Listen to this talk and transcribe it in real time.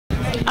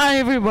Hi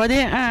everybody,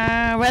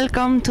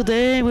 welcome.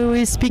 Today we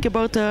will speak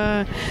about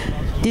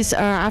this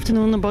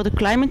afternoon about the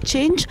climate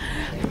change.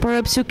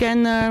 Perhaps you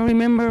can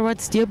remember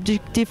what's the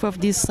objective of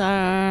this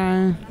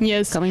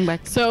Yes. coming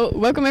back. So,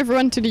 welcome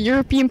everyone to the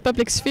European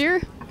Public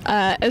Sphere.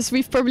 As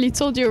we've probably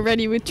told you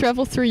already, we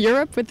travel through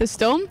Europe with this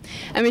dome,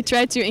 and we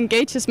try to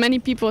engage as many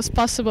people as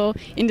possible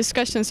in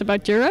discussions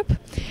about Europe.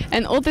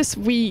 And all this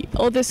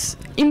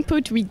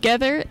input we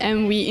gather,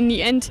 and we in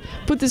the end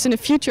put this in a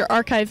future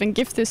archive and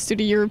give this to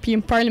the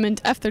European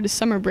Parliament after the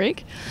summer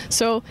break.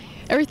 So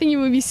everything you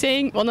will be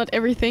saying, well, not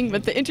everything,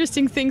 but the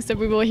interesting things that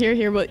we will hear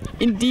here will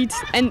indeed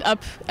end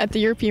up at the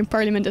European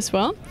Parliament as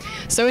well.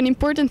 So an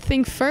important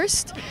thing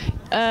first,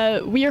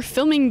 we are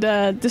filming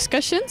the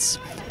discussions.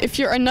 If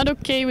you are not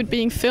okay with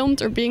being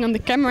filmed or being on the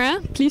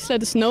camera, please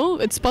let us know.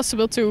 It's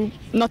possible to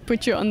not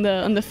put you on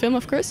the film,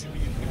 of course.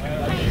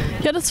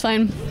 Yeah, that's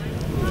fine.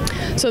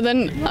 So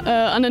then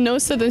Anna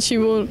knows that, and she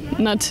will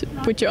not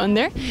put you on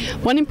there.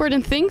 One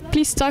important thing,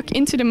 please talk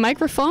into the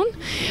microphone.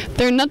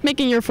 They're not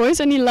making your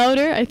voice any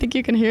louder. I think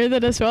you can hear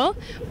that as well.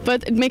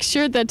 But it makes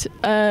sure that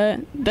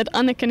that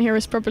Anna can hear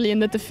us properly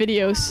and that the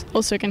videos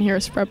also can hear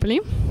us properly.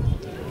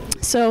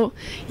 So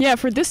yeah,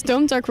 for this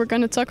Dome Talk we're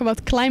going to talk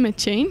about climate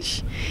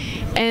change.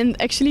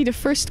 And actually the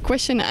first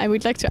question I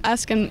would like to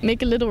ask and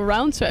make a little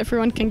round so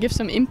everyone can give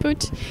some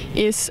input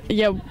is,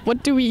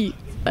 what do we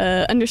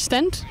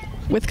understand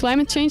with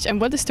climate change, and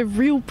what is the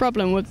real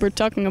problem what we're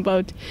talking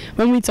about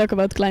when we talk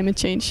about climate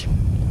change?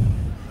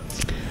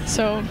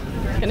 So,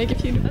 can I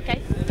give you...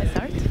 Okay, I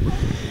start.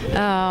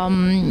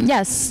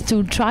 Yes,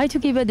 to try to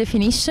give a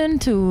definition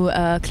to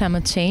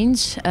climate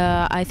change,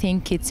 I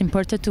think it's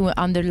important to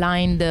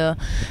underline the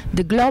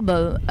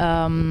global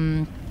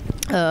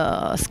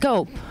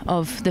scope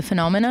of the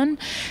phenomenon.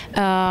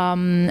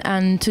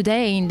 And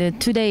today, in the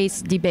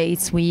today's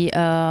debates, we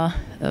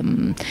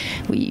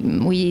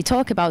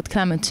talk about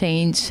climate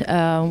change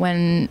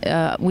when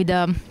with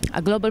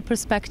a global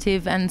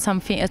perspective and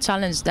a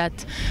challenge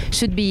that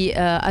should be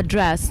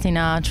addressed in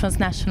a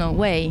transnational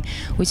way,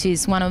 which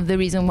is one of the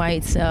reasons why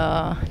it's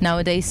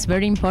nowadays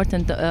very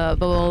important,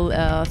 above all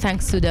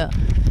thanks to the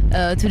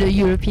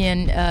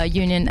European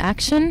Union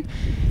action.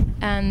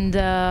 And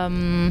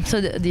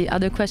so the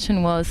other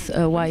question was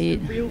why...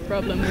 The real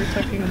problem we're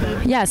talking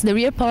about. Yes, the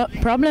real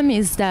problem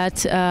is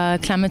that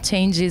climate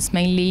change is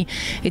mainly,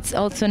 it's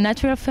also a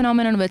natural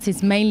phenomenon, but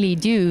it's mainly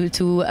due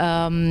to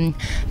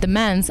the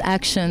man's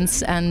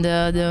actions and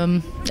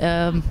the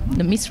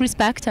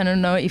misrespect, I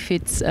don't know if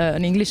it's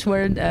an English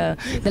word,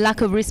 the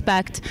lack of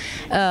respect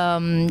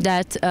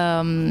that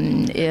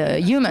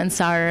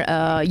humans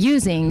are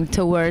using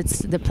towards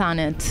the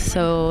planet.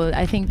 So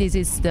I think this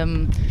is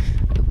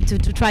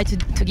to try to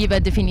give a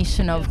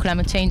definition of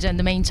climate change and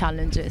the main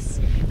challenges.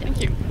 Thank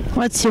you.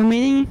 What's your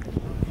meaning?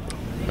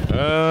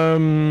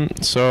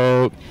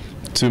 So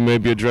to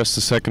maybe address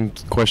the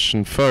second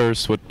question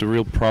first, what the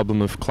real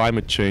problem of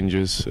climate change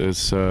is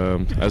as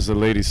the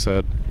lady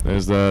said,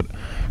 is that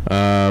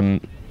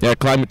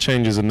climate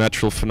change is a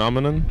natural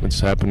phenomenon. It's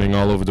happening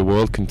all over the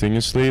world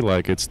continuously.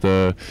 Like it's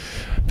the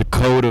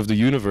code of the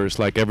universe.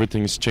 Like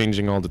everything is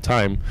changing all the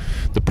time.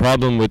 The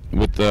problem that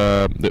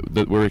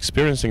we're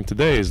experiencing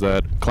today is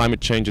that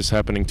climate change is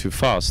happening too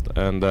fast,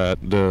 and that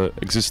the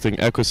existing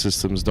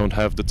ecosystems don't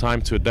have the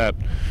time to adapt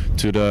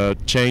to the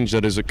change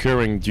that is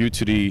occurring due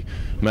to the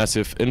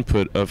massive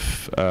input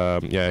of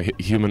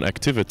human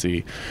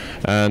activity.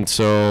 And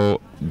so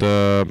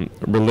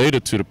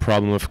related to the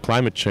problem of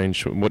climate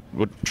change, what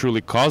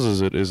truly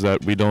causes it is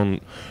that we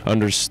don't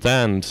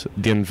understand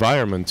the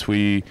environment.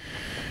 We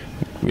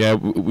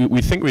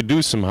think we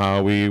do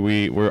somehow.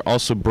 We're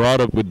also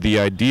brought up with the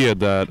idea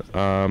that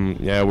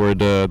we're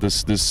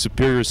this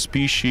superior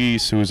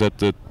species who's at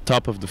the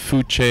top of the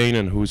food chain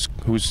and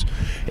who's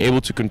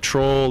able to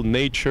control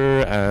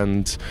nature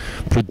and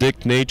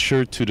predict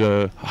nature to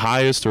the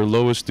highest or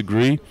lowest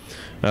degree.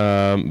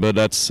 But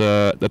that's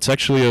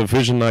actually a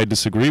vision I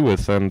disagree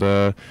with, and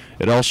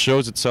it all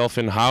shows itself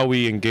in how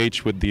we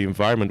engage with the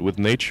environment, with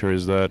nature.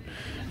 Is that,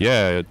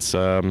 it's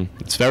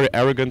very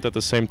arrogant at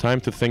the same time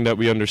to think that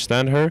we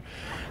understand her,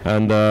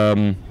 and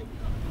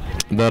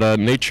that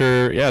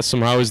nature,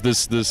 somehow is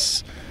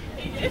this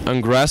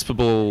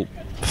ungraspable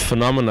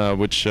phenomena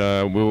which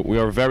we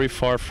are very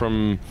far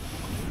from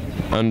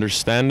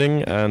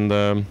understanding, and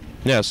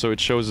so it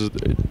shows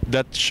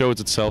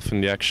itself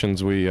in the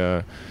actions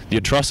the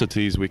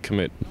atrocities we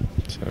commit.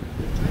 So.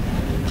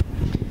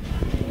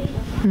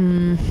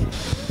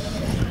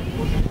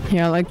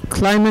 Yeah, like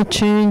climate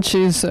change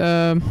is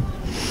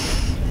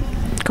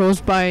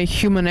caused by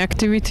human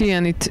activity,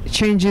 and it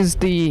changes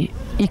the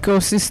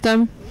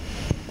ecosystem,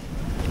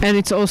 and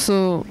it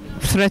also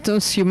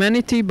threatens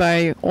humanity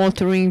by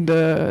altering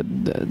the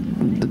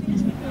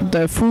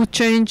food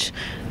chain,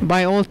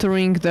 by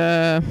altering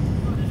that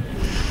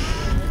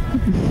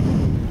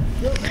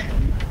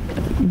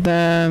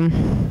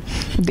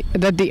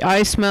the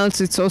ice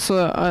melts. It's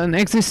also an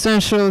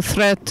existential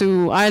threat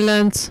to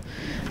islands,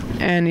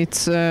 and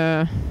it's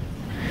the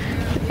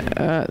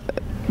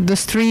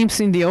streams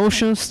in the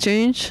oceans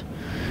change,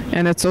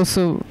 and it's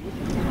also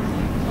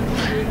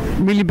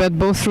really bad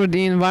both for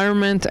the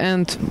environment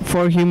and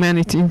for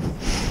humanity.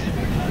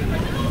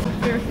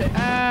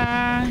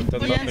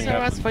 The answer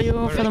was for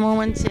you for the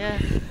moment, yeah.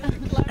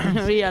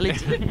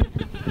 Reality.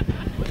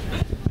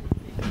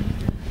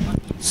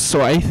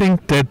 So I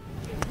think that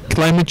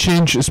climate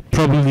change is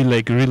probably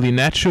like a really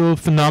natural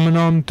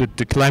phenomenon, that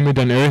the climate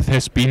on Earth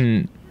has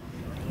been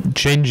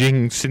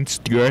changing since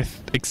the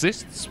Earth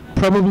exists,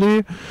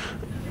 probably.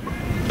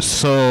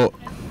 So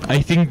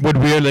I think what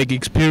we are like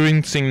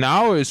experiencing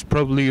now is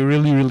probably a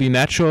really, really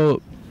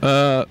natural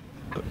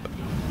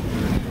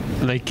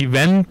like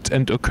event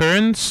and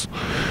occurrence.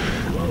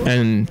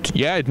 And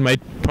yeah, it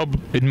might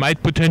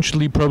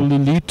potentially probably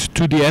lead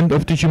to the end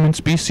of the human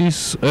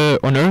species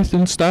on Earth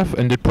and stuff.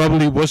 And it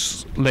probably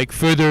was like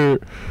further,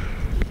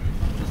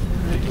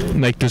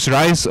 like this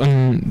rise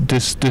on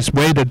this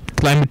way that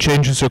climate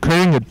change is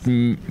occurring.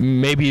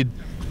 Maybe it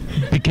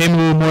became a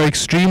little more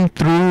extreme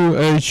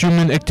through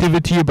human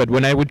activity. But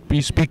when I would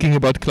be speaking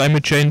about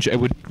climate change, I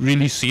would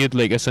really see it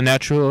like as a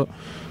natural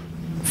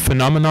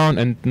phenomenon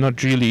and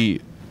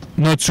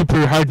not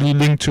super hardly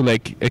linked to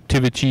like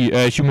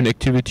human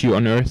activity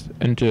on Earth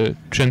and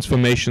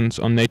transformations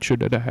on nature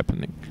that are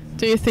happening.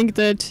 Do you think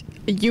that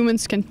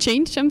humans can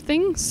change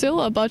something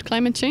still about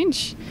climate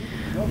change?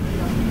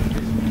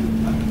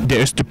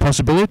 There's the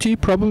possibility,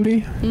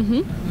 probably,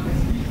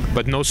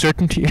 but no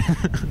certainty.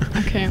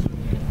 Okay.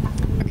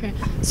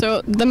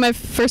 So then my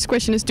first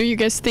question is, do you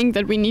guys think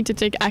that we need to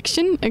take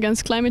action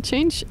against climate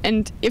change?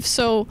 And if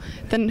so,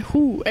 then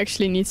who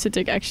actually needs to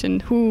take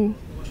action?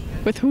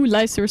 With who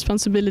lies the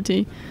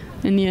responsibility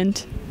in the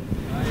end?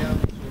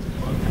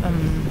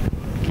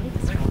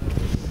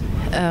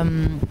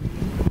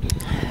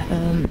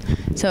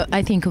 So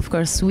I think, of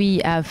course, we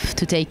have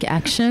to take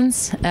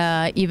actions,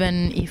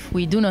 even if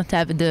we do not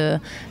have the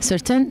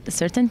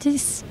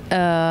certainties,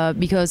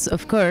 because,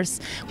 of course,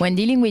 when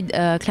dealing with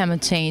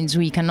climate change,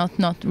 we cannot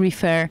not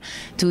refer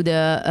to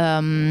the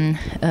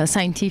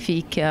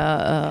scientific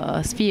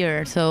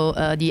sphere, so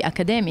the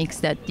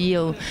academics that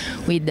deal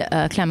with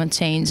climate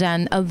change.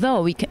 And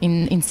although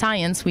in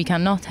science we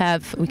cannot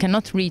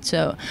reach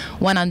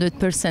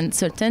 100%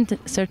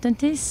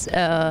 certainties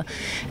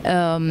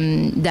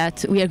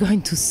that we are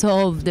going to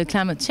solve the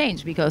climate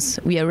change, because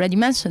we already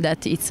mentioned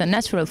that it's a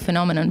natural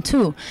phenomenon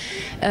too.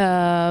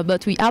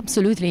 But we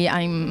absolutely,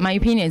 my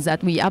opinion is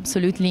that we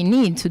absolutely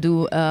need to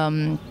do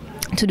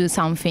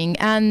something.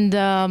 And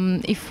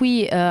if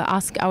we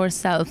ask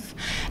ourselves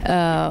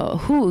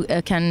who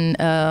can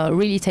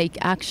really take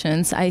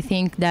actions, I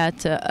think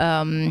that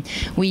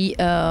we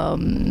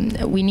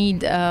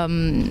need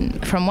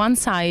from one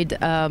side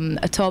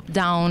a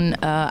top-down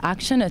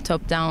action, a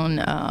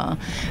top-down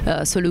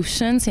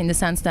solutions, in the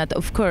sense that,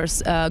 of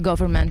course,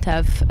 government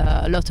have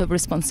a lot of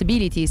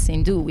responsibilities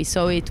in do. We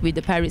saw it with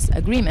the Paris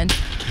Agreement,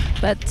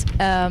 but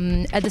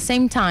at the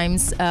same time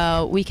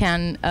we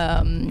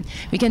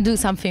can do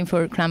something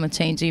for climate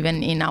change,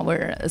 even in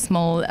our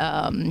small,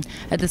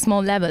 at the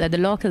small level, at the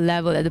local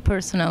level, at the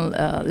personal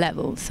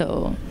level.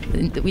 So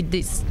with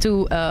these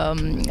two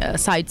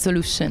side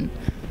solution.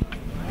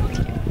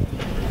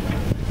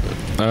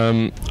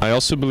 I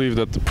also believe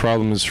that the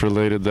problem is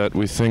related, that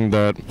we think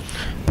that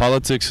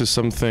politics is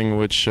something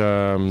which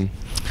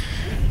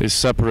is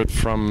separate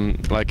from,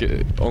 like,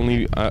 it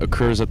only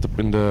occurs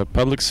in the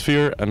public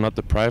sphere and not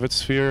the private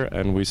sphere,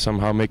 and we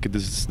somehow make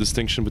this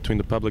distinction between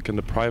the public and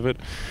the private.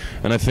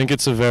 And I think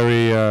it's a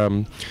very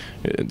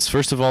it's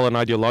first of all an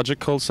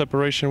ideological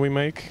separation we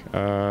make.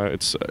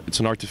 It's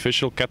an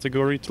artificial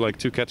category, like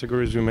two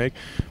categories we make,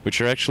 which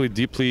are actually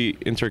deeply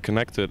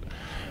interconnected.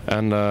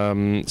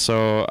 And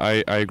so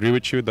I agree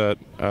with you that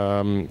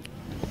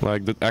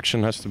like the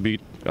action has to be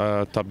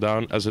top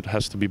down as it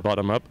has to be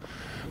bottom up.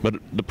 But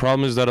the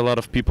problem is that a lot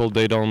of people,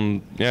 they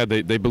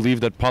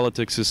believe that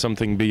politics is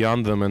something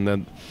beyond them,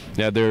 and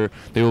that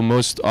they will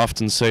most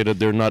often say that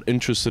they're not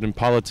interested in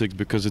politics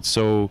because it's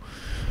so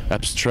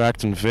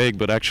abstract and vague.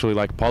 But actually,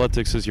 like,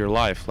 politics is your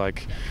life.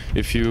 Like,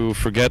 if you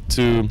forget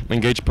to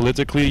engage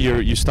politically,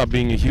 you stop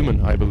being a human,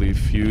 I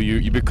believe.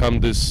 You become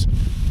this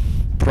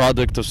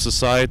product of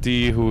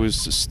society who is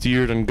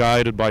steered and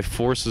guided by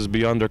forces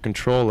beyond their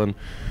control. And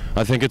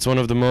I think it's one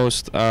of the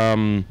most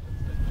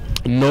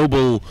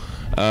noble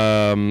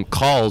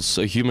calls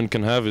a human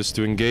can have, is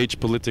to engage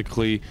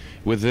politically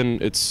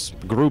within its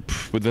group,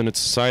 within its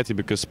society,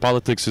 because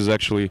politics is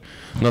actually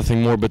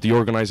nothing more but the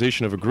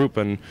organization of a group.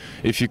 And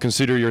if you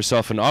consider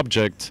yourself an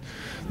object,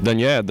 then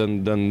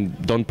then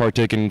don't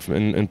partake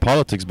in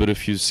politics. But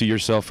if you see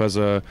yourself as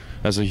a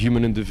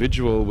human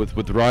individual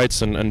with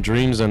rights and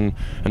dreams and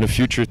a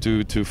future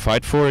to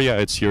fight for,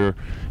 it's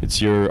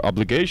your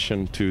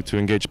obligation to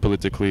engage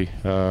politically.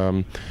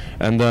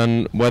 And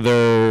then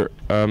whether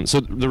so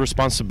the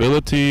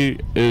responsibility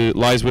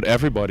lies with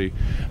everybody.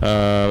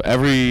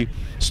 Every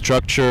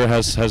structure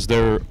has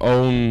their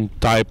own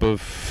type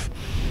of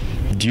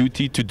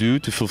duty to do,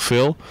 to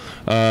fulfill,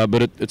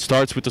 but it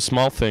starts with the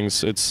small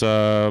things. It's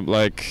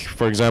like,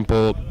 for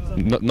example,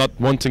 not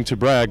wanting to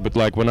brag, but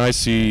like when I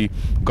see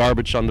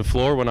garbage on the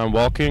floor when I'm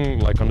walking,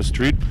 like on the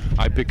street,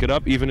 I pick it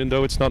up even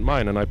though it's not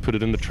mine, and I put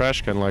it in the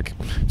trash can. Like,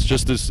 it's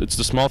just it's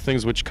the small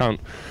things which count.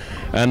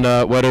 And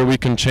whether we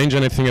can change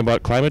anything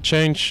about climate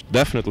change,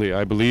 definitely,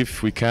 I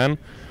believe we can.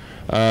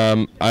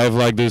 I have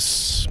like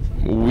this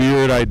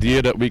weird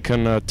idea that we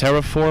can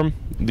terraform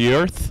the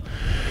Earth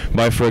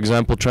by, for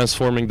example,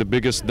 transforming the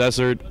biggest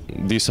desert,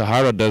 the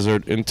Sahara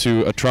Desert,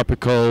 into a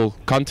tropical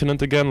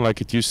continent again, like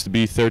it used to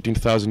be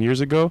 13,000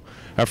 years ago.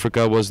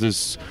 Africa was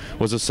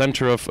a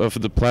center of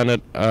the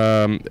planet,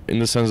 in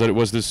the sense that it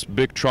was this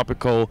big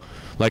tropical,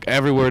 like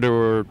everywhere there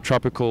were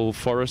tropical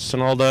forests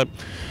and all that.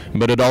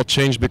 But it all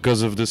changed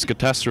because of this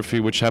catastrophe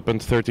which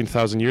happened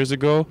 13,000 years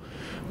ago,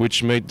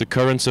 which made the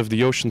currents of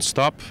the ocean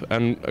stop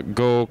and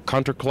go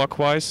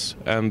counterclockwise,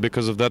 and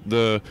because of that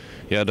the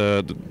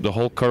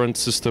whole current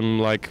system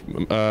like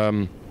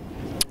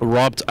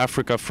robbed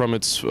Africa from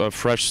its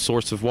fresh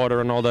source of water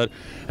and all that,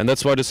 and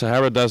that's why the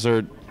Sahara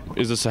Desert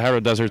is the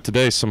Sahara Desert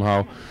today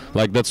somehow.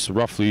 Like, that's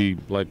roughly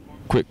like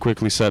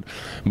quickly said.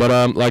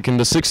 But like in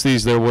the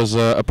 60s there was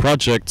a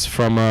project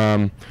from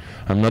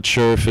I'm not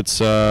sure if it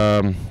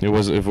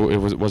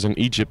was in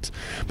Egypt,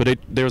 but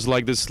there's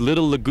like this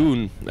little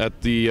lagoon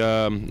at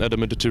the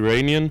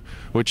Mediterranean,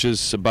 which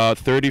is about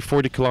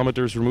 30-40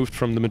 kilometers removed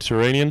from the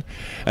Mediterranean,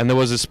 and there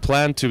was this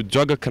plan to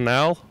dig a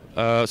canal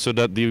so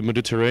that the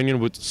Mediterranean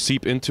would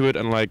seep into it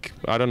and, like,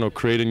 I don't know,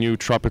 create a new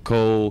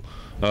tropical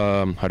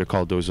how do you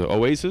call those,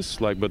 oasis,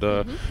 like,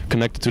 but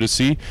connected to the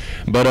sea.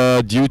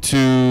 But due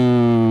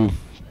to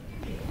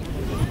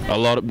a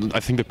lot of, I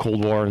think, the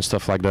Cold War and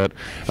stuff like that,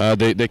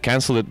 they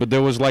canceled it. But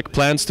there was like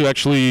plans to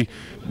actually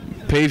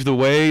pave the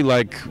way,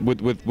 like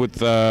with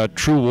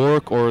true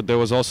work, or there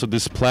was also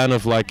this plan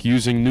of like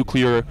using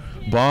nuclear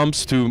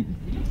bombs to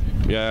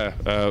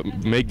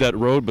make that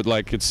road. But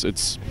like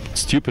it's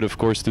stupid, of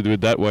course, to do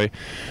it that way.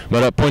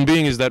 But point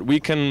being is that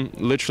we can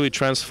literally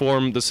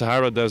transform the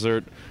Sahara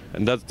Desert,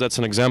 and that's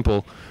an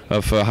example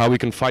of how we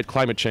can fight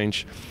climate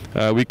change.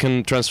 We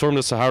can transform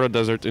the Sahara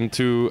Desert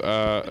into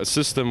a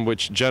system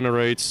which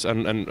generates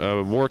and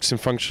works in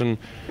function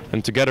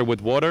and together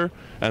with water,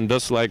 and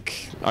thus,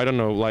 like, I don't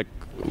know, like,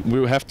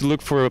 we have to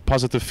look for a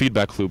positive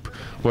feedback loop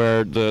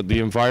where the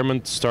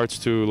environment starts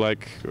to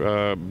like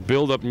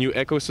build up new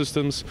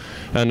ecosystems,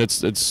 and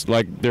it's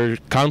like there are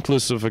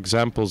countless of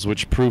examples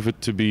which prove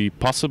it to be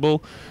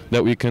possible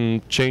that we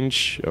can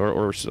change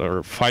or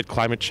fight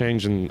climate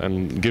change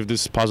and give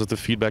this positive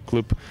feedback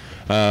loop.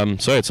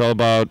 So it's all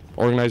about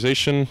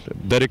organization,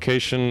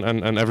 dedication,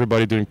 and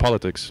everybody doing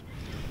politics.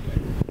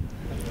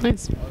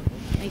 Nice.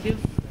 Thank you.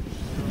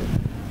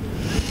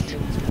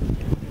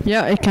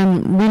 Yeah, I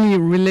can really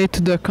relate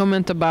to the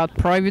comment about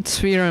private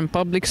sphere and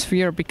public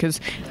sphere,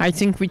 because I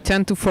think we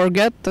tend to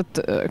forget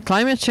that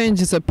climate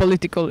change is a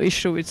political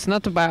issue. It's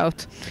not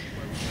about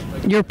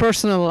your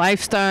personal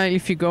lifestyle,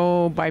 if you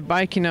go by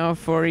bike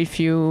enough, or if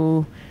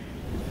you're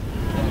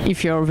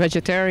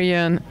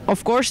vegetarian.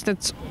 Of course,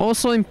 that's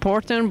also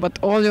important, but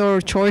all your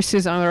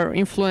choices are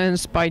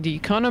influenced by the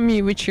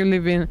economy which you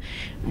live in,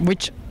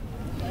 which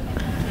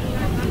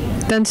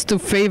tends to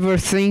favor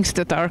things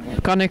that are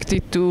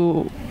connected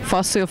to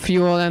fossil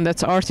fuel and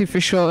that's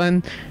artificial,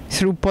 and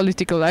through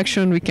political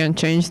action we can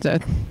change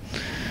that.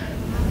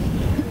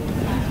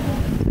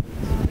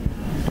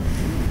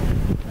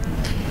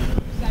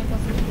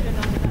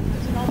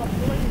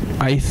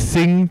 I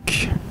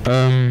think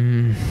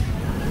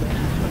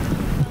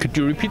could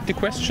you repeat the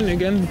question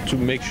again to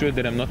make sure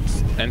that I'm not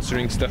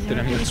answering stuff that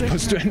I'm not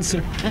supposed to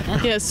answer?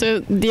 Yeah, so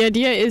the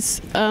idea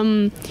is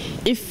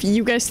if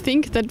you guys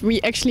think that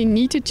we actually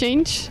need to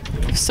change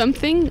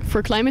something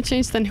for climate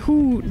change, then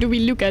who do we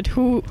look at?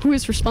 Who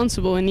is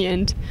responsible in the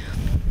end?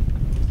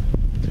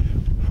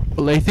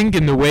 Well, I think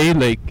in a way,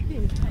 like...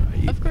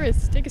 Of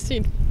course, take a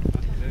seat.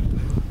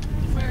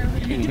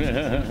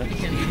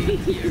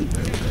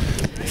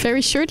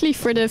 Very shortly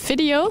for the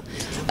video,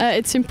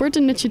 it's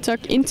important that you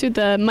talk into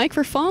the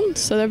microphone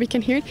so that we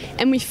can hear it.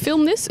 And we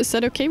film this. Is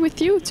that okay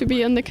with you to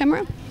be on the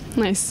camera?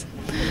 Nice.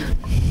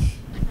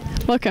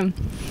 Welcome.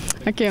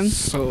 Okay.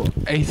 So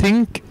I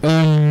think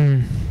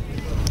I'm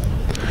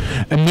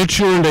not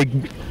sure, like,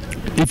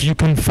 if you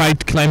can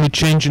fight climate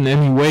change in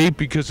any way,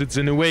 because it's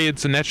in a way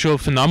it's a natural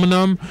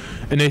phenomenon,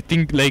 and I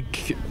think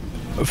like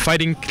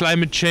fighting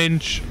climate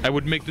change, I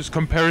would make this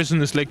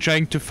comparison as like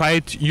trying to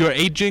fight your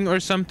aging or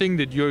something,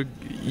 that you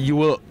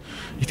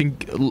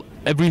think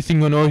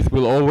everything on Earth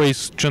will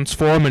always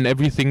transform and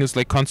everything is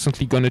like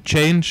constantly gonna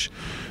change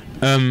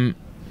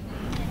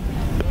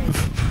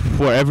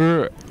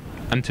forever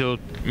until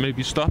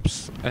maybe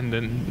stops and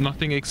then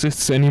nothing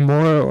exists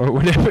anymore or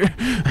whatever.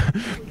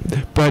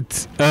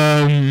 But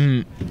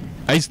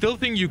I still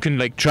think you can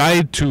like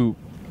try to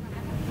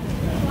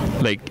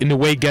like in a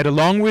way get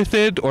along with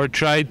it, or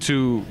try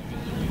to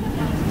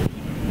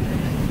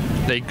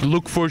like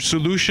look for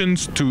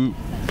solutions to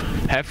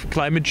have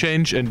climate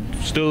change and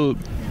still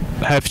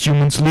have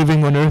humans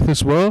living on Earth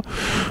as well.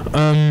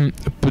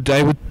 But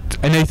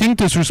I think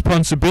this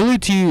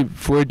responsibility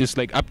for it is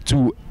like up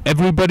to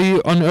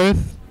everybody on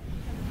Earth.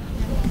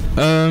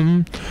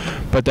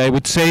 But I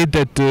would say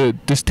that the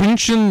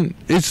distinction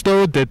is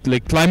though that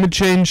like climate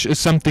change is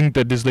something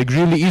that is like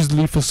really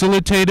easily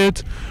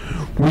facilitated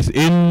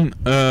within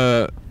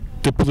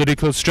the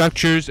political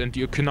structures and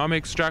the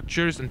economic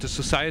structures and the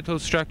societal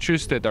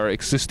structures that are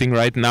existing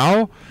right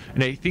now.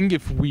 And I think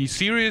if we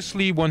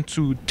seriously want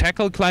to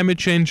tackle climate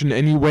change in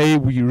any way,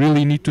 we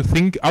really need to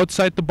think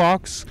outside the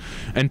box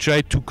and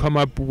try to come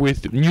up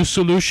with new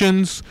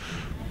solutions,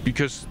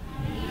 because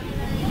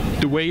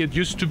the way it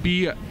used to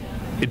be,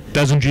 it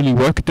doesn't really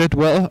work that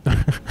well,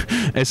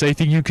 as I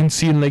think you can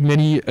see in like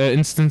many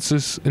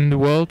instances in the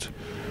world.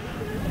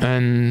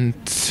 And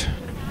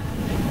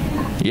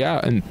yeah,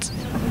 and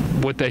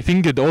what I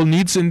think it all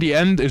needs in the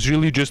end is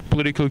really just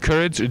political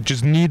courage. It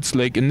just needs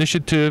like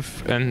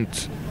initiative, and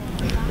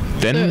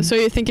then... So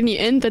you think in the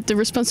end that the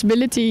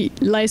responsibility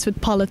lies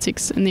with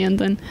politics in the end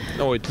then?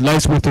 No, it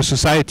lies with the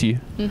society.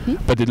 Mm-hmm.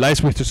 But it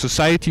lies with the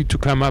society to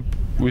come up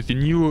with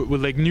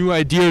new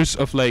ideas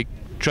of like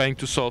trying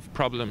to solve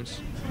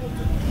problems.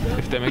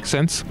 If that makes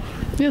sense.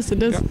 Yes, it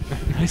does.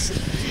 Yeah. Nice.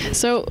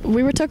 So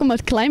we were talking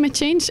about climate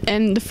change,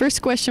 and the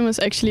first question was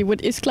actually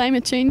what is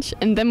climate change,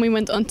 and then we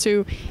went on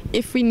to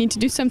if we need to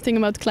do something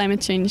about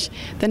climate change,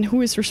 then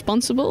who is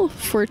responsible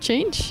for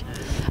change?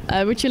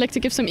 Would you like to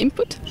give some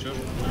input? Sure.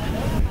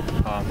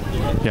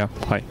 Yeah.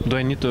 Hi. Do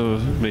I need to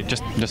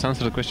just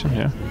answer the question?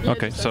 Yeah.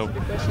 Okay. So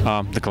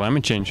the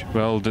climate change.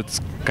 Well,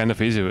 that's kind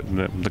of easy.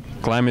 The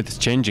climate is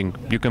changing.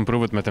 You can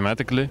prove it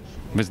mathematically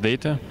with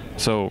data.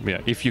 So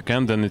yeah, if you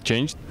can, then it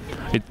changed.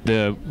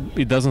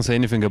 It doesn't say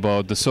anything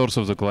about the source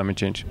of the climate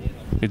change.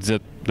 It's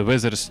that the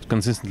weather is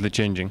consistently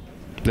changing.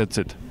 That's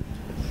it.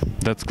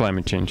 That's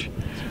climate change.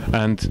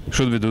 And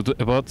should we do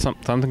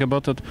something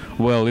about it?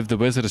 Well, if the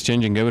weather is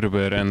changing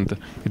everywhere and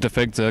it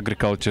affects the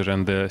agriculture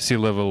and the sea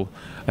level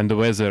and the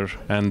weather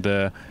and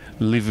the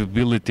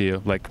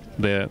livability, like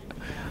the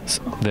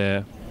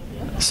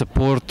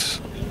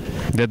support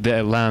that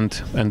the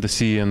land and the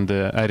sea and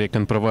the area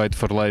can provide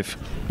for life,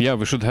 yeah,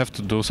 we should have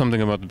to do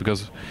something about it,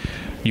 because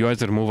you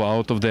either move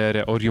out of the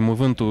area or you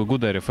move into a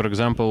good area. For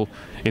example,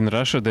 in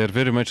Russia, they're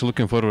very much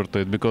looking forward to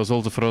it because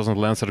all the frozen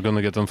lands are going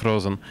to get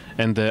unfrozen,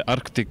 and the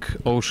Arctic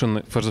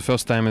Ocean for the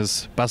first time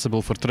is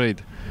passable for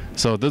trade.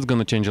 So that's going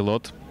to change a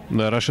lot.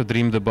 Russia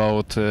dreamed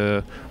about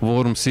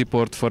warm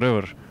seaport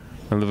forever,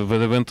 and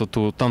they went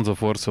to tons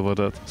of wars over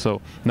that.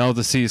 So now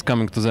the sea is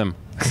coming to them.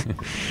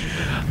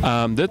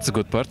 That's a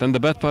good part. And the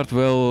bad part,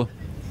 well,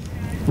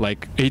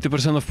 like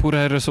 80% of poor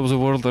areas of the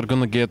world are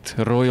gonna get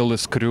royally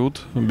screwed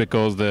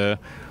because the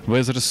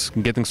weather is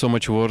getting so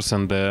much worse,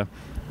 and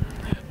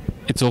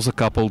it's also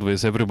coupled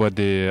with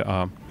everybody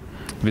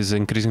with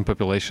increasing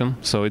population.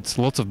 So it's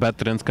lots of bad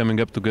trends coming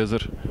up together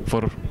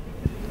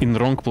in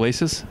wrong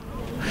places.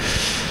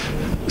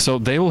 So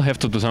they will have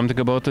to do something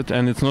about it,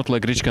 and it's not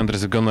like rich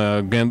countries are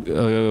gonna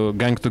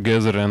gang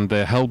together and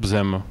help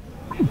them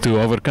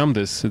to overcome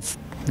this. It's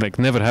like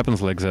never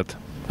happens like that,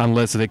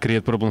 unless they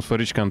create problems for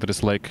rich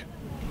countries like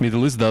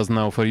Middle East does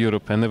now for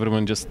Europe, and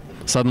everyone just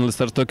suddenly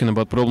starts talking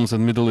about problems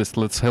in Middle East.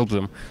 Let's help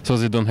them so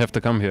they don't have to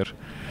come here.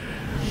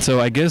 So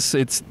I guess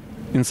it's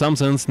in some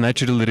sense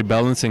naturally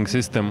rebalancing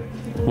system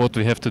what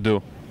we have to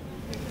do.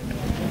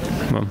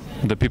 Well,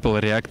 the people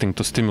are reacting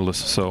to stimulus,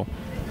 so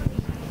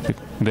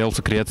they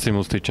also create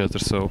stimulus to each other.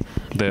 So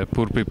the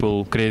poor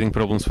people creating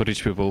problems for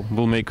rich people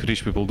will make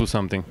rich people do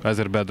something,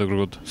 either bad or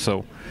good.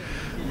 So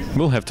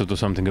we'll have to do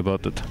something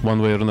about it,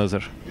 one way or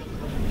another.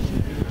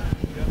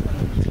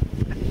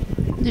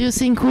 Do you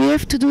think we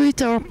have to do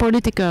it, or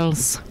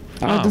politicals?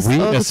 We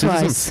as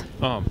citizens?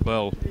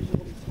 Well,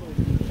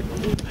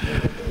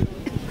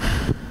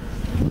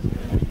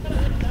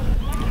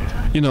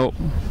 you know,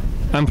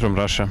 I'm from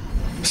Russia,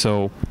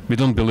 so we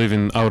don't believe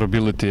in our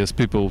ability as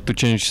people to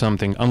change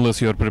something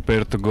unless you're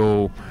prepared to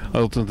go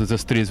out into the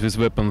streets with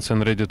weapons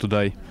and ready to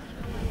die.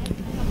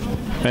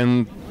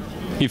 And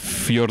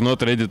if you're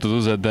not ready to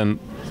do that, then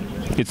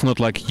it's not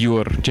like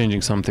you're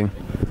changing something.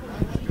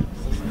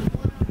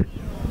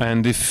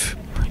 And if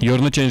you're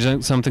not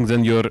changing something,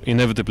 then you're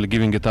inevitably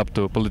giving it up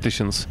to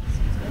politicians.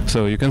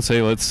 So you can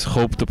say, let's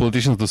hope the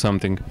politicians do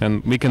something,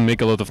 and we can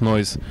make a lot of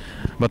noise.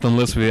 But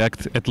unless we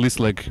act at least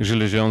like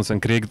Gilets jaunes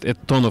and create a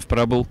ton of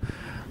trouble,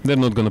 they're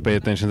not going to pay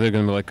attention. They're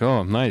going to be like,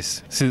 oh,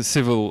 nice,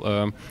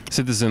 civil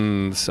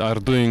citizens are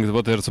doing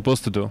what they're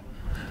supposed to do.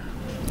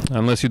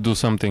 Unless you do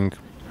something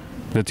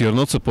that you're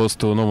not supposed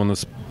to, no one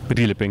is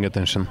really paying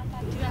attention.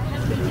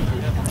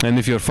 And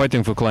if you're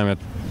fighting for climate,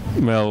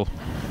 well,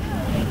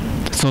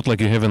 it's not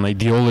like you have an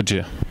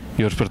ideology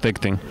you're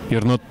protecting.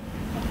 You're not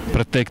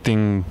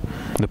protecting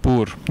the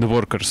poor, the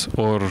workers,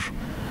 or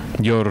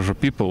your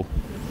people.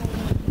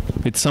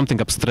 It's something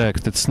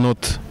abstract. It's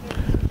not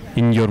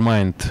in your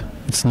mind.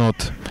 It's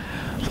not,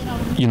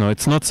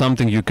 it's not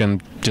something you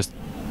can just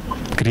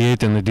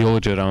create an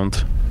ideology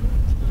around.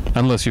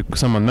 Unless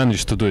someone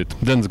managed to do it,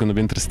 then it's going to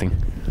be interesting.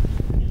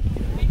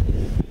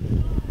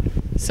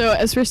 So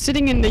as we're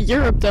sitting in the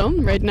Europe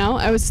Dome right now,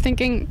 I was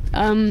thinking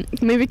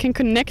maybe we can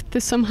connect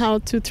this somehow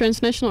to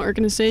transnational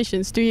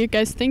organizations. Do you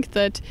guys think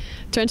that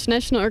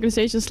transnational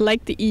organizations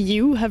like the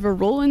EU have a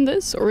role in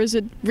this, or is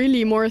it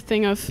really more a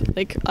thing of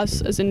like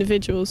us as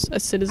individuals,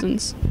 as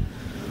citizens?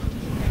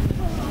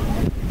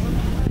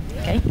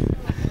 Okay.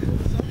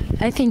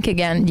 I think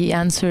again the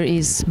answer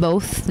is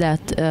both,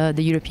 that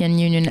the European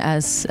Union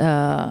has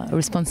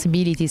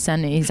responsibilities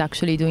and is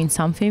actually doing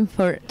something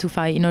to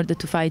fight in order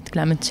to fight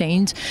climate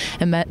change,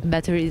 and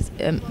better is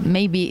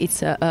maybe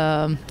it's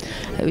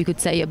we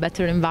could say a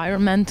better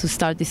environment to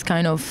start this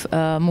kind of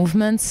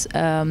movements,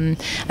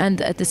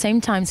 and at the same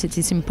time it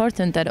is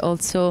important that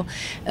also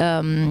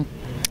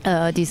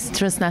these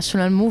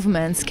transnational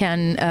movements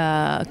can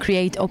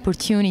create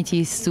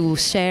opportunities to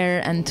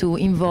share and to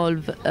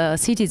involve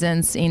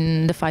citizens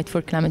in the fight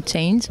for climate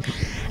change.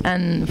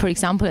 And for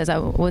example, as I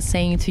was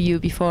saying to you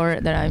before,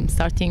 that I'm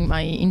starting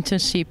my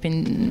internship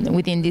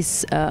within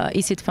this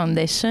ESIT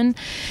Foundation,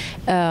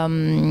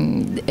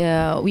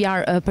 we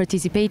are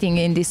participating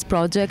in this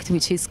project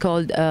which is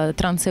called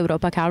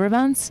Trans-Europa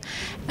Caravans,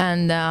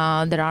 and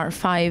there are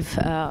 5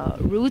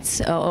 routes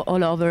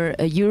all over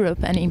Europe,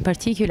 and in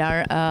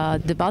particular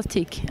the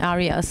Baltic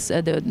areas,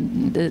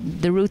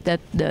 the route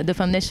that the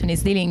foundation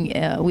is dealing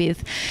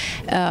with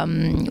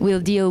will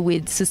deal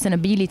with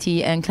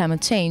sustainability and climate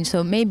change.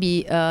 So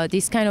maybe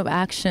these kind of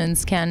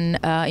actions can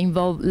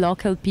involve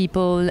local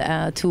people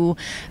to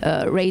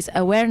raise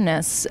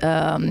awareness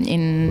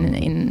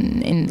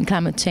in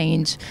climate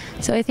change.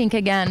 So I think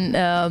again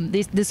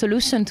the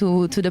solution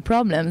to the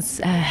problems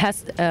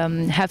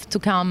have to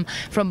come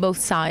from both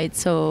sides,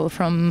 so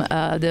from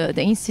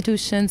the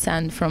institutions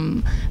and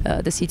from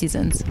the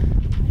citizens.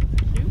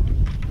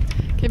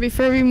 Okay,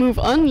 before we move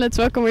on, let's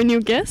welcome our new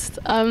guest.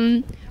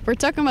 We're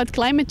talking about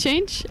climate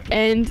change,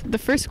 and the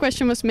first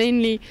question was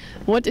mainly,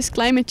 what is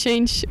climate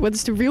change? What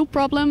is the real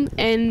problem?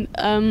 And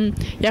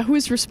yeah, who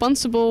is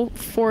responsible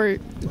for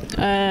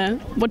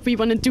what we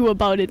want to do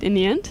about it in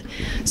the end?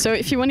 So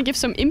if you want to give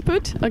some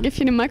input, I'll give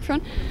you the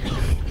microphone.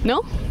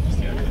 No?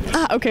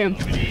 Ah, okay.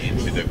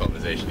 Into the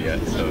conversation yet,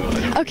 so.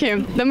 Okay,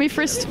 let me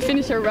first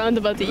finish our round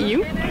about the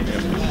EU.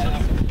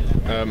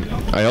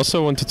 I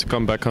also wanted to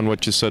come back on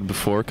what you said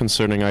before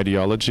concerning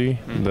ideology,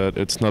 that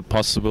it's not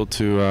possible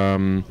to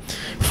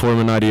form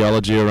an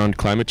ideology around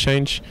climate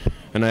change.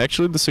 And I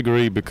actually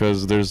disagree,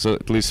 because there's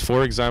at least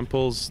 4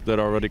 examples that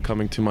are already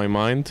coming to my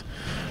mind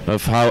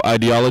of how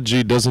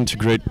ideology does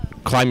integrate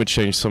climate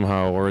change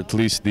somehow, or at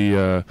least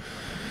the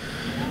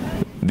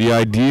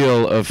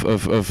ideal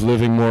of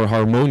living more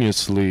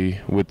harmoniously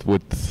with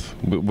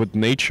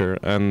nature.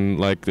 And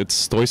like it's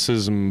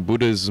Stoicism,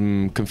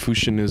 Buddhism,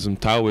 Confucianism,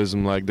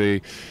 Taoism, like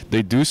they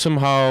do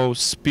somehow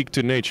speak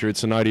to nature.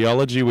 It's an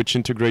ideology which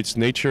integrates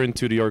nature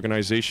into the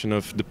organization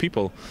of the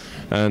people,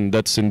 and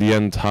that's in the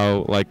end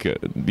how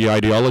the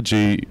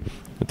ideology,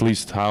 at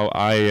least how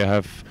I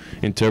have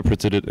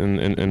interpreted it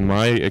in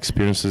my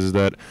experiences,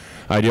 that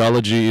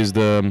ideology is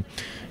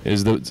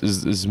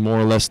more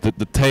or less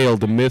the tale,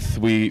 the myth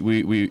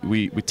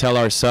we tell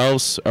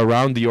ourselves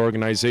around the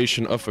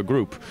organization of a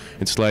group.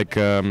 It's like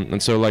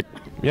and so like,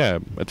 yeah,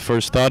 at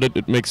first thought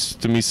it makes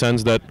to me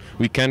sense that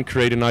we can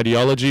create an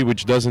ideology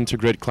which does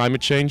integrate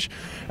climate change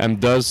and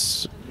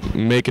does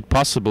make it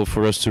possible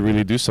for us to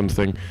really do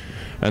something.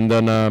 And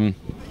then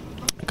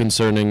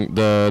concerning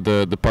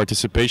the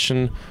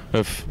participation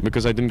of,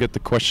 because I didn't get the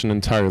question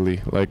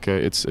entirely, like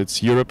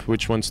it's Europe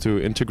which wants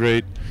to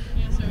integrate.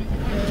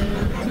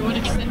 To what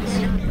extent is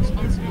Europe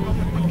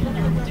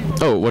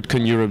responsible? What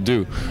can Europe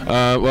do?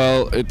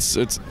 Well, it's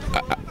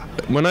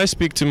when I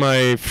speak to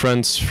my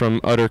friends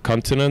from other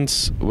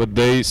continents, what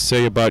they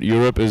say about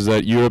Europe is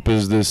that Europe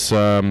is this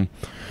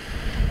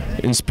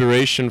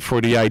inspiration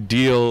for the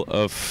ideal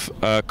of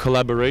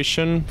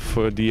collaboration,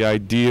 for the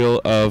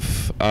ideal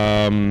of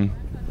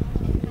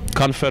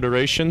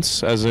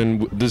confederations, as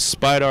in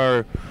despite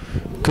our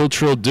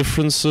cultural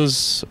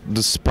differences,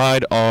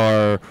 despite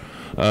our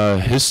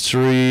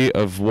history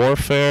of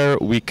warfare,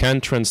 we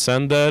can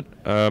transcend that,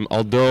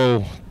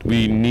 although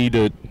we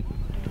needed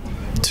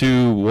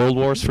 2 world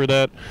wars for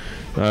that.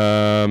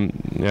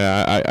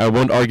 Yeah, I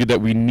won't argue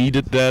that we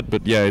needed that,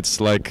 but yeah,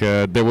 it's like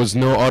there was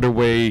no other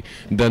way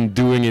than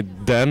doing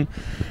it then.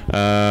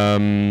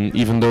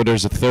 Even though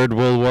there's a 3rd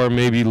World War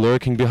maybe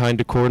lurking behind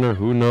the corner,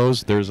 who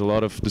knows? There's a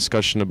lot of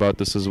discussion about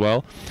this as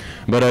well.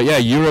 But yeah,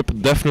 Europe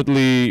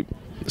definitely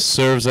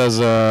serves as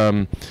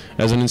an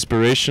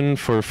inspiration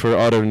for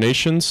other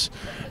nations,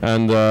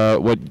 and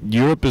what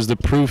Europe is the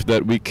proof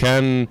that we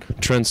can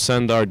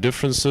transcend our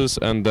differences,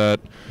 and that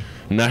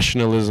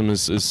nationalism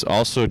is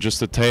also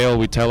just a tale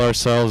we tell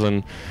ourselves,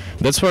 and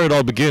that's where it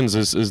all begins,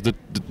 is the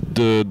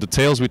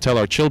tales we tell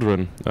our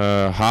children,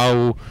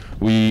 how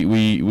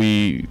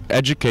we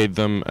educate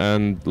them.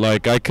 And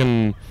like I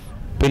can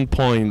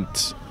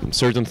pinpoint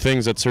certain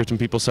things that certain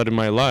people said in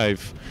my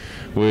life,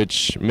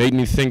 which made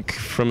me think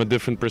from a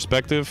different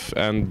perspective.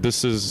 And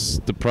this is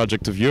the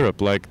project of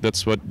Europe. Like,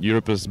 that's what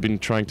Europe has been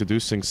trying to do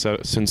since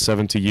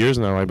 70 years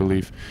now, I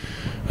believe.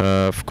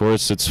 Of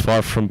course, it's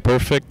far from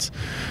perfect,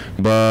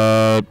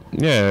 but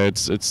yeah,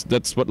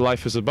 that's what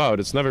life is about.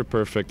 It's never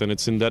perfect, and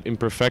it's in that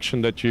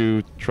imperfection that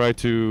you try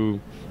to,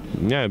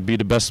 yeah, be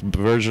the best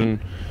version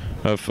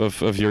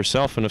of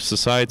yourself and of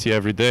society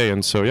every day.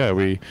 And so, yeah,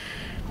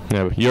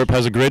 Europe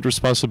has a great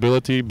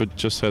responsibility, but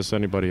just as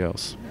anybody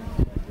else.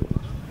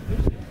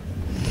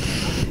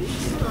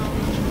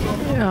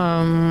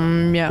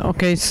 Yeah,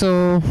 okay,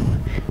 so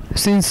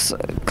since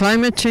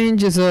climate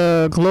change is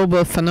a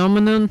global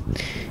phenomenon,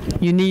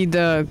 you need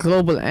a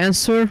global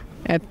answer.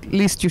 At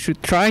least you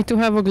should try to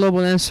have a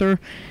global answer.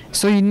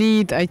 So you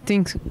need, I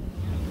think,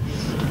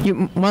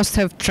 you must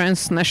have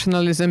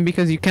transnationalism,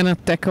 because you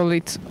cannot tackle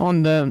it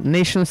on the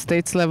nation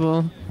states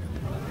level.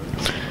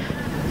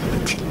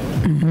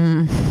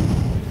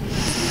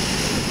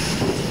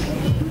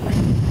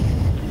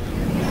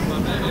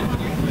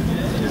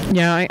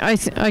 Yeah,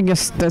 I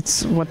guess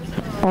that's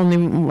only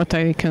what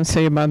I can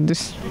say about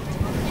this.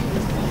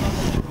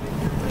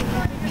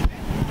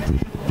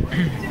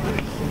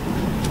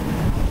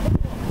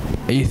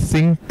 I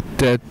think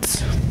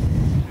that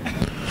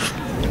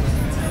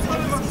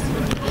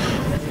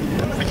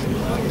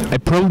I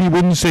probably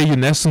wouldn't say you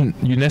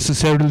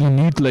necessarily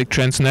need like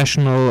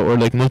transnational or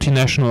like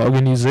multinational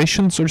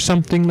organizations or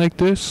something like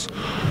this.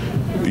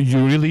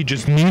 You really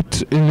just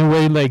need, in a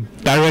way, like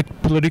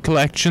direct political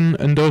action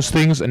and those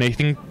things, and I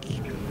think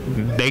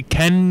it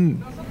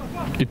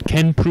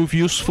can prove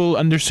useful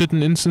under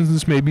certain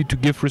instances, maybe to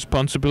give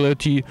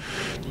responsibility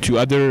to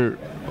other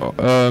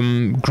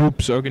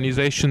groups,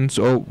 organizations,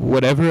 or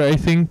whatever, I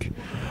think.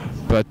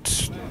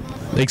 But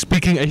like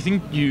speaking, I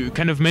think you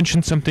kind of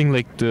mentioned something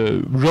like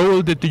the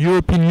role that the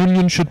European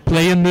Union should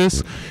play in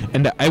this,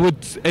 and I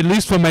would, at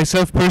least for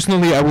myself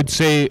personally, I would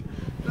say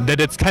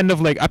that it's kind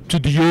of like up to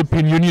the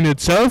European Union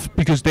itself,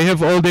 because they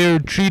have all their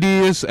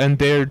treaties and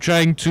they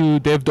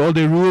have all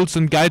their rules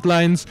and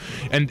guidelines,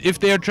 and if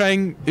they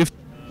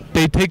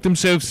take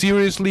themselves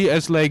seriously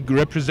as like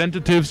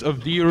representatives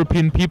of the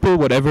European people,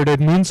 whatever that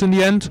means in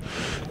the end,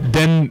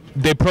 then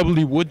they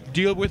probably would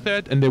deal with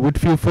that and they would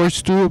feel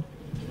forced to.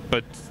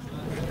 But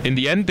in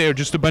the end, they're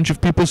just a bunch of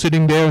people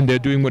sitting there and they're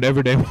doing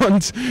whatever they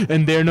want,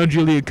 and they're not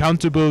really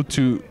accountable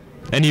to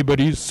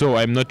anybody, so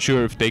I'm not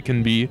sure if they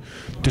can be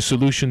the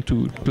solution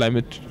to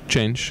climate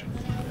change.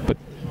 But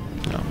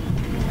no.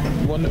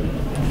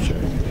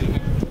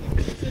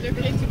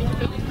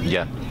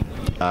 Yeah.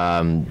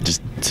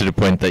 Just to the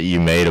point that you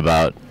made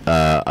about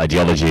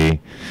ideology,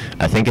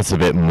 I think it's a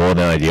bit more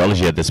than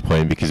ideology at this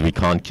point, because we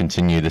can't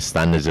continue the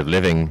standards of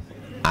living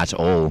at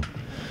all.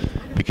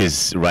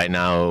 Because right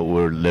now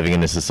we're living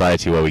in a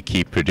society where we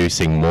keep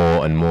producing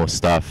more and more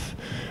stuff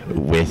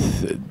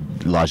with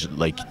large,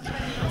 like,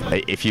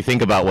 if you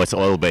think about what's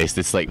oil-based,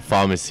 it's like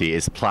pharmacy,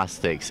 it's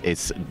plastics,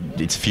 it's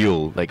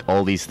fuel, like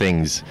all these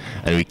things,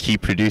 and we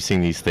keep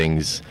producing these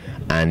things,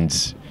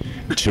 and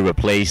to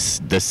replace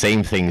the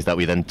same things that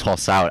we then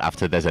toss out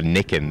after there's a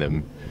nick in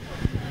them,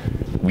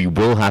 we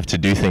will have to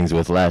do things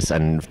with less.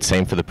 And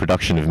same for the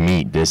production of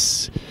meat.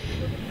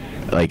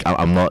 Like,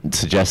 I'm not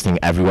suggesting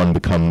everyone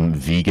become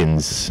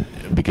vegans,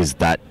 because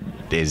that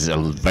is a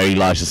very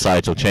large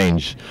societal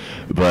change,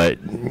 but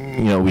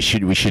you know, we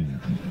should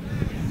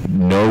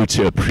know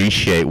to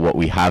appreciate what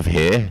we have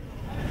here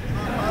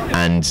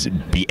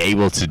and be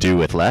able to do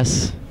with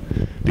less,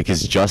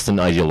 because just an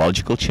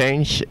ideological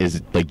change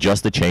is like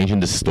just the change in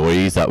the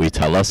stories that we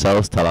tell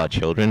our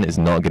children is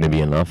not going to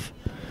be enough.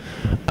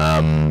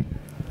 And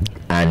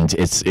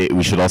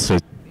we should also,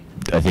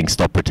 I think,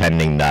 stop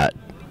pretending that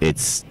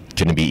it's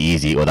going to be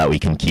easy, or that we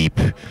can keep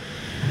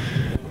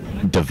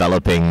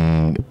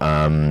developing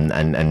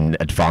and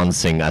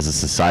advancing as a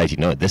society.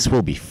 No, this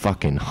will be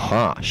fucking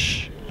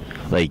harsh.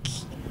 Like,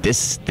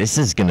 this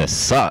is gonna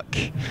suck.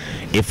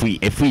 If we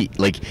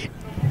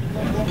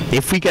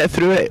get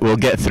through it, we'll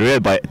get through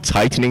it by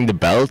tightening the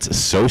belt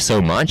so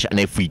much. And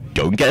if we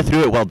don't get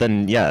through it, well,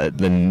 then yeah,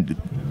 then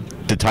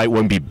the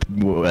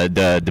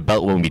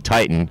belt won't be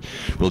tightened.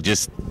 We'll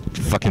just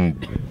fucking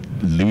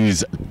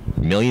lose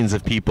millions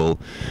of people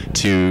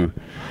to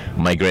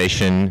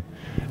migration,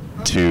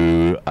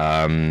 to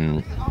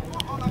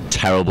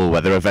terrible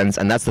weather events,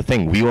 and that's the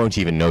thing, we won't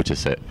even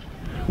notice it.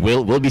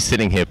 We'll be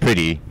sitting here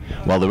pretty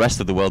while the rest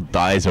of the world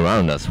dies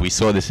around us. We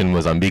saw this in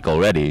Mozambique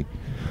already.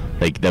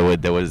 Like, there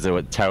was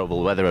a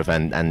terrible weather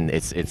event, and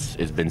it's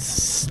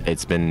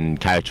been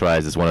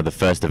characterized as one of the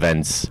first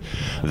events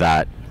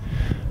that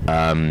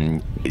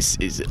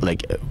is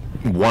like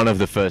one of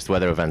the first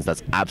weather events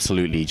that's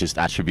absolutely just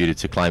attributed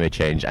to climate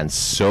change, and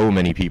so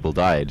many people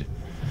died,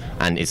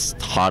 and it's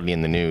hardly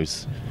in the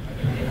news.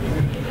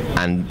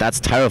 And that's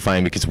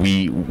terrifying, because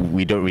we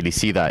don't really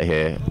see that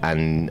here,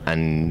 and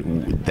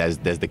there's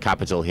the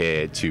capital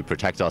here to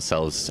protect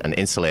ourselves and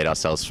insulate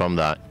ourselves from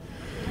that,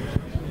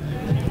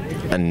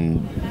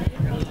 and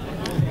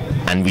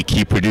we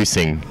keep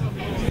producing.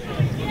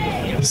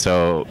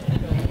 So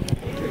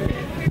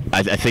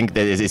I think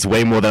that it's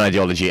way more than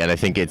ideology, and I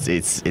think it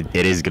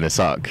is gonna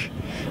suck,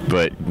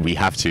 but we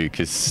have to,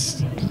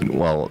 because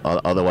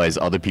otherwise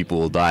other people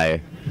will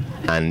die,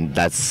 and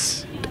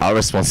that's our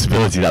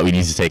responsibility that we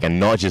need to take, and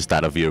not just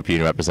that of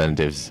European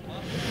representatives.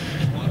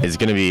 It's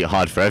gonna be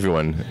hard for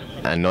everyone,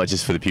 and not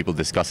just for the people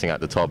discussing at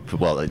the top.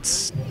 Well,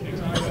 it's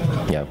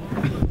yeah.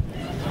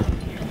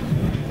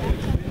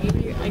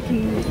 Maybe I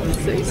can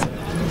say something.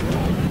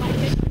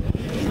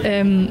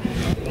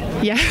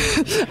 Yeah,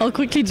 I'll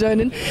quickly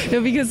join in.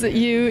 No, because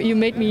you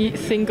made me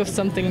think of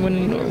something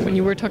when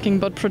you were talking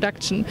about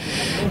production,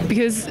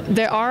 because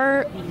there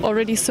are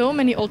already so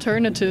many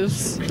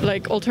alternatives,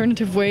 like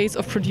alternative ways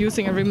of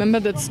producing. I remember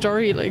that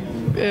story, like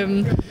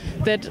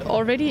that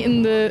already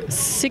in the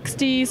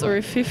 60s or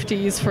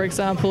 50s, for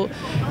example,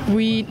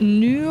 we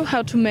knew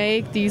how to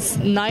make these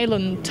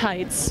nylon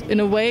tights in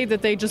a way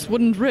that they just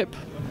wouldn't rip.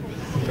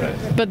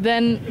 But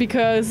then,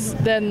 because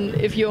then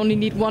if you only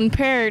need one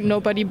pair,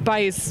 nobody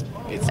buys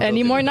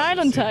any more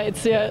nylon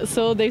tights. Yeah,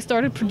 so they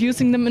started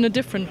producing them in a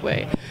different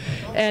way,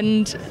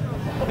 and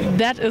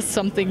that is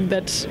something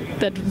that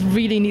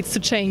really needs to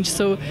change.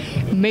 So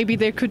maybe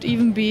there could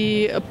even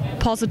be a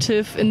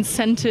positive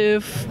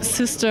incentive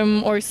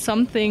system or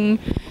something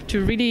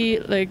to really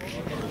like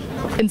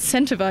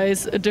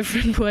incentivize a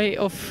different way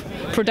of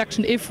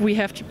production if we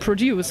have to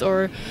produce,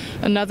 or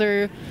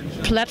another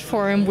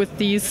platform with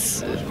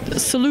these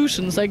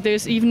solutions. Like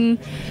there's even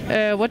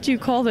what do you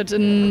call it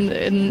in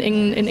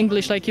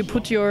English? Like you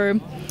put your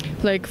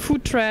like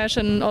food trash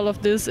and all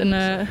of this in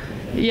a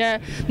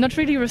not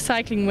really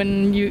recycling,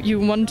 when you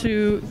want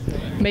to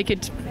make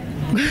it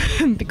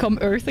become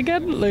earth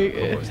again, like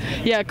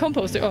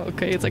composting. Oh,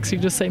 okay, it's actually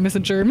the same as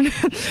in German.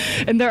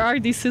 And there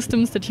are these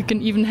systems that you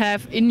can even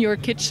have in your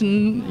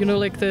kitchen, you know,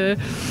 like the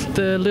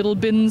little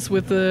bins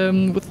with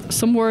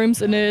some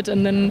worms in it.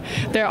 And then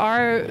there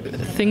are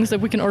things that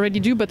we can already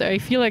do, but I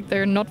feel like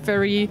they're not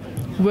very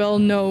well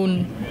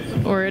known,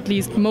 or at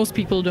least most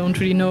people don't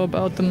really know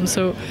about them.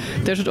 So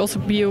there should also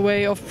be a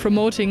way of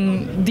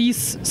promoting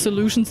these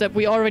solutions that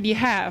we already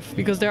have,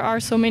 because there are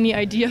so many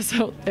ideas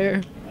out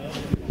there.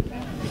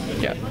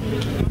 Yeah,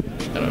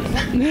 I don't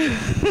know.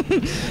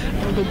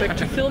 I'll go back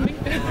to filming.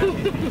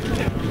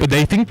 But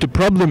I think the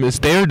problem is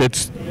that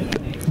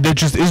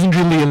just isn't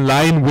really in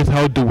line with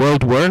how the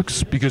world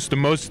works, because the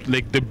most,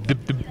 like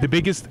the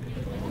biggest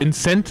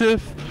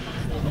incentive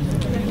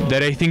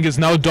that I think is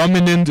now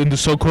dominant in the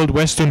so-called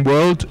Western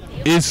world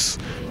is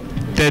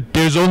that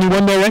there's only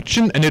one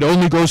direction and it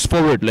only goes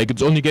forward. Like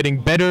it's only getting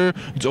better,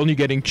 it's only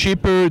getting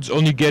cheaper, it's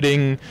only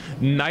getting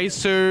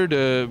nicer,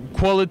 the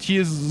quality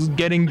is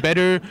getting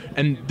better,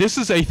 and this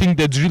is, I think,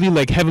 that's really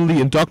like heavily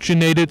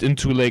indoctrinated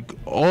into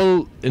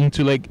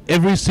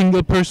every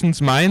single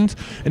person's mind.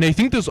 And I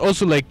think there's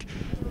also like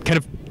kind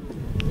of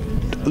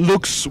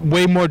looks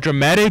way more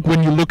dramatic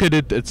when you look at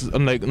it. It's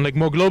on like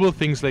more global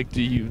things, like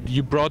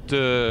you brought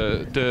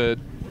the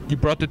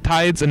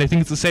tides, and I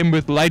think it's the same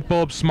with light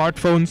bulbs,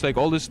 smartphones, like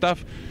all this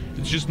stuff.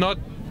 It's just not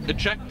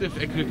attractive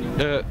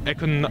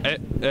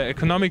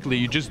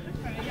economically.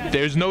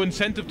 There's no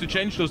incentive to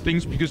change those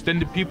things, because then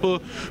the people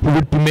who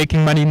would be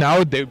making money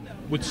now, they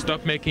would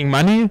stop making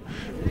money.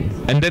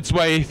 And that's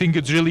why I think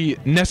it's really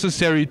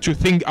necessary to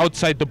think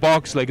outside the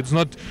box. Like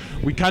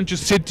we can't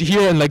just sit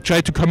here and like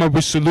try to come up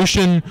with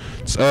solutions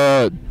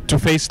to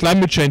face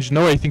climate change.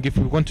 No, I think if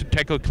we want to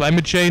tackle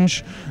climate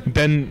change,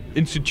 then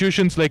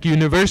institutions like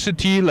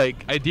university,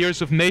 like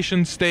ideas of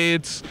nation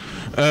states,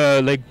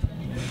 like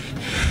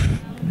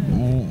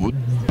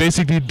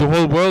basically the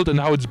whole world and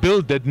how it's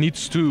built, that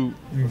needs to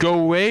go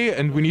away,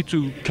 and we need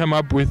to come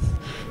up with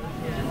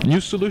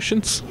new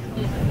solutions.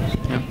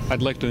 Yeah.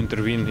 I'd like to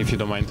intervene, if you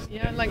don't mind.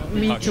 Yeah, like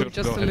me too, sure,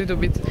 just a ahead. little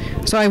bit.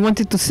 So I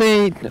wanted to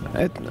say,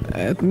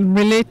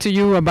 relate to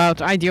you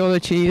about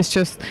ideology. It's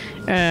just,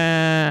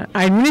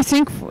 I really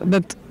think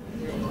that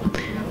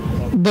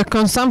the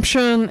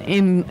consumption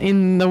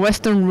in the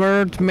Western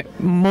world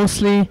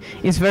mostly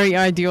is very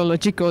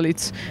ideological.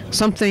 It's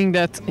something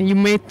that you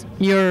made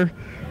your...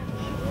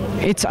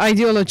 It's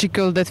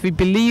ideological that we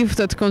believe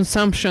that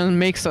consumption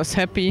makes us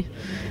happy,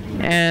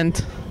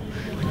 and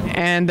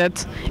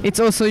that it's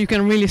also, you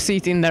can really see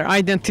it in their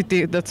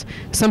identity, that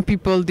some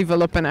people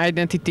develop an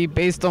identity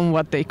based on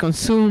what they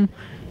consume.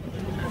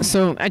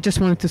 So I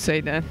just wanted to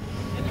say that.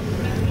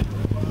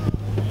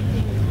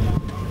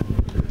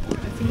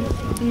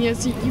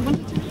 Yes, you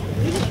wanted to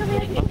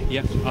really come in?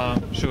 Yeah,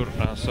 sure.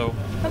 So.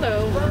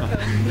 Hello, welcome.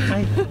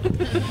 Hi.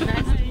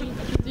 Nice.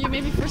 Do you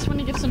maybe first want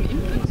to give some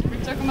input?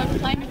 We're talking about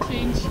climate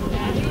change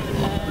and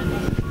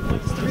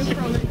what's the real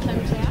problem with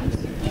climate change?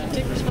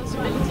 Take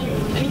responsibility.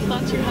 Any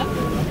thoughts you have?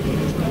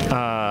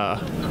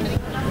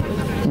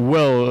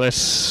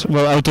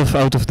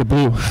 Out of the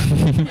blue.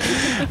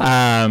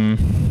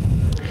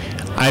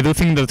 I do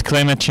think that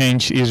climate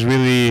change is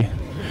really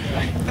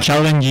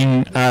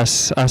challenging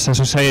us as a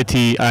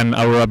society and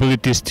our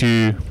abilities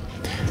to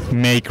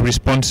make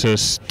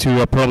responses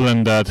to a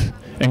problem that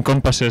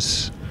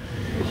encompasses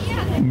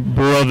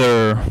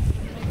broader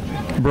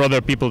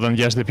broader people than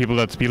just the people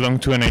that belong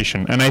to a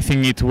nation. And I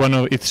think it's one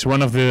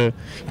of the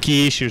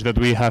key issues that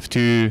we have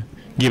to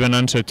give an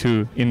answer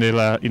to in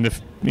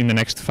the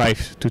next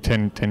 5 to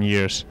 10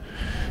 years.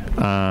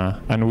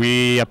 And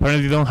we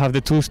apparently don't have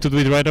the tools to do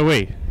it right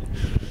away.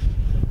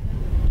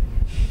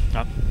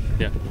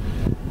 Yeah.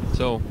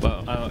 So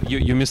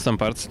you missed some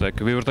parts. Like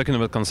we were talking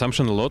about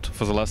consumption a lot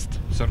for the last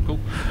circle,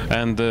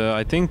 and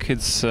I think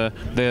it's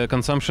the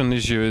consumption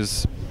issue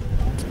is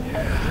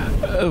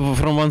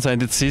from one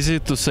side it's easy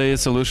to say a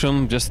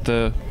solution, just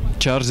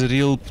charge the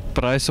real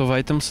price of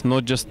items,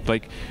 not just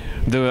like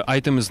the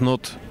item is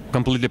not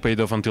completely paid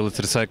off until it's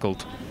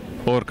recycled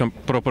or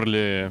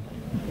properly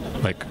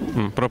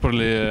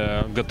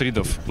got rid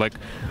of, like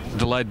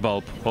the light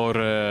bulb or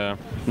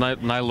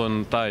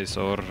nylon ties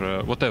or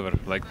whatever,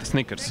 like the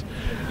sneakers.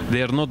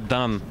 They are not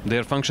done,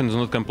 their function is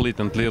not complete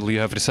until you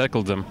have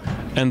recycled them,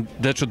 and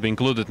that should be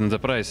included in the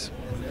price,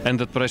 and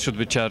that price should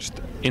be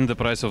charged in the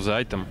price of the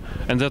item,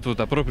 and that would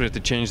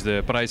appropriately change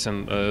the price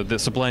and the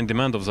supply and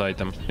demand of the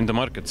item in the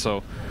market.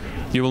 So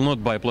you will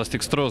not buy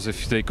plastic straws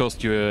if they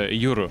cost you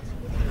 €1,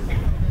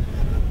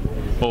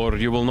 or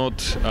you will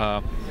not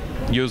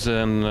use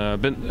a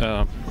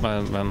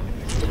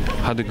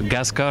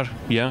gas car,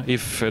 yeah,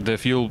 if the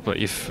fuel,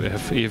 if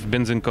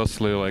benzene costs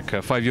like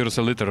 €5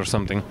 a liter or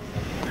something.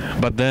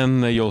 But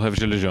then you'll have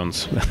gilets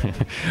jaunes.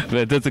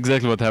 That's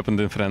exactly what happened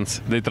in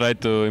France. They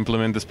tried to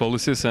implement these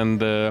policies, and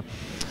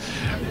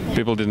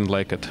people didn't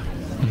like it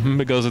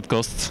because it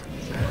costs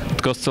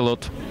a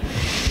lot.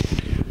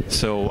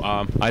 So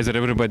either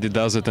everybody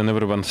does it and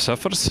everyone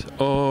suffers,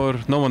 or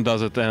no one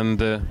does it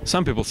and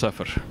some people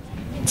suffer.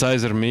 It's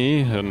either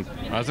me and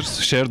others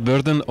shared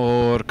burden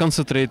or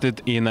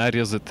concentrated in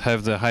areas that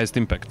have the highest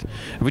impact,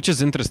 which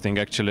is interesting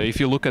actually. If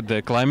you look at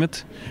the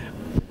climate,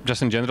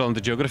 just in general, and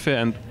the geography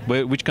and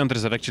which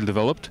countries are actually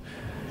developed,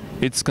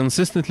 it's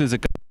consistently the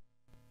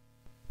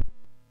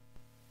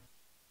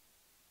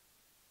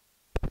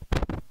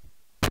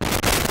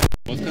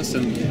podcast.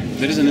 And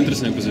there is an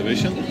interesting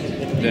observation.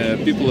 The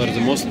people are the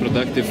most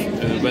productive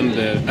when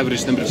the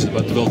average temperature is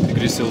about 12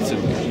 degrees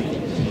Celsius.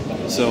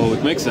 So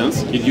it makes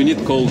sense. You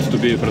need cold to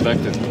be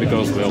productive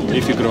because, well,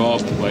 if you grow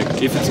up,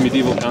 like if it's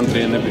medieval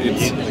country and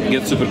it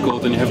gets super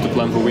cold and you have to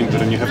plan for winter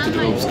and you have to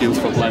develop skills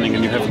for planning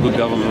and you have good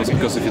governance,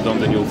 because if you don't,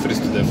 then you'll freeze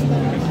to death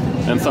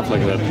and stuff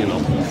like that, you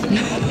know.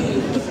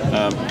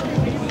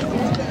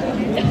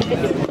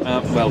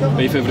 Well,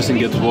 if everything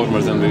gets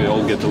warmer, then we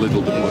all get a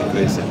little bit more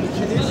crazy.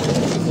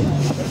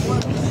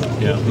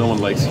 Yeah, no one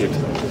likes heat.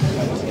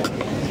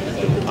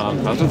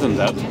 Other than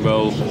that,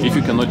 well, if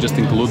you cannot just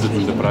include it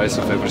in the price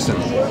of everything,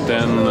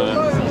 then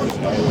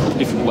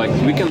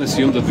we can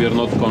assume that we are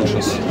not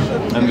conscious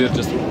and we are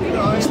just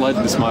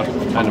slightly smart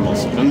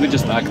animals and we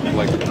just act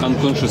like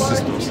unconscious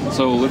systems.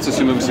 So let's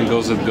assume everything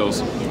goes as it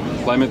goes.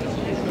 Climate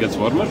gets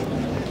warmer,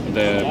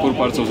 the poor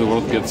parts of the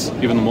world gets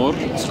even more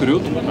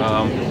screwed,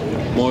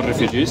 more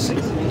refugees,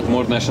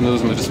 more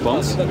nationalism in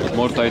response,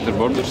 more tighter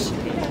borders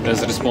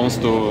as a response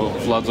to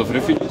floods of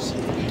refugees.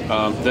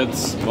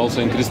 That's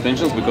also increased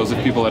tensions because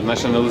if people are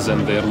nationalists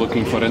and they are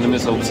looking for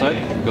enemies outside,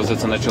 because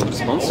that's a natural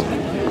response,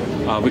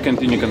 we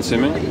continue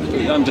consuming.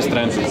 I'm just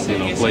trying to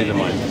play the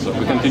mind. So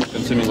we continue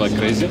consuming like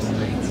crazy.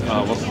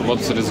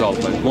 What's the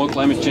result? Like more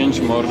climate change,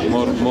 more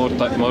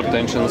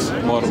tensions,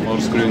 more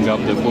screwing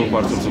up the poor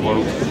parts of the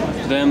world.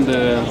 Then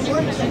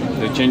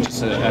the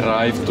changes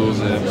arrive to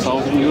the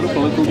southern Europe, a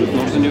little bit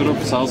northern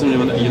Europe, southern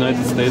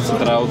United States,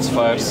 droughts,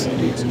 fires,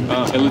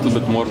 a little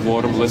bit more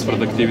warm, less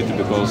productivity,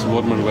 because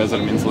warmer weather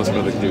means less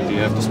productivity.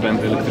 You have to spend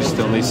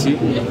electricity on AC,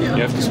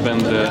 you have to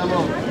spend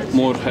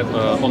more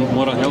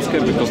on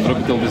healthcare because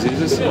tropical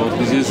diseases or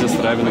diseases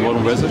thrive in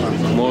warm weather,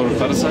 more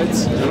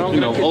parasites,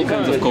 all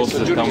kinds of costs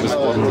that come with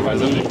warmer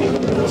weather.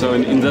 So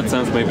in that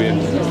sense, maybe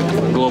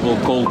global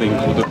colding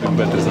would have been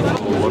better than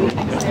global warming.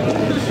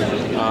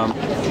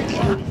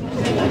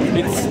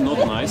 It's not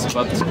nice,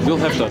 but we'll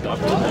have to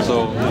adapt.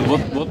 So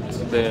what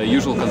the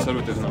usual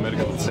conservative in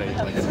America would say,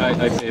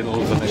 I pay a lot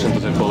of attention to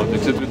their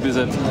politics, it would be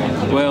that,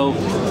 well,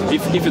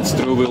 if it's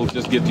true, we'll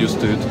just get used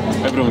to it.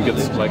 Everyone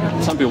gets,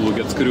 some people will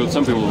get screwed,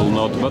 some people will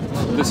not, but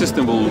the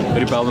system will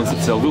rebalance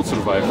itself, we'll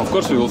survive. Of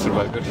course we will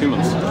survive, we're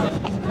humans.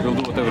 We'll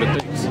do whatever it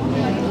takes.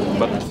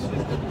 But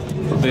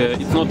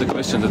it's not the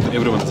question that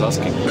everyone is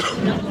asking.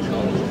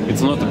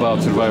 It's not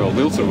about survival.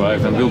 We'll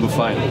survive and we'll be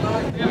fine.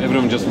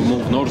 Everyone just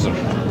move northern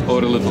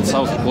or a little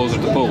south,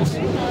 closer to poles,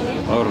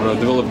 or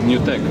develop new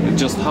tech. It's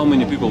just how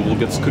many people will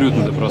get screwed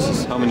in the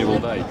process, how many will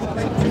die,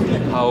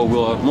 how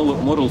will our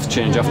morals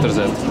change after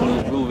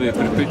that. Will we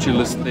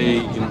perpetually stay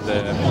in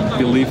the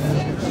belief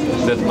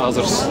that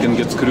others can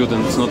get screwed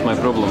and it's not my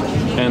problem,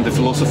 and the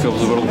philosophy of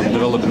the world will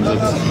develop in that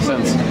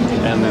sense,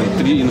 and then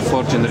 3 and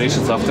 4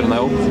 generations after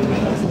now,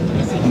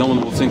 no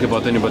one will think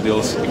about anybody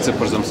else except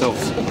for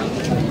themselves.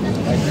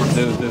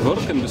 The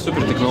world can be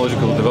super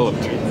technological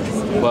developed,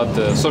 but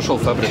the social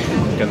fabric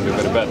can be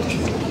very bad.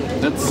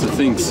 That's the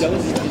things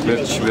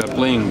which we are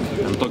playing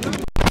and talking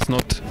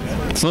about.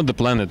 It's not the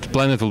planet. The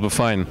planet will be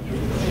fine.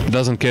 It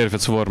doesn't care if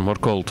it's warm or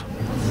cold.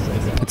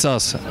 It's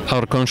us,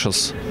 our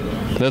conscious.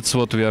 That's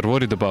what we are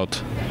worried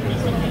about.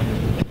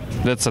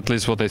 That's at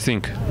least what I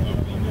think.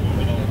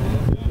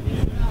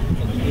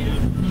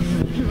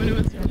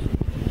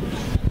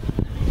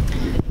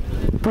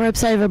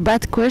 Perhaps I have a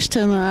bad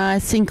question. I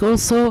think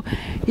also,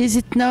 is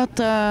it not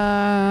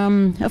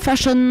a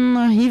fashion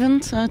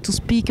event to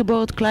speak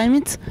about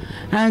climate?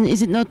 And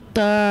is it not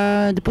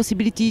the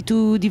possibility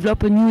to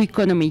develop a new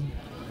economy?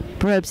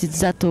 Perhaps it's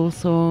that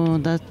also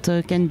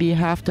that can be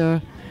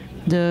after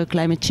the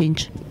climate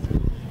change.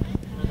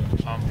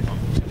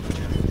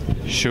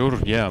 Sure,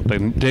 yeah.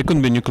 There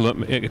could be a new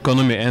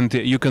economy, and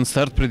you can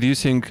start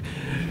producing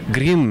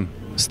green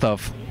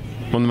stuff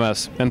en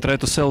masse and try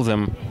to sell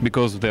them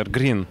because they're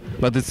green,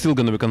 but it's still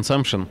going to be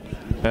consumption.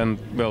 And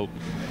well,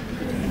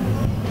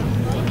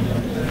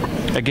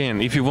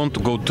 again, if you want to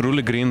go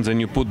truly green,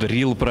 then you put the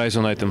real price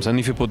on items. And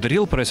if you put the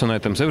real price on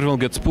items, everyone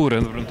gets poor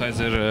and everyone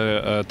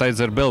ties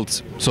their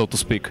belts, so to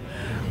speak,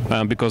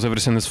 because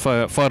everything is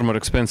far more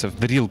expensive,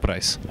 the real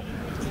price.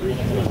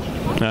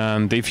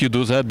 And if you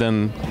do that,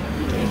 then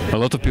a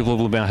lot of people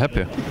will be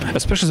unhappy,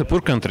 especially the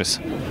poor countries.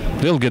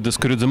 They'll get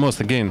screwed the most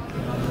again.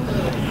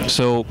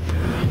 So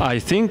I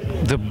think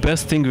the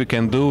best thing we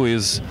can do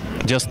is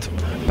just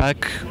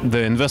pack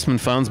the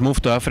investment funds, move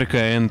to Africa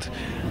and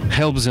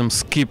help them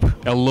skip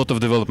a lot of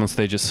development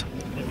stages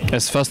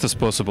as fast as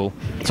possible,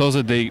 so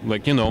that they,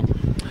 like, you know,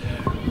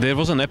 there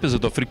was an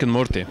episode of Rick and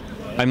Morty.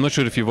 I'm not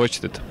sure if you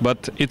watched it,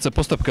 but it's a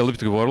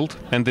post-apocalyptic world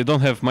and they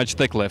don't have much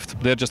tech left.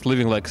 They're just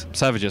living like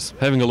savages,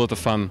 having a lot of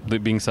fun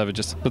being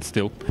savages, but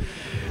still.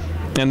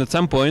 And at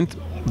some point,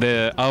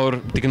 our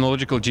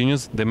technological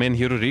genius, the main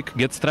hero Rick,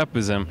 gets trapped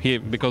with them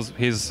because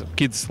his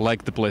kids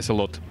like the place a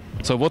lot.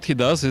 So what he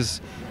does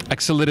is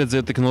accelerate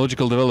their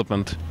technological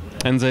development,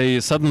 and they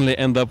suddenly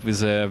end up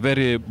with a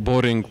very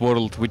boring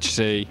world which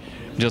they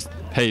just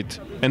hate,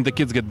 and the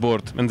kids get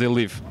bored and they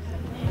leave.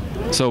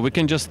 So we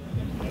can just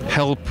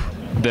help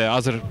the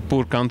other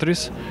poor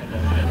countries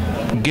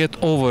get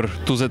over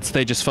to that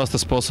stage as fast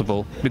as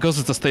possible, because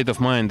it's a state of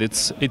mind.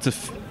 It's a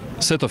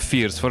set of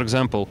fears. For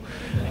example,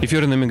 if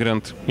you're an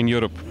immigrant in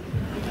Europe,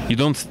 you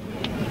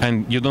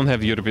don't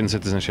have European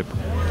citizenship,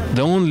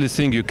 the only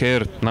thing you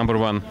care, number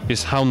one,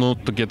 is how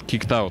not to get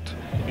kicked out.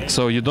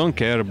 So you don't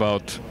care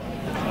about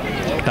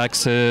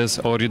taxes,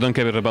 or you don't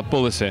care about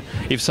policy.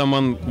 If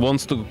someone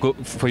wants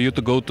for you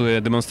to go to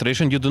a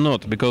demonstration, you do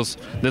not, because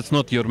that's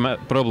not your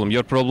problem.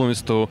 Your problem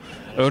is to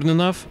earn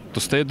enough, to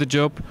stay at the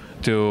job,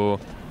 to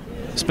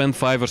spend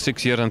 5 or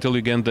 6 years until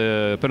you get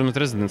the permanent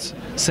residence.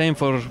 Same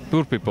for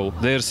poor people.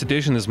 Their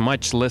situation is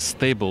much less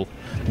stable.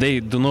 They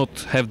do not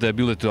have the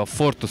ability to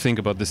afford to think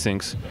about these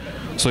things.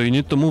 So you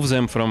need to move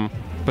them from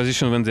a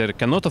position when they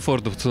cannot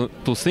afford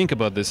to think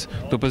about this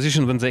to a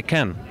position when they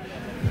can,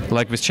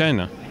 like with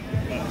China.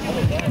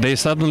 They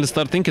suddenly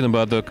start thinking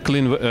about the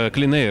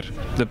clean air.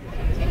 The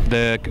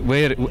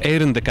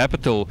air in the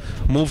capital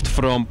moved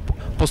from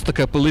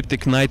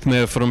post-apocalyptic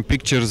nightmare from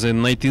pictures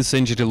in 19th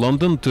century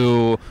London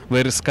to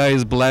where the sky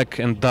is black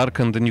and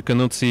darkened and you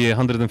cannot see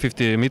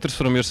 150 meters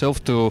from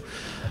yourself, to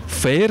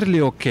fairly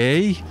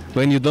okay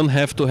when you don't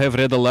have to have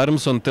red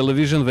alarms on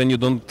television, when you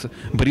don't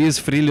breathe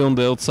freely on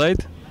the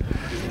outside.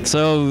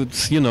 So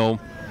it's, you know,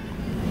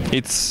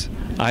 it's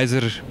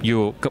either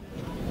you...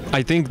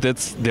 I think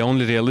that's the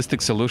only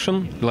realistic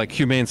solution, like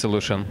humane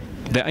solution.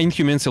 The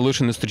inhumane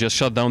solution is to just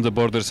shut down the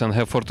borders and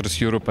have Fortress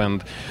Europe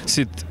and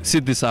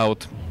sit this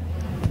out.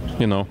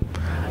 You know,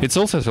 it's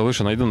also a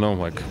solution. I don't know,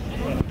 like,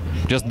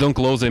 just don't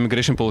close the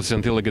immigration policy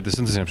until I get the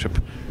citizenship.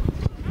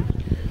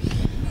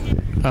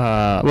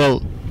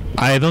 Well,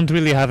 I don't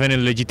really have any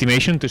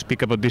legitimation to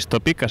speak about this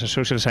topic as a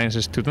social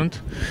sciences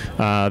student.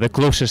 The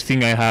closest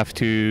thing I have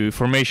to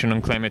formation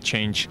on climate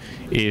change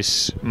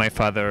is my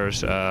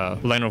father's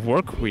line of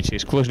work, which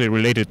is closely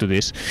related to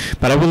this.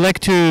 But I would like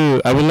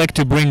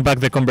to bring back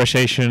the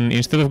conversation,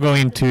 instead of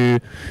going to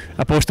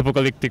a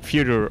post-apocalyptic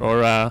future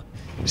or a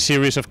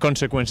series of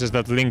consequences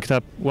that linked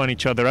up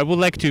each other. I would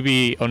like to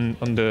be on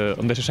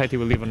the society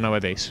we live in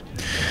nowadays,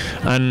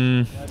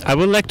 and I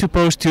would like to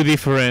pose two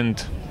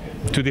different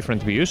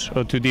views,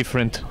 or two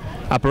different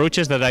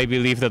approaches that I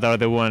believe that are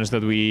the ones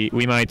that we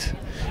might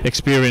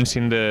experience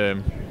in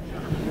the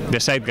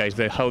zeitgeist,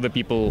 how the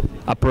people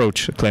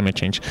approach climate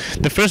change.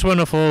 The first one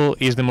of all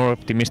is the more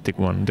optimistic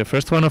one. The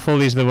first one of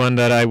all is the one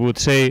that I would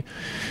say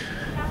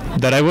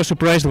that I was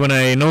surprised when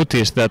I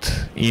noticed that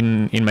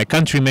in my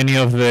country many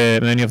of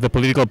the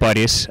political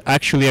parties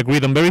actually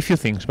agreed on very few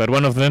things, but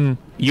one of them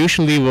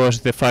usually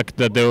was the fact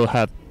that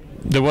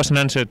there was an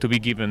answer to be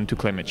given to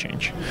climate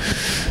change.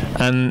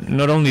 And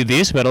not only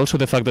this, but also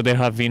the fact that there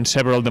have been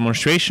several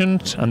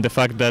demonstrations, and the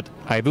fact that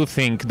I do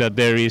think that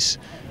there is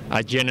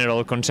a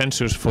general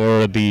consensus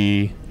for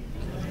the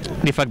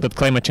fact that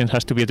climate change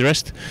has to be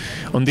addressed.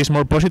 On this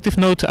more positive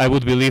note, I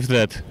would believe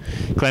that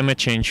climate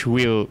change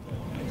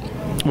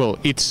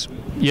it's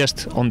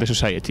just on the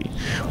society.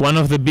 One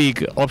of the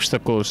big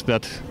obstacles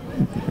that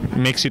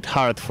makes it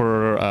hard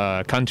for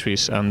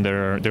countries and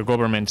their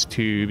governments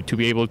to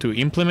be able to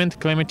implement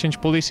climate change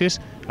policies,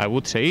 I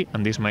would say,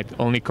 and this might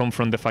only come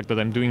from the fact that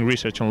I'm doing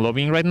research on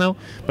lobbying right now,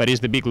 but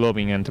it's the big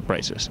lobbying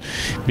enterprises.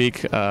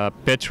 Big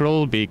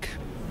petrol, big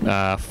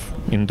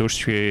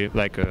industry,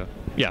 like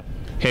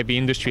heavy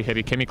industry,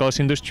 heavy chemicals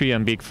industry,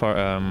 and big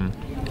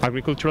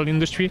agricultural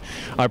industry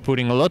are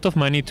putting a lot of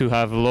money to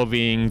have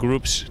lobbying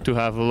groups, to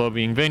have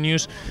lobbying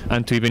venues,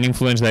 and to even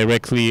influence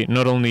directly,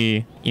 not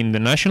only in the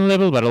national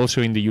level, but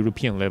also in the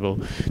European level,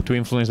 to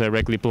influence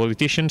directly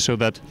politicians so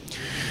that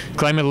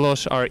climate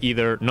laws are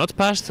either not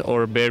passed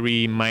or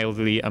very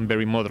mildly and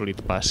very moderately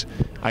passed.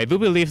 I do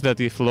believe that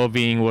if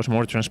lobbying was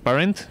more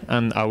transparent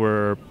and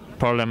our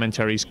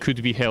parliamentaries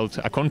could be held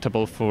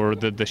accountable for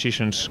the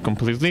decisions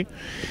completely,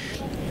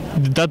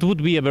 that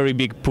would be a very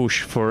big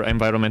push for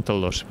environmental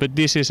laws. But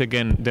this is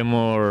again the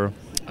more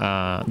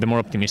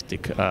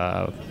optimistic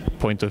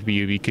point of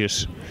view,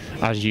 because,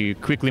 as you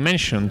quickly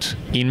mentioned,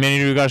 in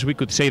many regards we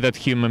could say that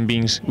human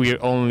beings, we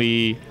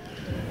only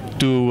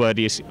do what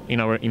is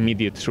in our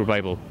immediate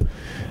survival.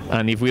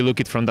 And if we look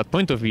at it from that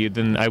point of view,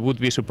 then I would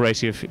be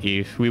surprised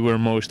if we were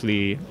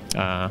mostly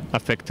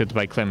affected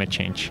by climate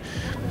change.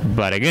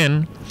 But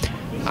again,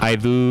 I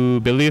do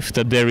believe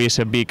that there is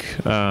a big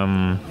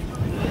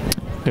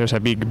there's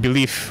a big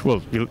belief,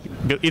 well,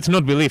 it's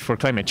not belief for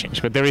climate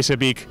change, but there is a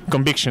big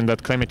conviction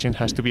that climate change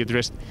has to be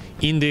addressed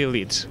in the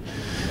elites.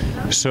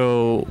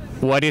 So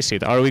what is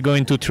it? Are we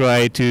going to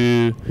try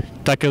to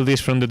tackle this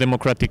from the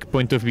democratic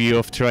point of view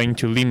of trying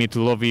to limit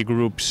lobby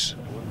groups'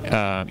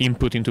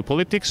 input into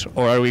politics,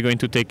 or are we going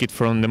to take it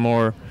from the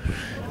more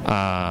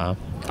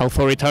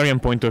authoritarian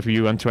point of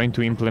view and trying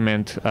to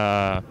implement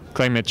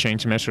climate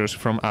change measures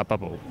from up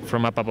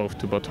above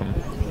to bottom?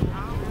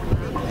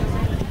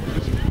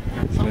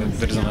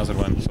 There is another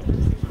one. So.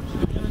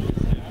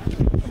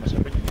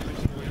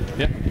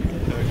 Yeah.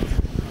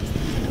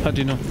 How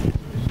do you know?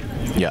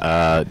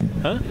 Yeah.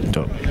 Huh?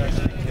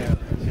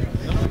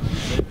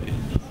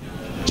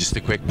 Just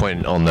a quick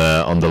point on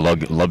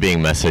the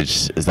lobbying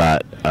message is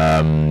that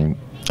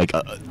like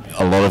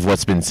a lot of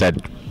what's been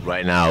said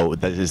right now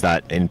is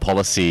that in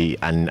policy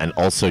and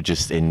also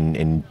just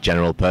in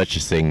general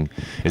purchasing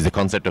is the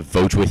concept of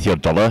vote with your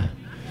dollar.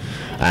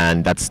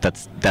 And that's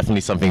definitely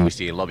something we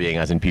see in lobbying,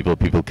 as in people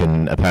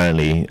can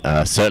apparently,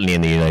 certainly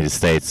in the United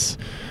States,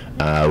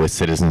 with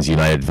Citizens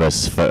United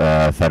versus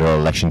Federal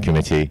Election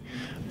Committee,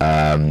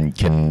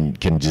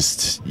 can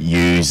just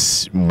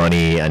use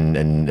money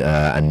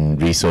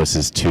and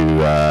resources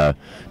to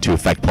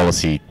affect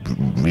policy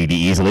really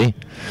easily.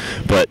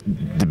 But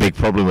the big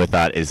problem with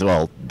that is,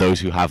 well, those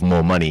who have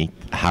more money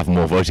have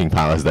more voting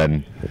powers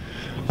then.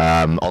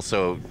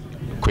 Also,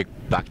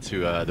 back to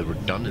the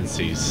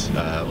redundancies,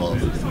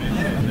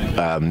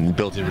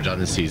 built-in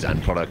redundancies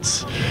and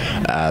products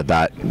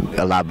that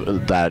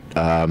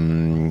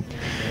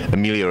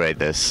ameliorate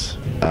this,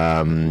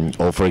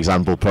 or for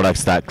example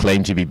products that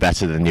claim to be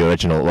better than the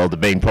original. Well, the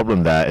main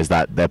problem there is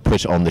that they're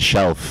put on the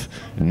shelf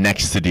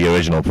next to the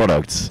original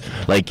products.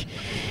 Like,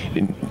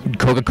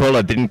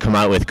 Coca-Cola didn't come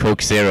out with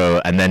Coke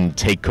Zero and then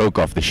take Coke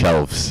off the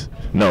shelves.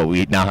 No,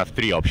 we now have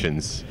 3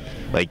 options.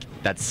 Like,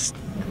 that's...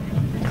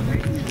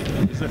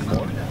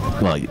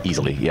 Well,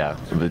 easily, yeah.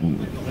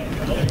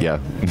 Yeah.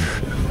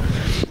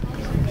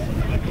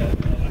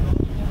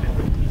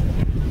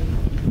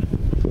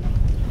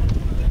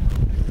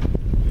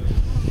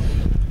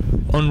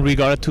 On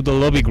regard to the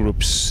lobby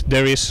groups,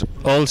 there is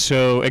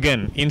also,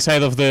 again,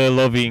 inside of the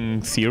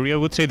lobbying theory, I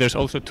would say, there's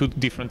also 2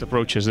 different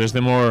approaches. There's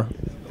the more,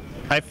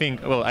 I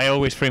think, well, I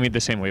always frame it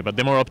the same way, but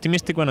the more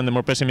optimistic one and the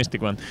more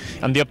pessimistic one.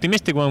 And the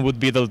optimistic one would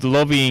be that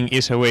lobbying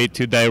is a way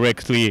to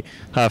directly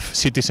have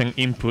citizen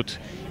input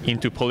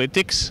into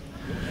politics.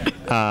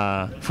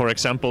 For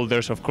example,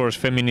 there's of course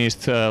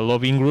feminist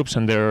lobbying groups,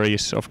 and there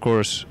is of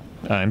course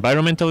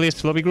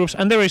environmentalist lobby groups,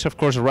 and there is of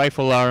course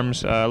rifle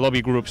arms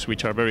lobby groups,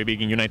 which are very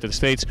big in United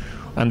States,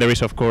 and there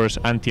is of course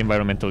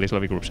anti-environmentalist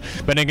lobby groups.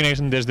 But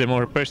again, there's the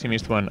more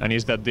pessimist one, and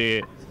is that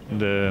the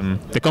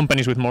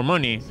companies with more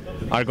money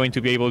are going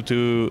to be able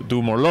to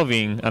do more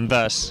lobbying and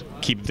thus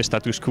keep the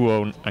status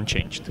quo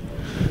unchanged.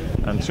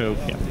 And so,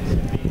 yeah,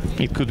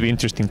 it could be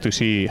interesting to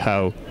see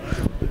how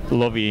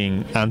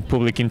lobbying and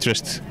public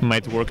interest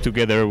might work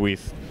together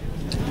with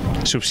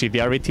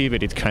subsidiarity,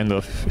 but it's kind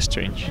of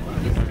strange.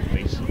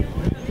 Please.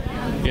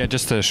 Yeah,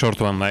 just a short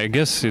one. I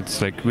guess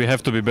it's like we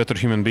have to be better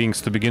human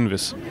beings to begin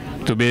with,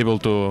 to be able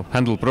to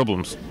handle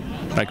problems.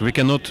 Like, we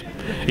cannot,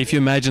 if you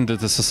imagine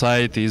that the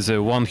society is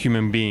one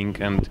human being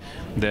and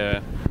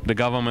the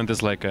government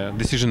is like a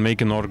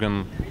decision-making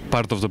organ,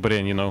 part of the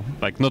brain, you know,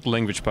 like not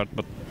language part,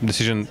 but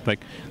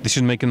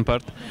decision-making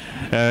part.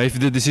 If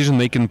the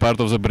decision-making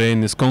part of the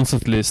brain is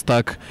constantly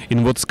stuck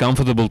in what's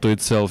comfortable to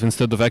itself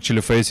instead of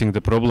actually facing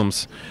the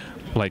problems,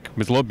 like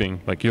with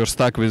lobbying, like you're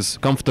stuck with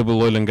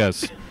comfortable oil and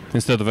gas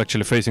instead of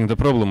actually facing the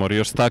problem, or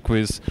you're stuck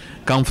with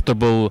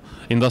comfortable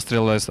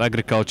industrialized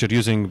agriculture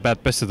using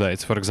bad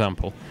pesticides, for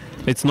example.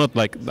 It's not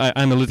like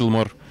I'm a little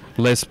more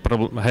less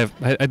problem.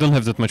 I don't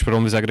have that much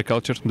problem with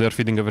agriculture. They're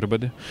feeding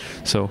everybody,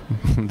 so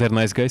they're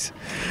nice guys.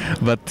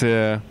 But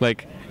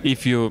like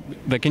if you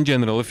like in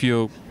general, if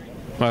you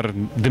are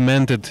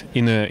demanded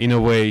in a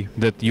way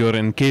that you're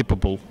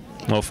incapable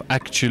of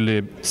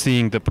actually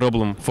seeing the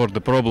problem for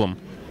the problem,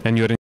 and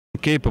you're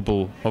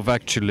incapable of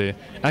actually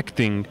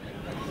acting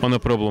on a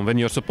problem when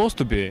you're supposed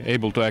to be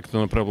able to act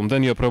on a problem,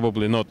 then you're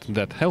probably not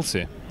that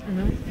healthy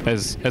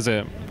as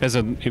a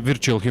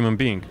virtual human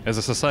being, as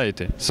a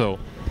society. So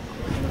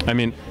I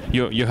mean,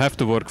 you have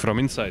to work from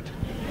inside,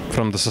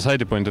 from the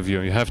society point of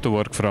view. You have to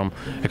work from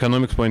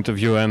economics point of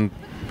view, and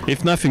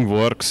if nothing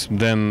works,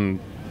 then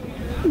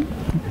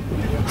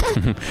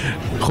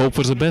hope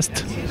for the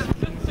best.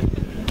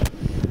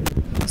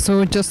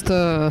 So just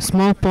a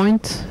small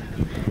point,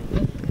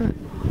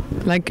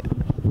 like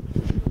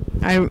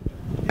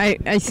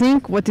I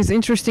think what is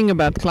interesting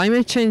about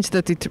climate change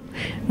that it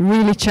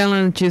really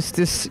challenges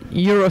this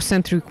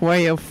Eurocentric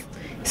way of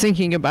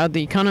thinking about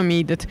the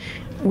economy, that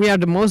we are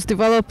the most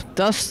developed,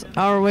 thus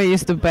our way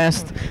is the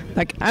best.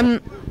 Like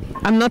I'm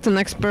not an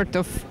expert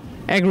of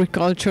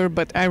agriculture,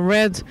 but I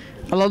read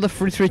a lot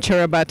of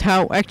literature about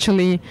how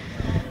actually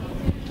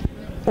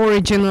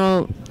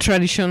original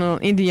traditional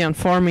Indian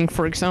farming,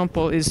 for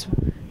example, is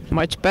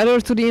much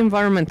better to the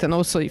environment and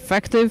also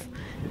effective.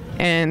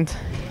 And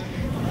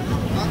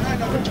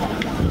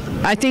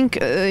I think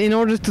in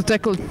order to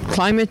tackle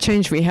climate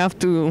change, we have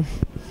to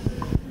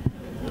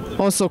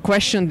also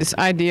question this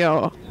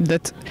idea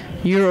that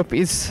Europe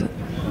is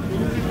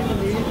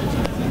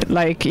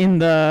like in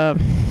the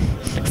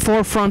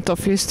forefront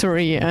of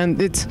history,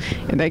 and it's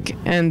like,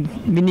 and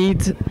we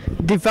need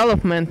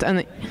development,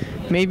 and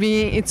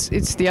maybe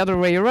it's the other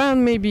way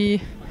around.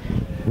 Maybe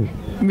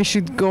we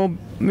should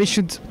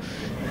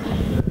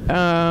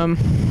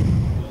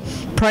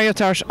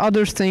prioritize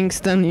other things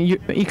than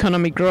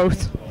economic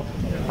growth.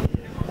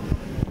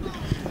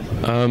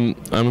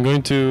 I'm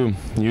going to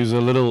use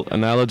a little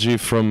analogy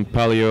from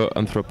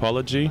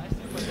paleoanthropology.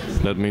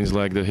 That means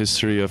like the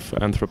history of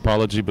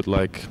anthropology, but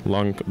like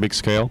big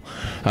scale.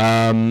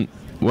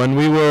 When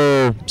we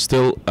were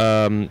still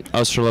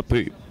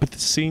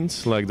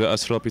Australopithecines, like the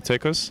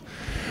Australopithecus,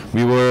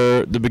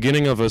 the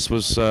beginning of us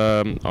was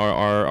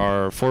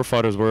our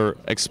forefathers were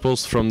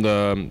expulsed from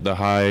the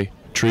high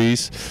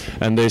trees,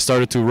 and they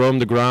started to roam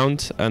the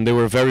ground, and they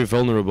were very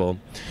vulnerable.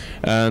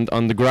 And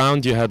on the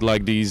ground you had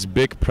like these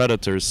big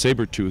predators,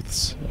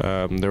 saber-tooths.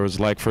 There was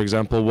like, for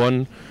example,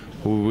 one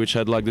which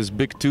had like this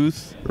big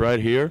tooth right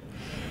here,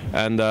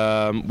 and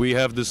we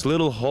have this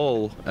little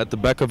hole at the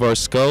back of our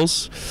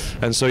skulls,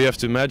 and so you have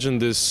to imagine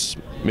this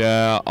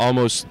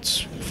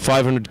almost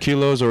 500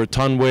 kilos or a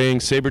ton weighing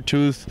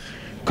saber-tooth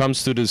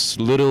comes to this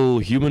little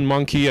human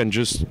monkey and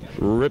just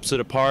rips it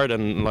apart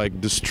and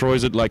like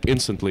destroys it like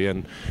instantly.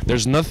 And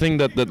there's nothing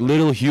that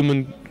little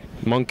human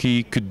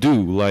monkey could do.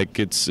 Like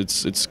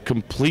it's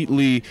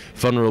completely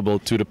vulnerable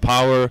to the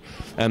power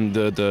and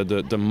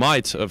the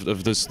might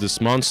of this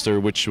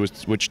monster which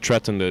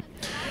threatened it.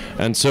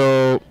 And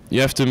so you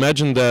have to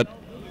imagine that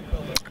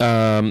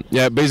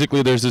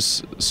basically there's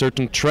this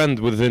certain trend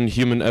within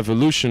human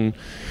evolution,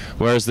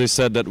 whereas they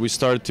said that we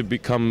started to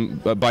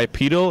become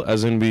bipedal,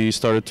 as in we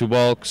started to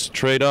walk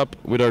straight up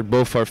with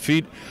both our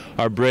feet,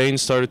 our brain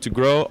started to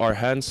grow, our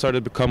hands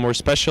started to become more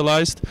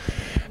specialized.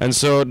 And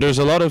so there's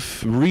a lot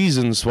of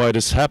reasons why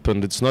this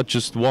happened. It's not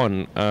just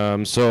one.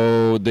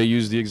 So they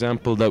use the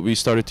example that we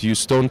started to use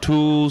stone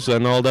tools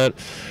and all that.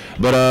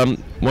 But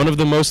one of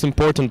the most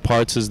important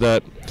parts is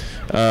that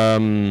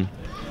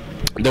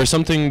there's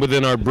something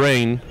within our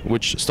brain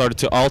which started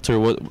to alter,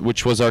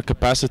 which was our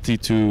capacity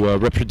to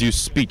reproduce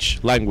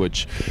speech,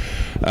 language.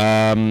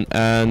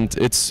 And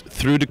it's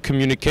through the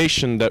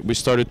communication that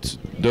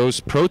those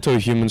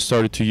proto-humans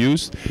started to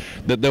use,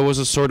 that there was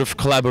a sort of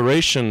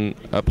collaboration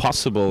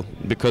possible,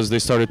 because they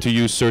started to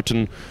use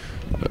certain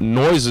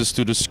noises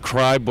to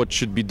describe what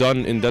should be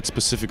done in that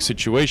specific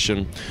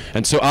situation.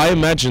 And so I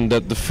imagine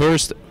that the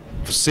first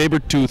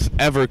saber-tooth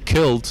ever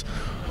killed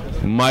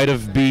might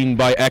have been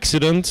by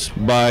accident,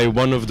 by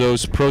one of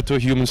those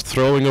proto-humans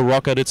throwing a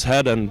rock at its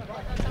head and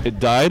it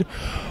died,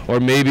 or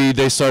maybe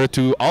they started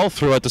to all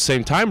throw at the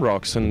same time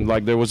rocks, and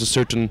like there was a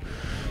certain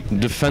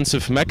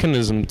defensive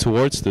mechanism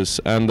towards this.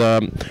 And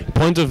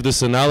point of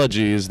this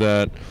analogy is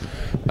that,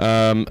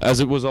 as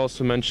it was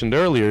also mentioned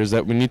earlier, is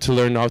that we need to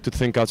learn how to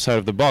think outside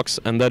of the box,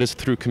 and that is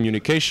through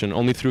communication.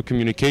 Only through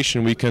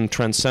communication we can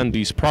transcend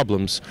these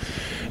problems.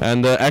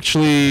 And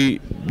actually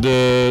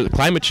the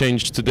climate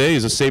change today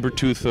is a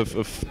saber-tooth of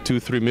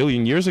 2-3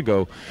 million years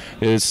ago.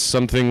 Is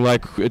something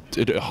like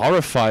it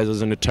horrifies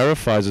us and it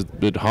terrifies us,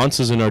 it haunts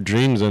us in our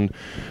dreams, and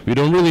we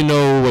don't really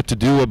know what to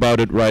do about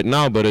it right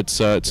now, but it's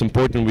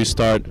important we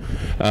start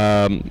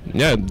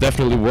yeah,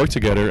 definitely work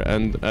together.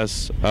 And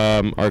as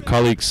our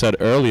colleague said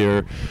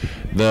earlier,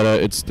 that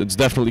it's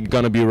definitely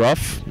gonna be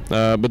rough,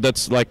 but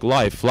that's like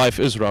life. Life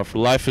is rough.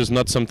 Life is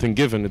not something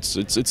given. It's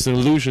an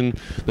illusion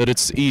that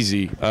it's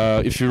easy.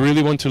 If you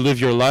really want to live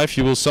your life,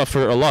 you will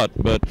suffer a lot,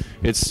 but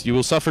you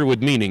will suffer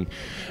with meaning,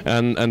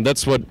 and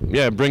that's what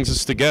brings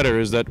us together.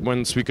 Is that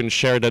once we can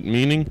share that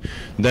meaning,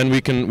 then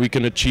we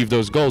can achieve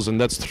those goals, and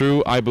that's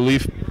through, I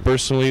believe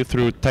personally,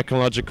 through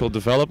technological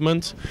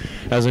development,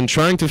 as in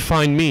trying to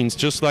find means.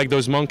 Just like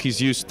those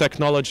monkeys use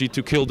technology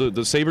to kill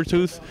the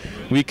saber-tooth,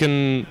 we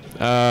can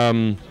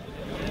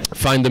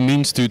find the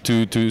means to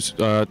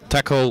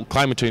tackle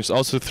climate change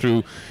also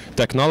through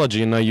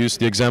technology. And I use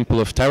the example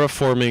of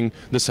terraforming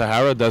the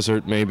Sahara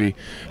Desert, maybe,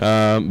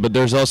 but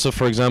there's also,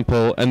 for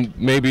example, and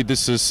maybe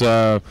this is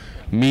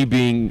me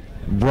being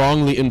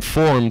wrongly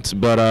informed,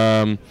 but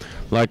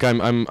like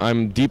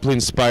I'm deeply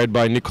inspired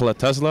by Nikola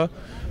Tesla,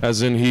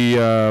 as in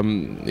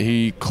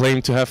he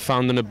claimed to have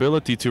found an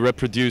ability to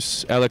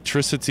reproduce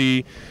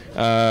electricity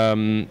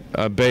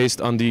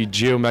based on the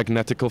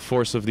geomagnetical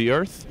force of the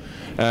Earth,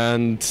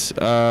 and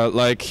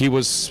like he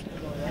was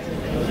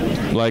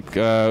like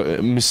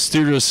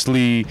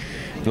mysteriously.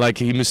 Like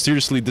he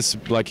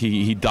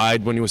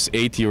died when he was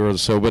 80 or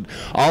so, but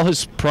all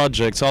his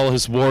projects, all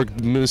his work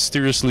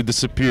mysteriously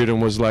disappeared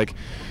and was like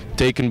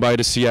taken by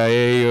the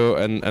CIA,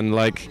 and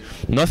like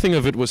nothing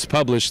of it was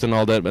published and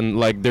all that. And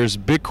like there's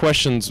big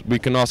questions we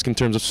can ask in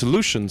terms of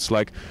solutions,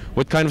 like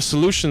what kind of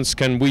solutions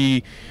can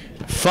we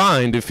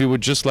find if we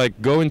would just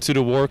like go into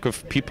the work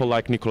of people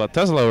like Nikola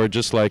Tesla, or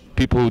just like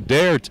people who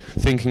dared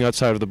thinking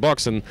outside of the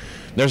box. And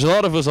there's a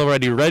lot of us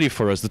already ready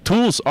for us. The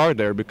tools are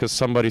there, because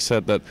somebody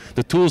said that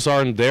the tools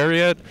aren't there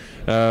yet,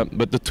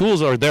 but the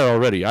tools are there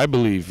already. I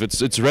believe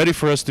it's ready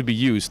for us to be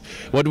used.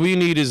 What we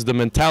need is the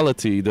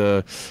mentality,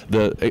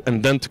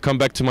 and then to come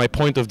back to my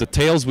point of the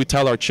tales we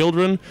tell our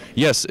children.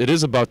 Yes, it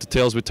is about the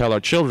tales we tell our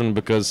children,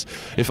 because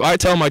if I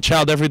tell my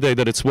child every day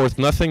that it's worth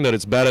nothing, that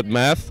it's bad at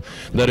math,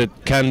 that it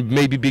can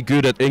maybe be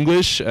good at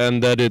English,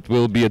 and that it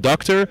will be a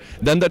doctor,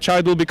 then that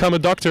child will become a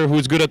doctor who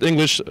is good at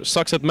English,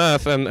 sucks at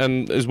math,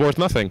 and is worth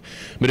nothing.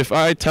 But if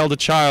I tell the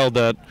child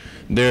that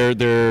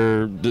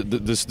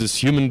this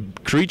human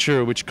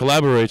creature which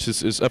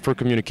collaborates is up for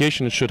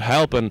communication and should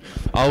help and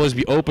always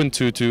be open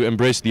to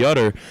embrace the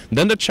other,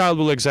 then the child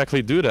will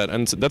exactly do that.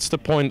 And that's the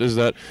point, is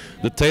that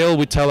the tale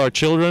we tell our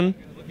children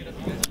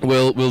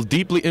will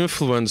deeply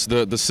influence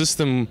the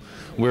system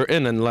we're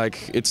in. And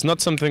like it's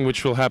not something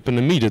which will happen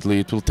immediately.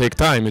 It will take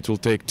time. It will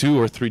take 2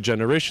 or 3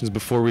 generations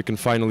before we can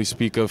finally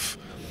speak of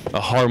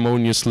a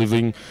harmonious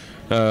living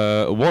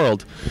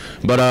world.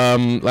 But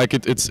like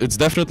it's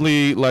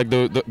definitely like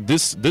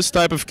this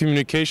type of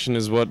communication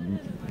is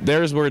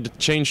there's where the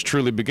change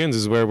truly begins,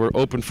 is where we're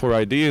open for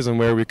ideas and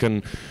where we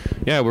can,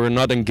 we're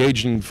not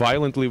engaging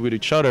violently with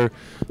each other.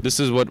 This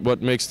is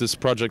what makes this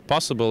project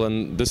possible,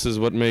 and this is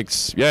what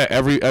makes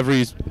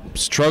every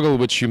struggle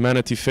which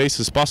humanity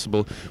faces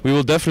possible. We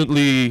will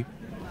definitely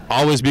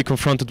always be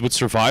confronted with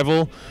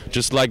survival,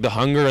 just like the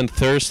hunger and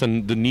thirst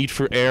and the need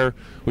for air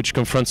which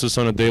confronts us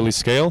on a daily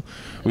scale.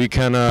 We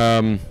can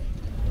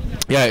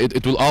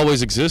it will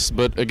always exist,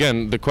 but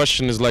again the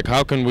question is like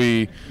how can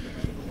we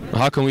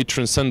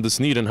transcend this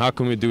need, and how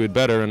can we do it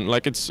better? And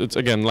like it's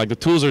again like the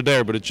tools are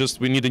there, but it's just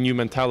we need a new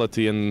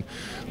mentality. And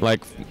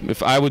like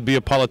if I would be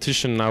a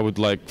politician, I would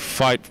like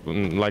fight,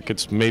 and like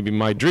it's maybe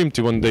my dream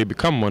to one day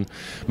become one,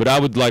 but I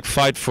would like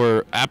fight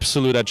for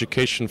absolute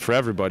education for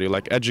everybody,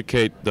 like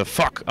educate the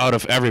fuck out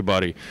of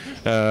everybody,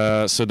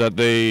 so that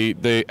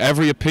they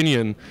every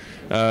opinion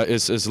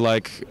is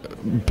like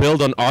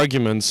built on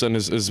arguments and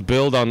is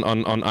built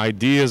on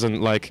ideas,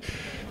 and like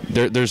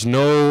there's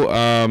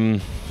no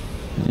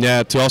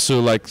to also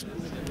like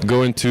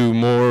go into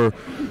more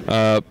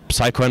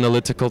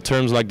psychoanalytical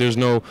terms, like there's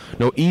no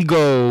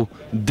ego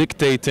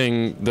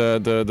dictating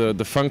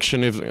the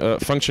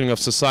functioning of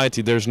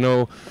society. There's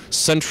no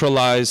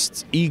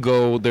centralized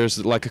ego.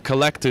 There's like a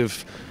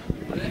collective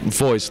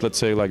voice, let's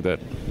say, like that.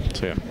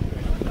 So yeah.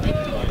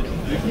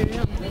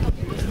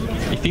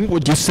 I think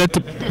what you said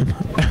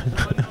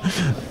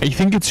I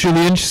think it's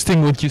really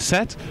interesting what you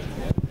said,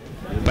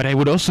 but I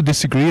would also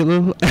disagree a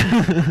little.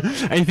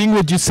 I think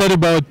what you said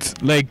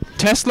about like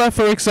Tesla,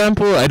 for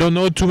example, I don't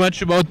know too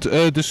much about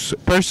this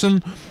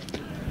person,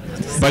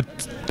 but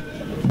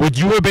what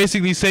you were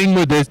basically saying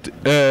was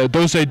that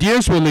those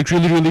ideas were like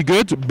really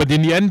good, but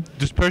in the end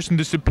this person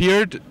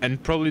disappeared,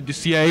 and probably the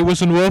CIA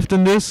was involved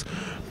in this,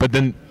 but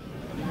then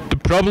the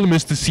problem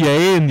is the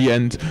CIA in the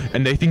end.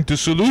 And I think the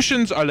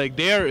solutions are like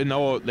there in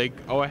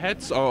our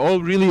heads are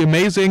all really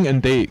amazing,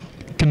 and they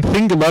can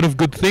think a lot of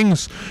good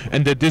things,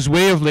 and that this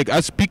way of like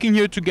us speaking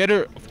here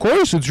together, of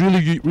course it's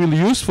really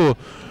useful,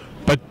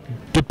 but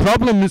the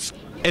problem is,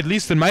 at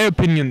least in my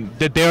opinion,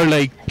 that they are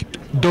like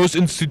those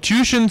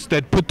institutions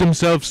that put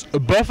themselves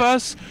above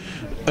us,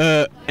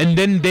 and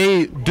then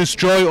they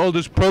destroy all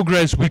this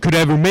progress we could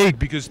ever make,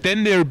 because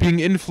then they're being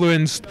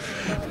influenced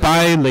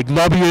by like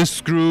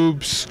lobbyist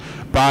groups,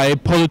 by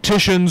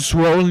politicians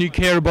who only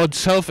care about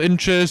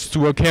self-interest,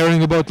 who are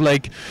caring about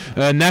like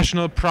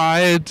national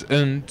pride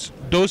and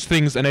those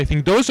things. And I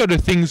think those are the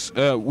things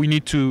we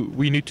need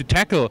to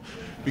tackle,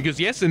 because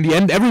yes, in the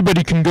end,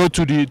 everybody can go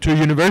to a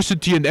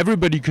university and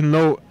everybody can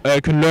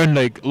learn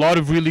like a lot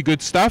of really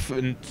good stuff.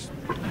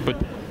 But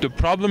the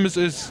problem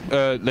is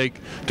like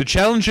the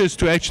challenge is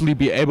to actually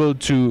be able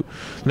to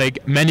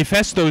like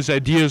manifest those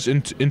ideas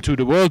into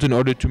the world in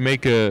order to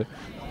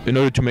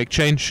make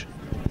change.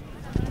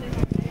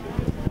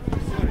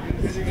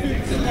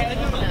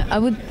 I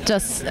would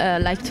just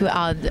like to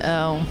add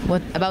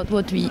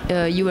what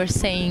you were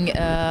saying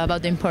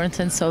about the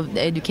importance of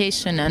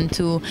education, and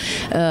to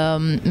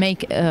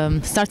make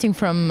starting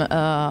from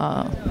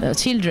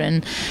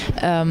children.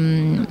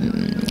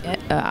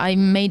 I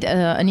made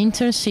an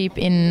internship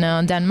in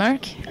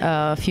Denmark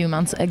a few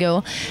months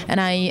ago, and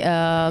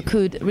I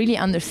could really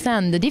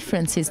understand the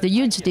differences, the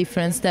huge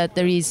difference that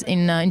there is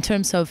in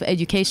terms of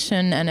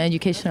education and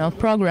educational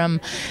program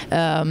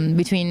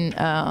between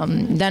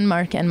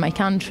Denmark and my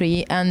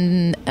country. And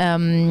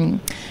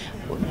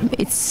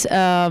it's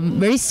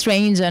very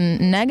strange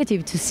and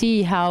negative to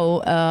see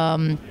how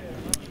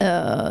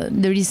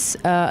there is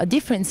a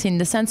difference in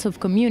the sense of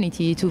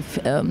community.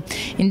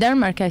 In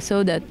Denmark, I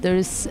saw that there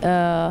is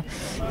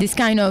this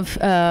kind of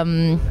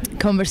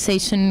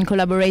conversation,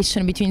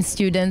 collaboration between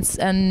students,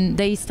 and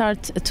they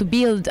start to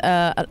build,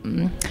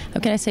 how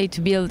can I say,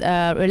 to build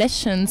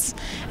relations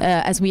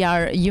as we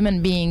are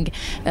human being,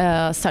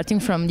 starting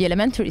from the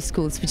elementary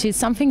schools, which is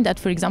something that,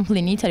 for example,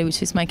 in Italy,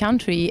 which is my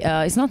country,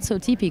 is not so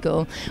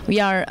typical.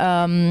 We are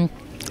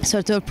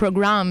sort of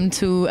programmed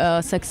to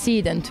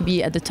succeed and to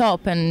be at the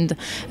top, and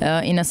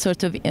in a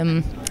sort of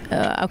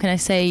how can I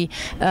say,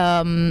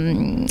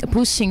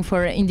 pushing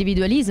for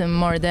individualism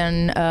more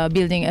than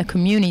building a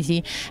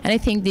community. And I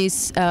think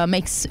this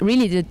makes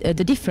really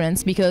the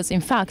difference, because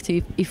in fact,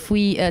 if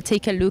we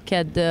take a look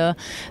at the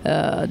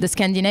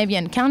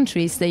Scandinavian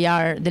countries, they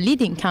are the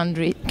leading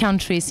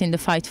countries in the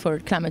fight for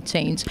climate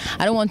change.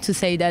 I don't want to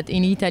say that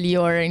in Italy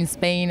or in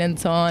Spain and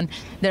so on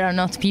there are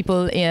not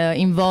people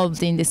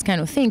involved in this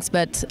kind of things,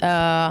 but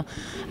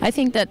I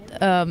think that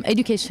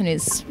education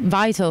is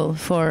vital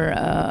for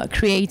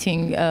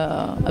creating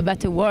a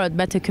better world,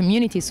 better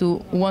communities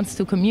who wants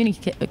to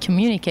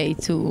communicate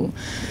to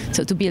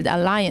build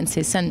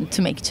alliances and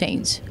to make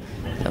change.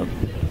 So,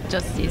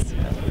 just this.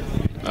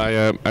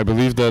 I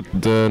believe that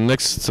the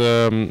next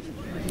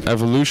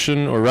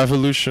evolution or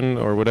revolution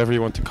or whatever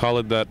you want to call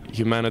it that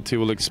humanity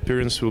will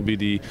experience will be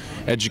the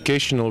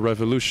educational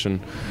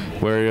revolution,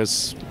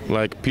 whereas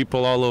like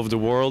people all over the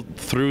world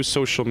through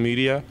social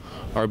media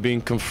are being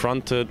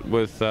confronted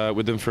with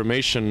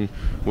information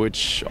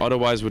which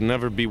otherwise would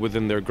never be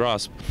within their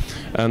grasp.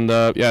 And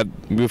yeah,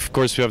 of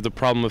course we have the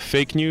problem of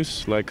fake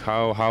news, like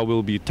how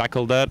will we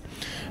tackle that,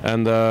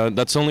 and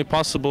that's only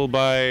possible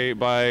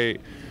by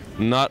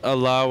not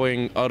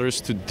allowing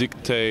others to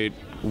dictate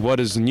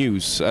what is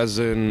news, as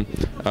in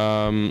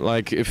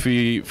like if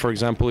we, for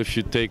example, if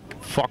you take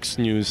Fox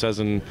News as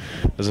an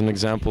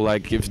example,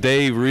 like if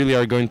they really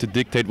are going to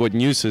dictate what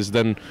news is,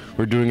 then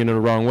we're doing it in the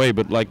wrong way.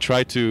 But like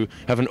try to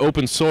have an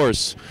open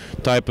source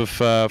type of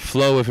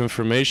flow of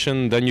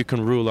information, then you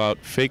can rule out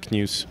fake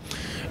news.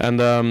 And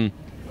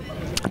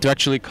to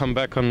actually come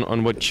back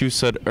on what you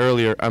said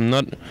earlier, I'm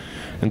not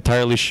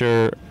entirely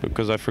sure,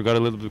 because I forgot a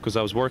little bit because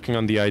I was working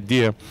on the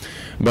idea,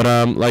 but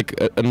like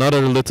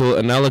another little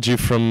analogy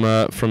from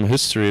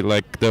history,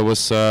 like there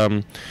was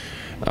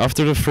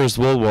after the First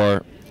World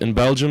War in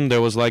Belgium,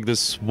 there was like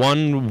this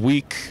 1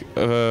 week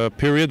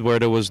period where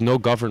there was no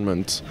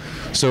government.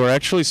 So we're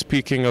actually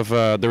speaking of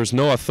there was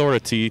no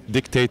authority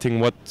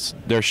dictating what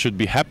there should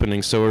be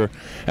happening. So we're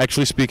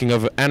actually speaking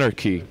of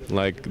anarchy,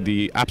 like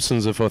the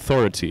absence of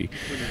authority.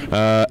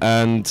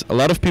 And a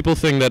lot of people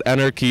think that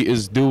anarchy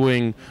is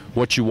doing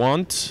what you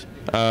want,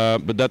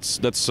 but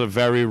that's a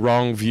very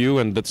wrong view,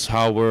 and that's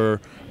how we're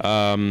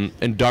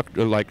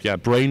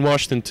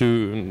brainwashed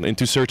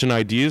into certain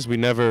ideas. We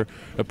never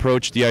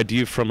approach the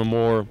idea from a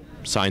more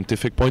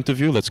scientific point of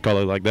view, let's call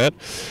it like that.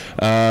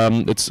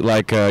 It's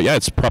like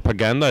it's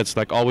propaganda. It's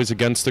like always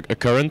against a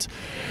current,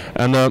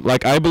 and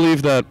like I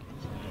believe that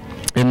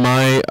in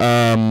my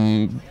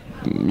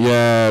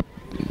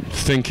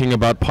thinking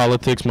about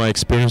politics, my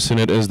experience in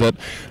it is that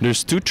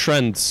there's two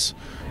trends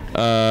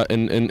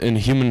in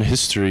human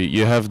history.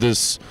 You have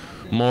this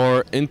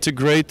more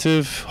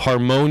integrative,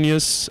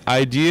 harmonious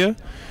idea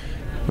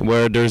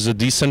where there's a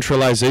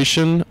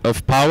decentralization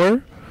of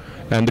power,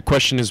 and the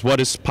question is, what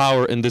is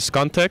power in this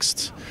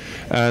context?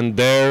 And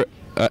there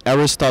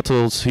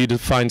Aristotle, he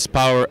defines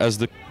power as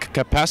the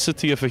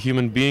capacity of a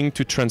human being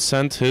to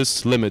transcend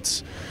his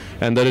limits,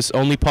 and that is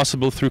only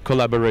possible through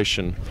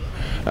collaboration.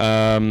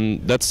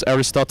 That's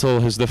Aristotle,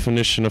 his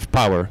definition of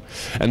power.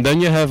 And then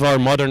you have our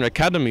modern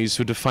academies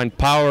who define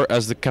power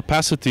as the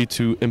capacity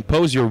to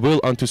impose your will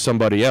onto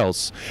somebody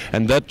else.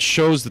 And that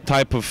shows the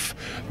type of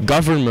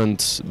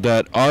government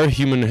that our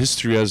human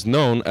history has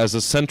known as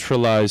a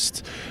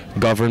centralized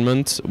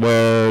government,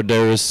 where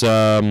there is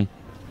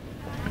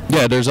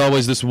yeah, there's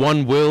always this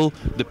one will,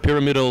 the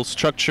pyramidal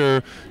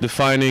structure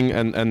defining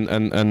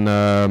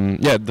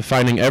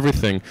defining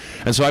everything.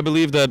 And so I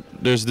believe that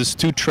there's this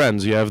two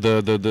trends. You have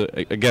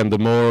the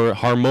more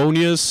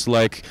harmonious,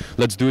 like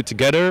let's do it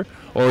together,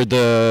 or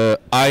the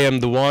I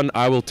am the one,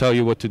 I will tell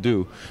you what to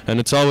do. And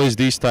it's always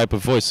these type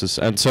of voices.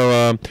 And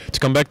so to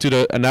come back to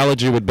the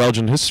analogy with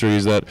Belgian history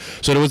is that,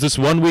 so there was this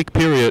 1 week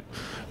period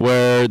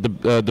where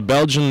the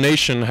Belgian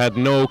nation had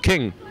no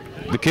king.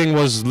 The king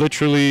was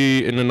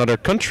literally in another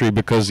country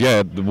because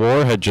the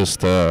war had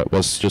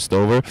was just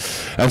over,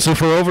 and so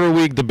for over a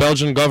week the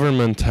Belgian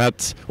government had,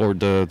 or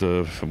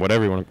the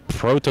whatever you want,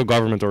 proto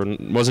government, or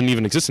wasn't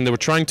even existing. They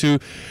were trying to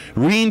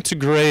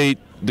reintegrate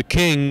the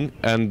king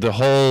and the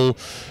whole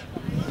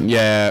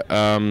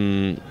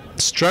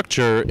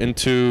structure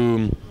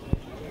into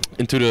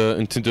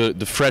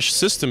the fresh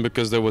system,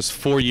 because there was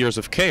 4 years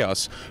of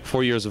chaos,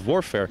 4 years of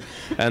warfare.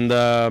 And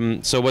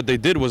so what they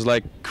did was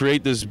like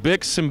create this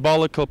big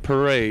symbolical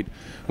parade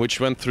which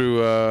went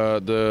through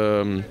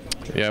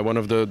one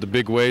of the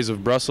big ways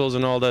of Brussels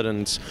and all that,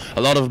 and it's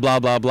a lot of blah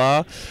blah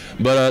blah.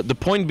 But the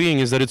point being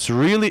is that it's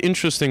really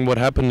interesting what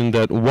happened in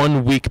that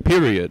 1 week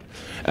period.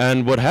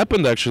 And what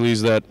happened actually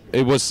is that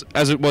it was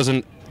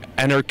an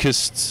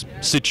anarchist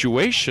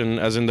situation,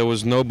 as in there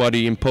was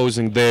nobody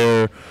imposing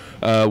their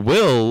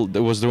will,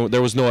 there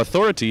was no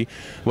authority.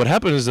 What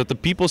happened is that the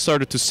people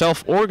started to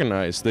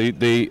self-organize.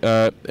 They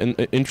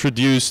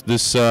introduced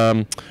this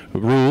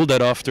rule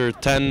that after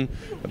 10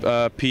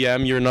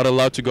 p.m. you're not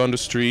allowed to go on the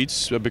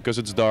streets because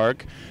it's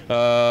dark.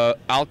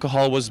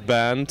 Alcohol was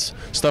banned,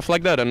 stuff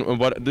like that. And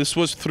this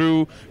was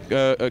through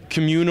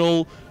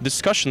communal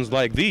discussions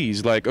like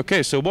these. Like,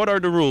 okay, so what are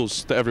the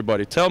rules to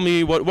everybody? Tell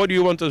me what do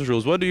you want as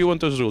rules? What do you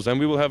want as rules? And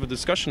we will have a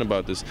discussion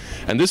about this.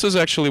 And this is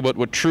actually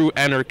what true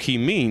anarchy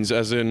means,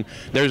 as in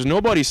there's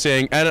nobody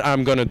saying, and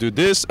I'm gonna do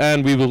this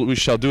and we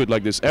shall do it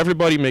like this.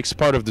 Everybody makes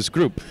part of this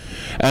group.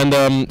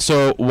 And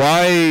so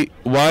why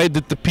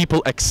did the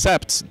people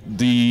accept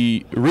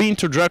the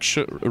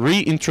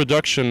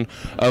reintroduction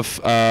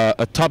of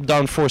a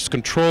top-down force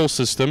control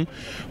system?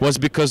 Was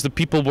because the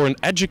people weren't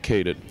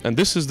educated. And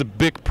this is the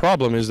big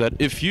problem, is that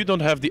if you don't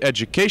have the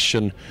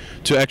education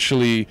to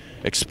actually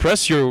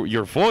express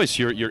your voice,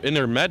 your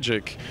inner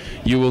magic,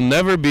 you will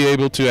never be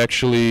able to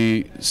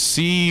actually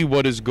see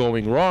what is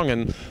going wrong,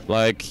 and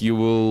like you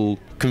will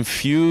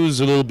confuse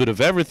a little bit of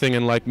everything,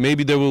 and like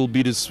maybe there will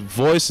be this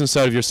voice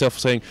inside of yourself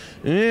saying,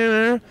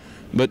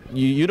 but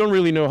you don't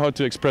really know how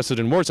to express it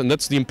in words. And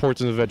that's the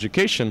importance of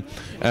education.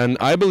 And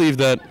I believe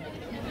that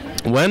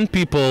when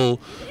people,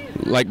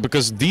 like,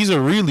 because these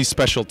are really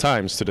special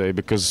times today,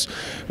 because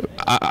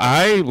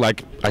I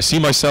see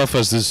myself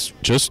as this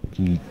just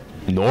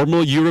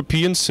normal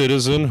European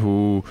citizen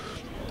who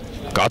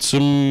got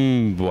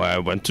I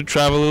went to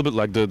travel a little bit,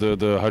 like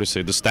the how to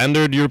say, the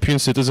standard European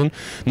citizen.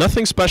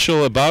 Nothing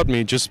special about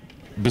me, just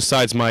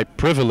besides my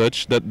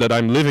privilege that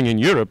I'm living in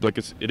Europe. Like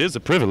it is a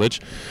privilege,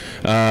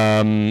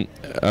 in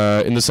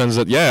the sense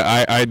that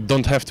I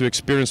don't have to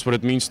experience what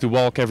it means to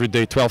walk every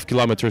day 12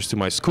 kilometers to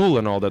my school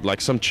and all that,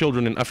 like some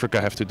children in Africa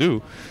have to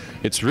do.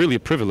 It's really a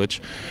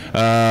privilege.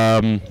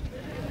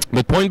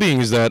 But point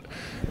being is that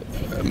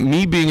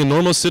me being a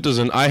normal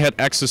citizen, I had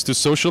access to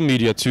social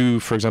media, to,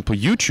 for example,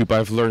 YouTube.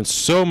 I've learned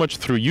so much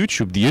through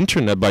YouTube, the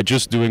internet, by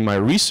just doing my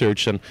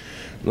research. And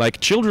like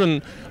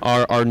children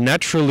are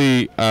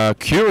naturally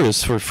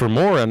curious for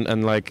more,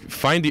 and like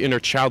find the inner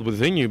child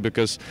within you,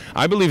 because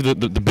I believe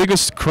that the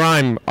biggest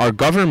crime our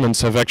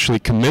governments have actually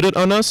committed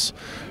on us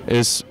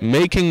is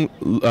making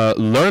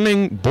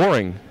learning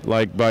boring,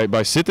 like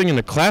by sitting in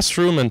a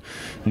classroom and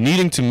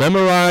needing to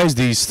memorize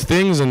these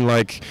things. And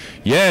like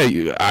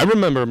I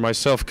remember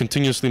myself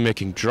continuously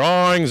making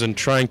drawings and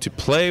trying to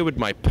play with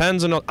my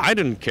pens and all. I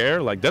didn't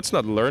care. Like that's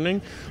not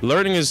learning.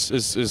 Learning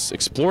is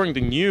exploring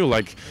the new,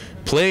 like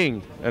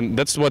playing. And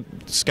that's what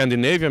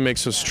Scandinavia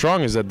makes so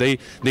strong, is that they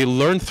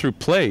learn through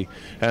play,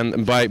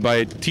 and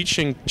by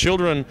teaching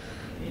children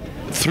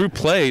through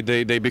play,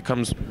 they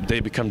become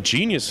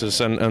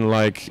geniuses. And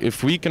like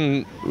if we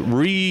can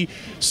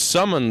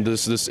re-summon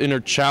this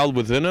inner child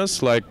within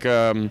us, like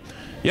and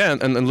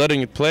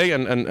letting it play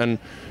and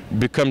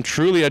become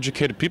truly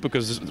educated people,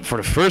 because for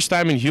the first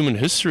time in human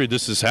history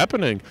this is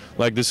happening.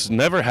 Like this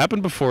never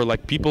happened before,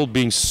 like people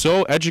being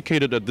so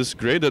educated at this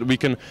grade that we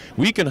can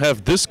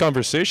have this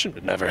conversation.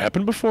 It never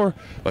happened before.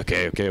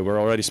 Okay, we're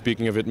already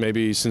speaking of it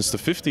maybe since the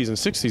 50s and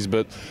 60s,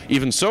 but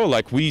even so,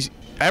 like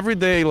every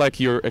day, like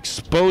you're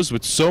exposed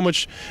with so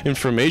much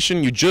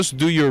information. You just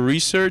do your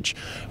research.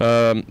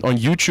 On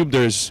YouTube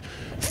there's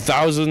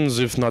thousands,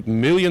 if not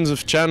millions,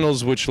 of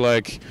channels which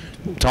like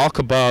talk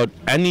about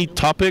any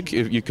topic.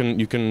 If you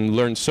can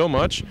learn so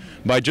much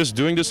by just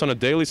doing this on a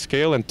daily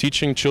scale and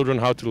teaching children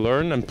how to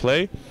learn and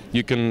play.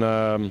 You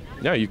can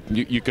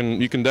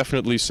you can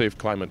definitely save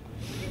climate.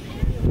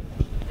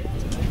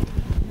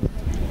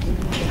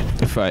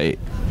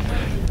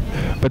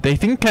 But I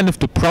think kind of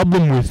the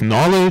problem with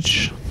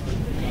knowledge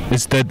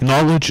is that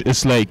knowledge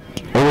is like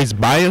always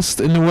biased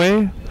in a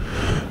way.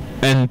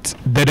 and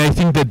that I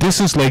think that this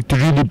is like the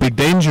really big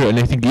danger. And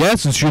I think,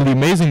 yes, it's really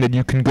amazing that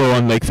you can go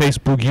on like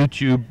Facebook,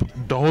 YouTube,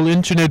 the whole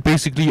internet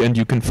basically, and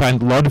you can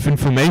find a lot of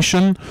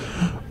information,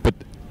 but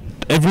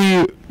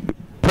every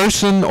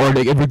person or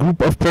like every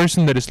group of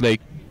person that is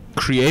like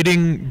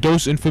creating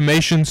those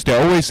informations,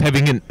 they're always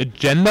having an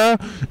agenda,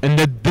 and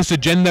that this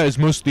agenda is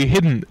mostly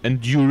hidden,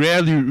 and you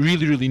rarely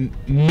really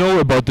know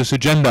about this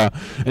agenda.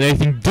 And I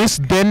think this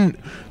then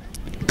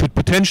could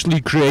potentially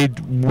create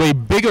way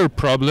bigger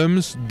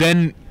problems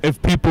than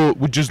if people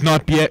would just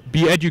not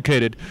be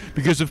educated.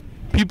 Because if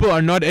people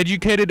are not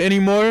educated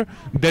anymore,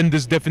 then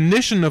this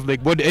definition of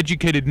like what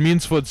educated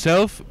means for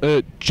itself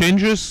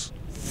changes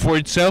for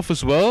itself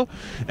as well.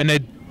 And I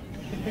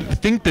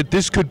think that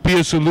this could be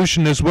a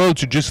solution as well,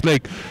 to just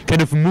like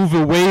kind of move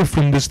away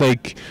from this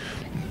like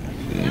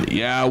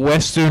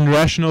Western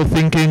rational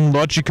thinking,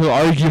 logical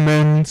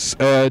arguments,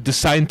 the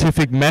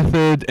scientific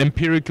method,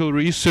 empirical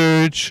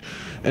research,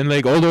 and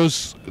like all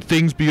those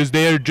things, because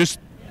they are just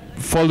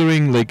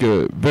following like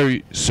a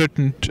very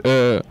certain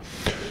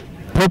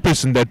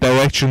purpose in that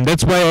direction.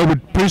 That's why I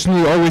would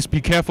personally always be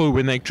careful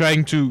when like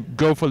trying to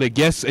go for like,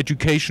 yes,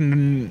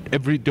 education,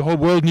 the whole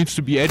world needs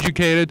to be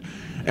educated.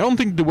 I don't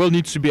think the world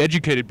needs to be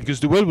educated, because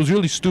the world was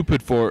really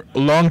stupid for a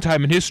long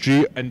time in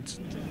history, and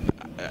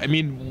I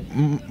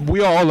mean,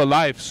 we are all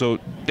alive, so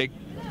they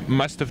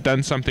must have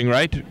done something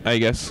right, I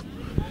guess.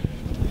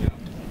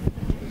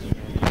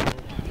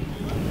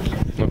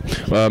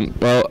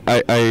 Well,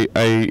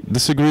 I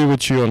disagree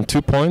with you on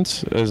 2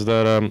 points. Is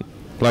that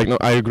no,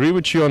 I agree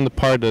with you on the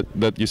part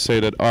that you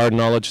say that our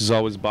knowledge is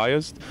always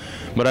biased,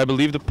 but I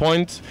believe the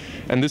point,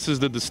 and this is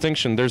the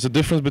distinction, there's a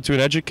difference between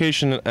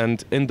education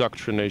and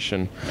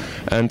indoctrination.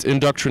 And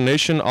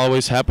indoctrination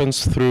always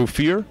happens through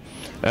fear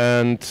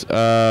and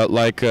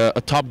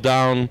a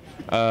top-down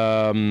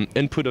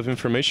input of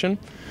information.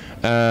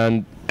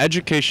 And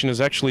education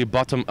is actually a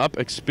bottom-up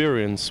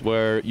experience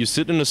where you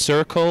sit in a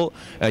circle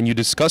and you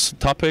discuss a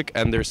topic,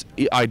 and there's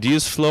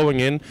ideas flowing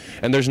in,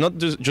 and there's not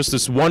just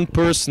this one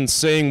person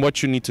saying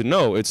what you need to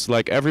know. It's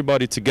like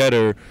everybody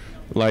together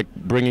like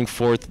bringing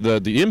forth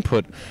the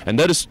input, and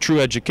that is true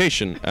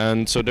education.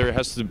 And so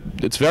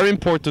it's very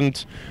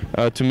important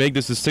to make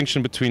this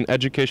distinction between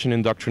education and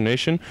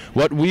indoctrination.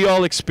 What we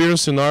all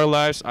experience in our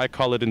lives, I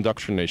call it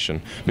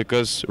indoctrination,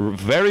 because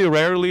very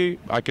rarely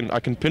I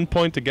can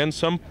pinpoint again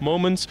some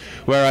moments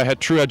where I had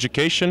true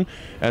education,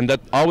 and that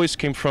always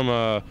came from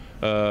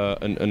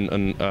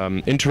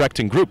an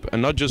interacting group,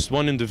 and not just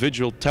one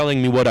individual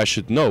telling me what I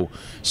should know.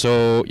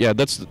 So yeah,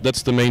 that's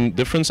the main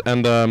difference.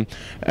 And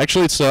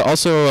actually, it's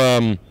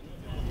also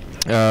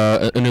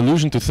an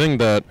illusion to think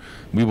that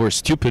we were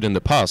stupid in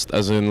the past.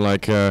 As in,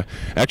 like,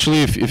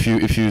 actually,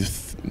 if you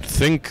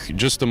think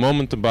just a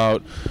moment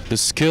about the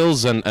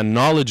skills and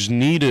knowledge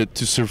needed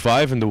to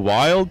survive in the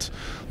wild,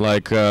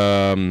 like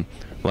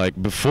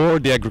before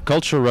the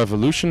agricultural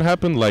revolution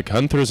happened, like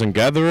hunters and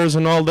gatherers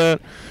and all that,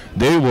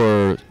 they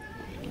were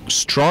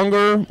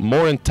stronger,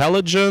 more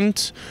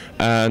intelligent,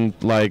 and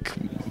like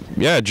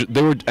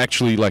they were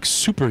actually like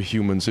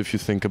superhumans if you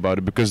think about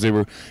it, because they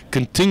were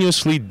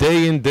continuously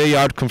day in day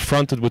out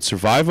confronted with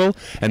survival,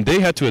 and they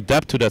had to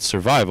adapt to that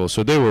survival.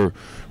 So they were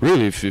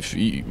really,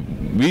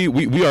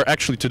 we are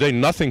actually today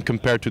nothing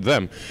compared to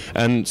them.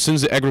 And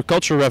since the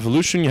agricultural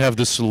revolution, you have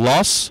this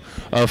loss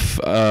of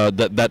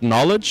that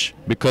knowledge,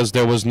 because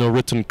there was no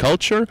written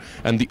culture,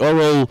 and the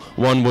oral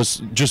one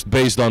was just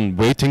based on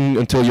waiting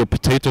until your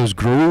potatoes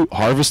grew,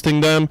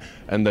 harvesting them,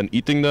 and then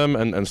eating them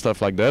and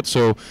stuff like that.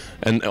 So,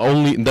 and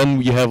only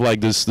then you have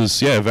like this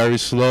very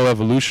slow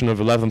evolution of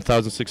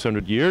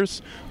 11,600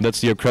 years.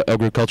 That's the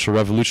agricultural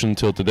revolution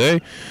until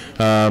today.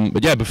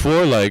 But yeah,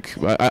 before, like,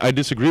 I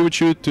disagree with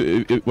you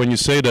when you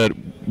say that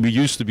we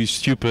used to be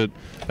stupid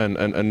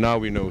and now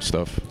we know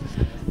stuff.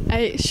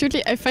 I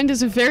find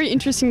this a very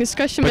interesting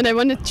discussion, but I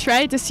want to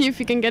try to see if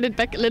we can get it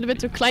back a little bit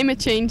to climate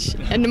change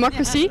and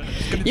democracy.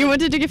 You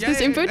wanted to give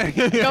this input?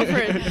 Go for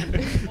it.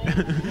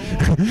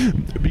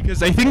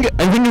 Because I think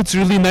it's a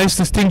really nice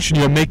distinction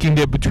you're making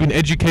there between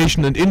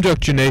education and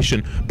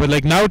indoctrination. But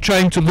like now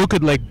trying to look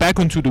at like back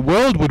onto the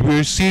world, what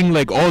we're seeing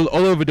like all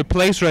over the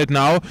place right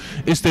now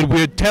is that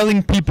we're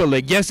telling people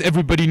like, yes,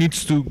 everybody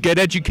needs to get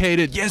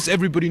educated, yes,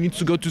 everybody needs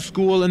to go to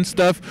school and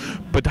stuff,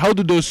 but how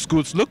do those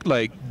schools look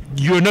like?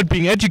 You're not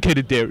being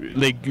educated there,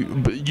 like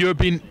you're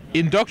being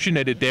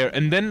indoctrinated there,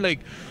 and then like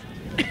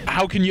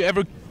how can you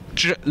ever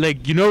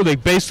like, you know,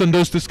 like based on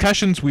those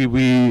discussions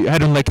we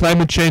had on like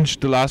climate change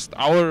the last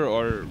hour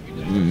or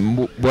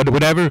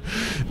whatever,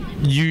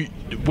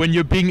 when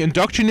you're being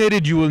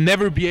indoctrinated, you will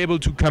never be able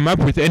to come up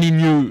with any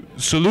new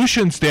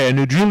solutions there, and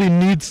it really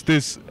needs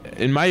this,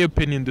 in my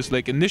opinion, this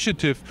like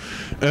initiative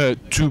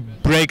to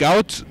break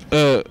out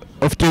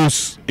of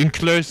those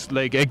enclosed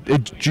like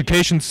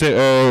education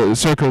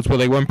circles where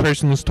like one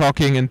person is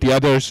talking and the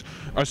others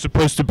are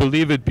supposed to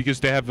believe it because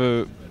they have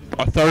a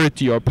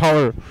authority or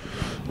power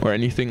or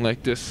anything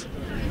like this.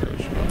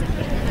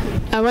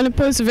 I want to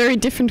pose a very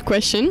different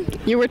question.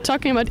 You were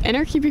talking about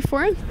anarchy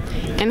before,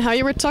 and how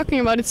you were talking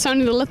about it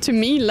sounded a lot to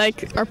me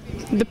like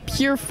the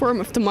pure form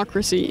of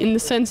democracy, in the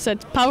sense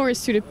that power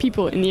is to the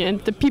people in the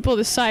end. The people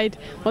decide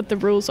what the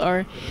rules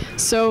are.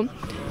 So,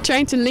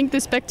 trying to link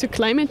this back to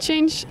climate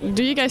change,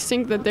 do you guys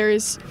think that there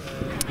is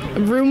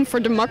room for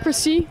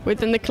democracy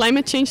within the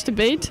climate change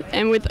debate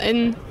and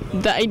within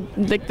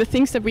the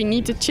things that we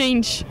need to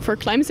change for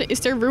climate? Is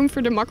there room for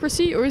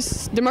democracy, or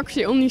is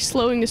democracy only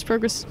slowing this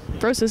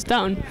process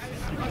down?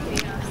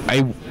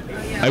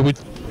 I would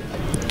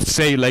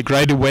say, like,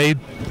 right away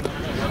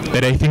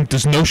that I think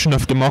this notion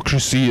of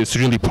democracy is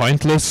really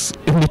pointless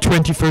in the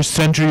 21st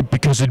century,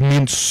 because it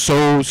means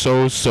so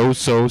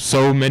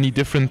many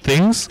different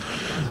things.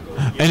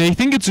 And I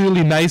think it's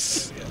really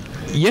nice.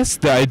 Yes,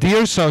 the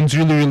idea sounds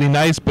really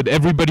nice, but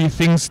everybody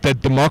thinks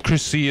that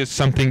democracy is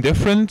something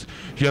different.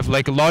 You have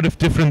like a lot of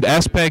different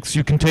aspects.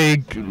 You can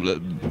take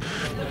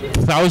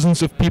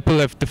thousands of people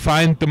have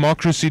defined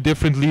democracy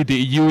differently. The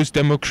EU is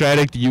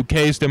democratic, the UK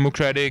is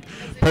democratic,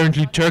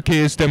 apparently Turkey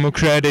is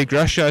democratic,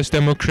 Russia is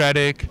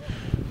democratic.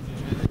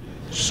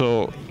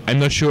 So I'm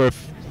not sure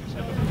if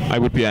I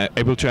would be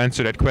able to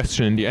answer that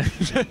question in the end.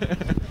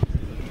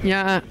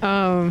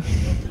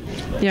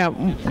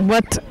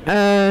 What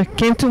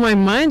came to my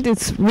mind,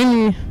 it's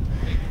really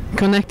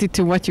connected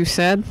to what you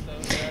said,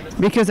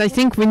 because I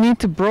think we need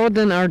to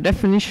broaden our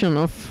definition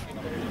of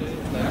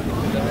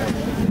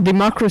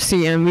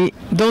democracy, and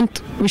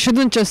we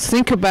shouldn't just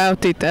think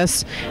about it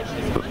as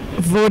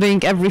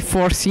voting every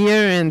 4th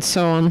year and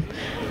so on.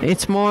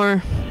 It's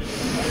more,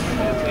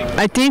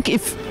 I think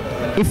if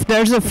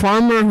there's a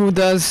farmer who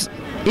does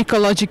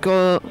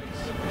ecological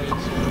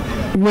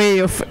way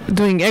of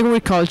doing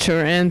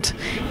agriculture and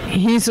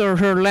his or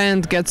her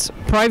land gets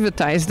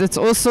privatized, that's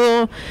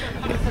also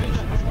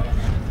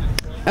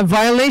a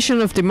violation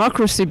of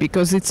democracy,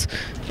 because it's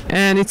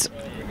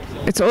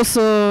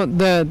also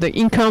the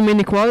income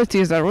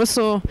inequalities are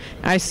also,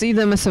 I see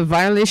them as a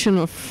violation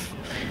of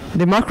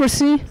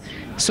democracy.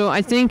 So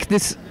I think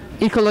this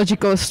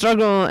ecological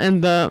struggle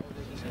and the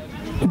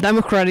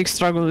democratic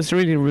struggle is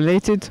really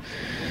related,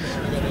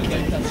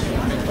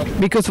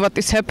 because what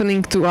is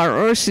happening to our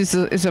earth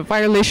is a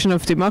violation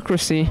of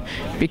democracy,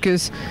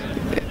 because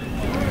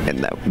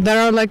there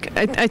are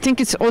I think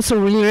it's also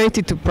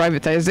related to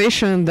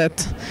privatization,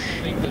 that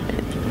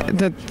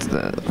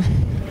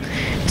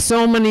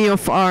so many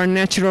of our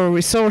natural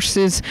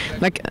resources,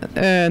 like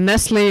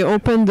Nestle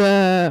opened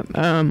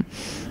a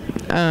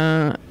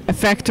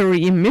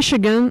factory in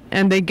Michigan,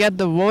 and they get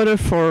the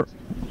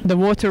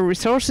water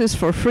resources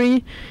for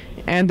free,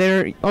 and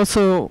they're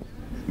also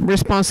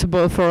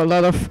responsible for a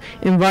lot of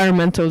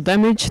environmental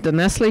damage, the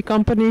Nestle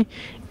company,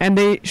 and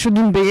they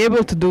shouldn't be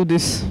able to do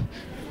this.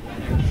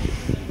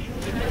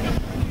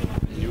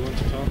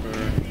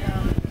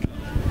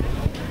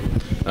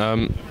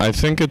 I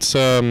think it's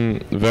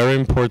very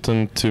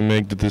important to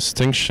make the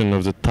distinction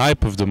of the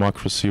type of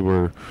democracy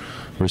we're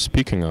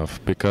speaking of,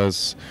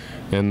 because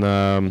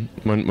when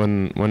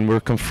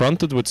we're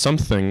confronted with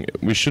something,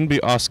 we shouldn't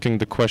be asking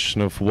the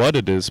question of what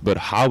it is, but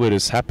how it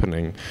is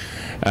happening.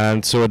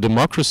 And so a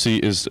democracy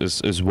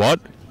is what?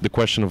 The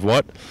question of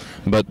what,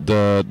 but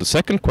the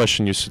second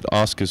question you should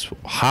ask is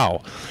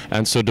how.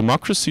 And so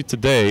democracy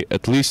today,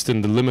 at least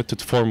in the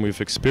limited form we've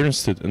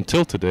experienced it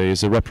until today,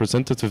 is a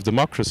representative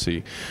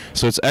democracy.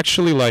 So it's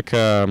actually like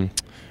an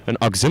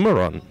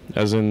oxymoron,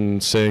 as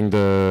in saying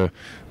now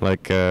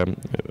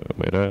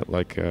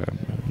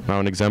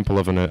an example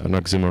of an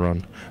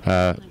oxymoron.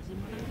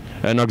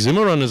 An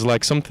oxymoron is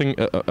like something,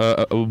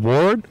 a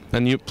word,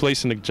 and you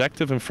place an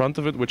adjective in front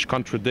of it which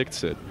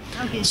contradicts it.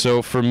 Okay.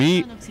 So for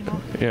me,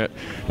 a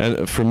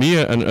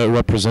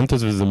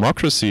representative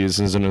democracy is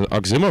an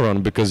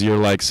oxymoron, because you're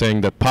like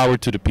saying that power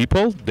to the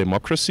people,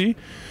 democracy,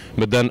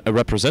 but then a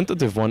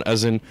representative one,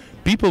 as in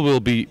people will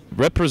be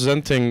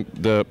representing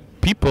the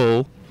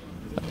people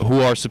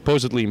who are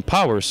supposedly in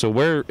power. So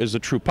where is the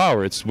true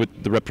power? It's with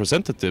the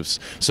representatives.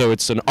 So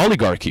it's an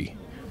oligarchy.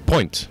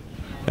 Point.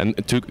 And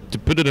to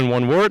put it in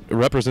one word,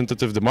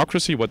 representative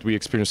democracy, what we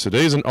experience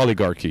today, is an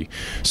oligarchy.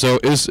 So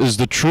is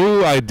the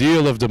true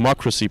ideal of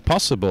democracy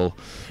possible?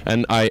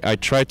 And I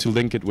try to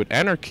link it with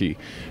anarchy,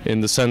 in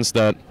the sense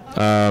that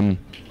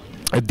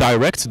a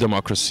direct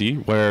democracy,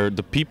 where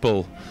the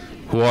people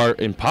who are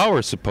in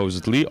power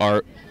supposedly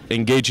are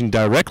engaging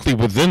directly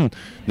within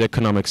the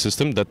economic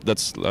system,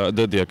 that's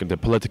the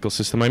political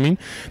system, I mean,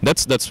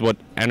 that's what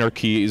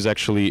anarchy is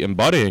actually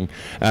embodying.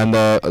 And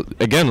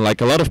again,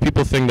 like, a lot of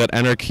people think that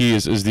anarchy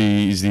is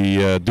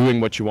the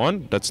doing what you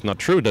want. That's not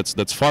true.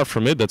 That's far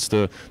from it. That's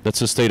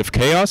a state of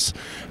chaos.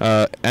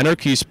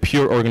 Anarchy is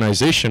pure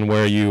organization,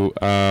 where you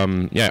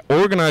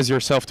organize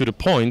yourself to the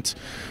point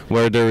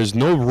where there is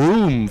no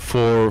room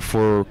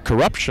for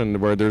corruption,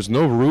 where there's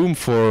no room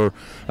for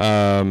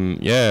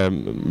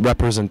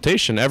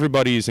representation.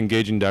 Everybody is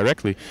engaging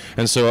directly.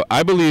 And so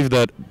I believe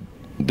that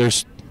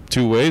there's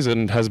two ways,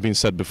 and it has been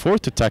said before,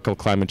 to tackle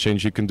climate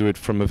change. You can do it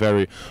from a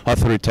very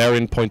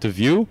authoritarian point of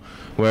view,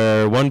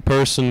 where one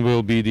person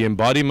will be the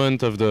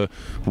embodiment of the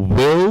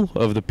will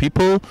of the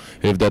people,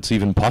 if that's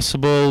even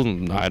possible.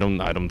 I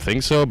don't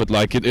think so, but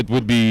like it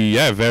would be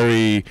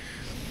very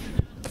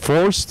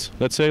forced,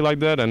 let's say like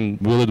that. And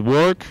will it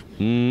work?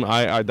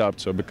 I doubt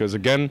so, because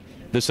again,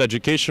 this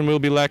education will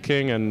be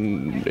lacking,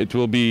 and it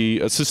will be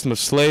a system of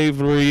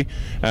slavery,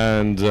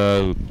 and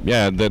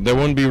there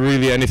won't be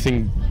really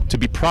anything to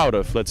be proud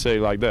of, let's say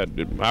like that.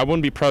 I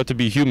won't be proud to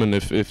be human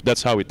if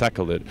that's how we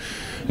tackled it.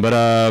 But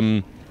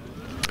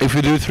if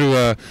we do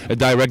through a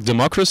direct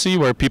democracy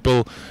where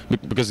people,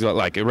 because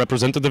like a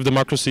representative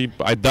democracy,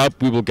 I doubt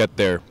we will get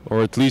there,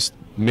 or at least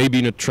maybe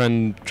in a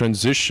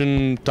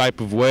transition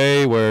type of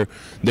way where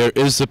there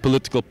is a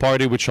political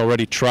party which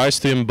already tries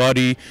to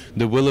embody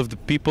the will of the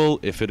people,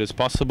 if it is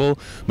possible,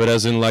 but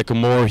as in like a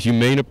more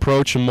humane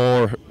approach, a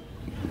more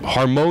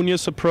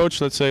harmonious approach,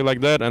 let's say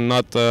like that, and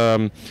not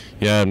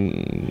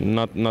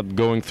not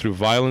going through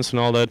violence and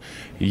all that,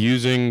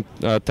 using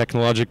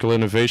technological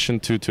innovation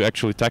to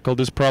actually tackle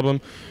this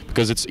problem,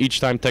 because it's each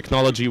time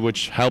technology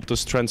which helped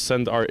us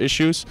transcend our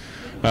issues.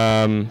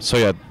 So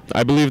yeah,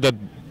 I believe that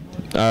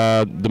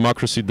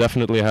democracy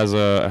definitely has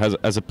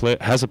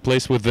a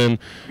place within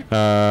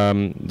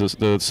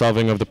the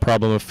solving of the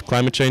problem of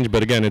climate change.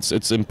 But again,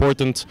 it's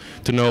important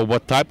to know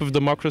what type of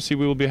democracy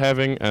we will be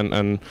having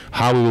and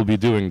how we will be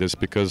doing this,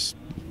 because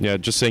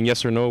just saying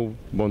yes or no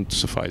won't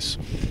suffice.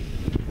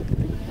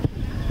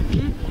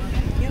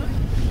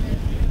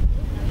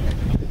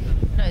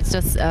 It's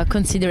just a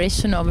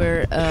consideration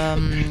over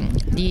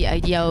the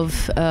idea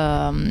of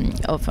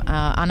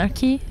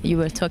anarchy you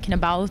were talking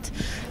about.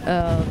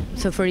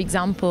 So, for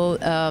example,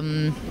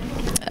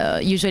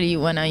 usually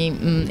when I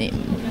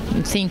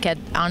think at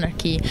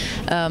anarchy,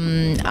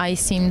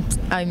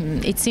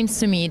 it seems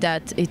to me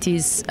that it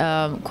is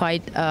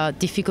quite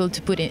difficult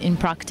to put it in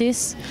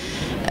practice.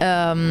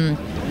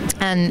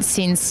 And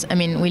since, I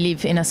mean, we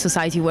live in a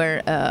society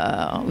where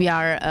we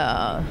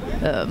are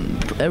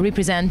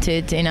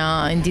represented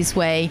in this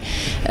way,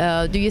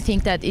 do you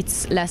think that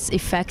it's less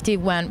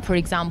effective when, for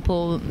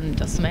example,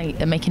 just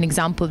make an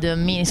example, the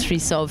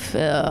ministries of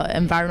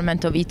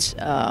environment of each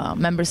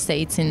member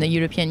states in the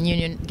European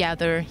Union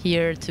gather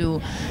here to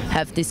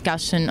have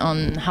discussion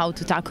on how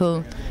to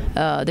tackle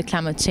the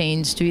climate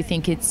change? Do you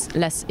think it's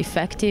less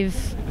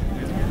effective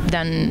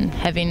than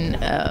having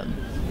a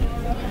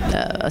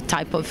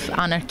type of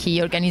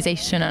anarchy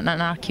organization, an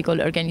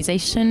anarchical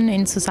organization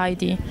in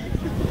society?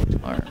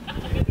 Or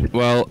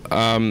well,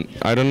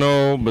 I don't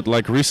know, but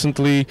like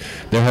recently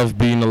there have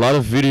been a lot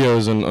of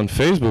videos on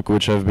Facebook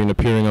which have been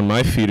appearing on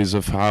my feed, is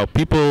of how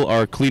people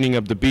are cleaning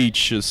up the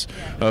beaches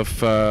of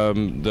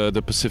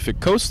the Pacific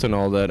coast and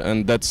all that,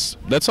 and that's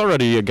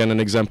already again an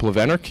example of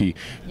anarchy.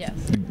 yes.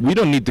 We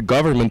don't need the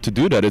government to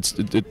do that.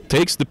 It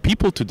takes the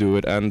people to do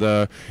it, and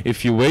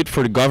if you wait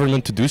for the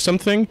government to do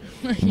something,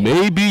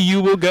 maybe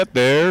you will get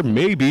there,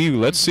 maybe,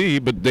 let's see,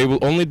 but they will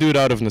only do it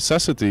out of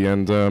necessity.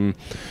 And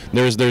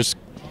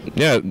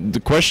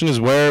the question is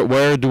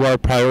where do our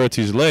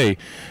priorities lay?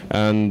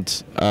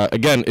 And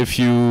again, if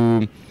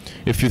you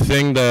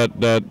think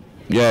that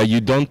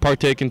you don't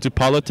partake into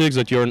politics,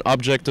 that you're an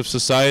object of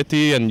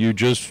society and you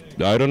just,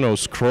 I don't know,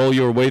 scroll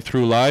your way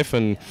through life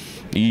and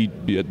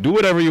do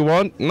whatever you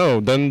want,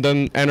 no,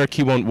 then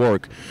anarchy won't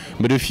work.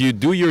 But if you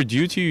do your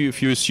duty,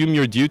 if you assume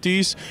your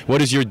duties,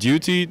 what is your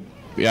duty?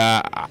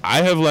 Yeah,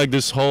 I have like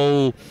this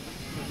whole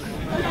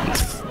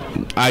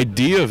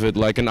idea of it,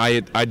 like an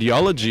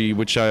ideology,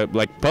 which I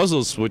like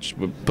puzzle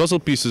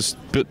pieces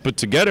put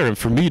together, and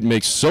for me it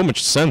makes so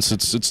much sense.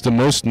 It's the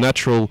most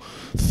natural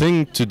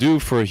thing to do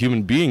for a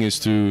human being, is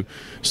to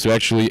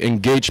actually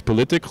engage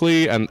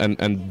politically,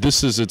 and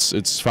this is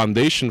its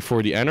foundation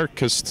for the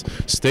anarchist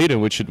state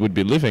in which it would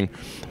be living.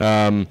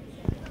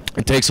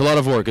 It takes a lot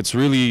of work. It's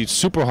really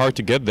super hard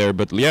to get there,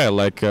 but yeah,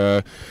 like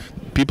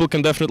people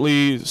can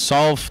definitely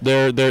solve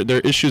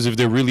their issues if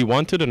they really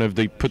want it and if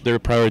they put their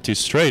priorities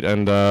straight.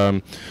 And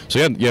so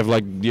yeah, you have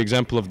like the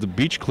example of the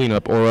beach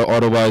cleanup, or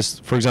otherwise,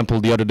 for example,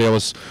 the other day I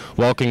was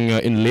walking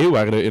in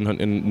Leeuwarden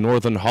in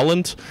northern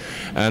Holland,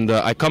 and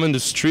I come in the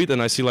street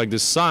and I see like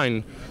this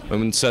sign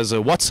and it says a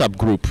WhatsApp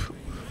group.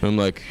 And I'm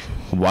like,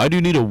 why do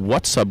you need a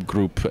WhatsApp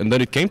group? And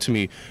then it came to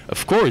me,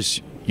 of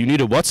course, you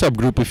need a WhatsApp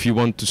group if you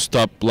want to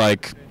stop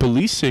like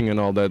policing and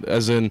all that,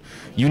 as in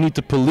you need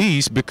to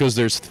police because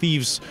there's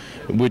thieves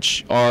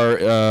which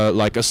are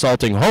like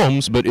assaulting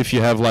homes. But if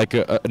you have like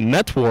a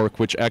network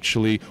which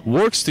actually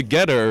works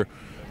together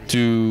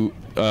to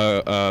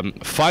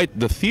fight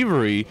the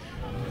thievery,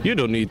 you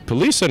don't need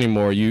police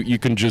anymore. You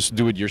can just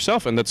do it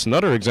yourself, and that's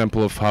another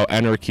example of how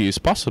anarchy is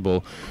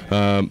possible.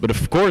 But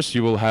of course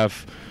you will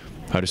have,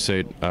 how to say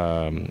it,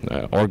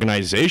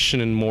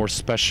 organization in more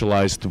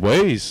specialized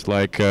ways,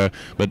 like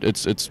but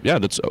it's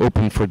that's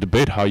open for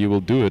debate how you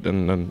will do it,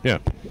 and yeah.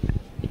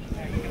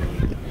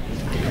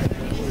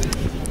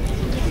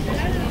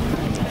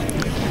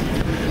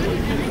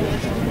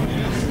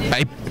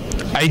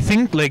 I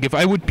think like if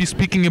I would be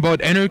speaking about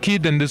anarchy,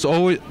 then this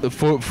always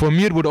for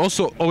me it would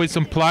also always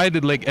imply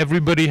that like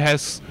everybody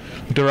has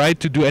the right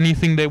to do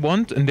anything they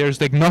want, and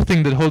there's like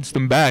nothing that holds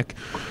them back.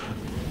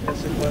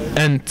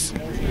 And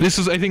this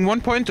is I think one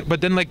point,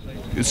 but then like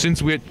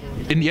since we're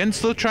in the end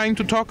still trying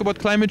to talk about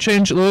climate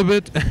change a little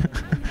bit,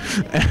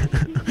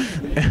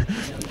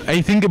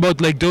 I think about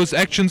like those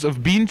actions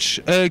of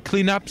beach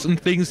cleanups and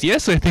things.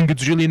 Yes, I think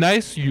it's really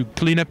nice you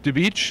clean up the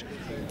beach,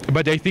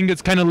 but I think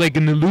it's kind of like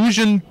an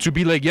illusion to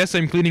be like, yes,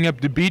 I'm cleaning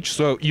up the beach,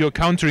 so you're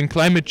countering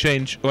climate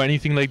change or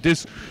anything like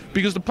this,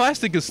 because the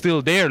plastic is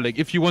still there. Like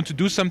if you want to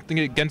do something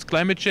against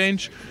climate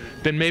change,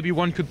 then maybe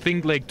one could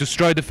think like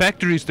destroy the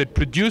factories that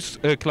produce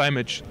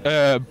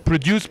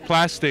produce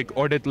plastic,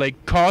 or that like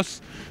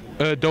cause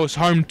those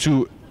harm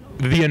to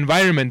the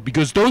environment,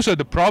 because those are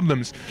the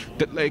problems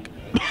that like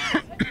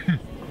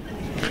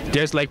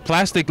there's like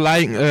plastic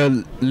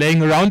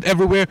laying around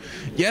everywhere.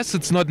 Yes,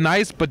 it's not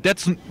nice, but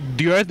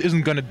the earth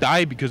isn't gonna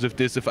die because of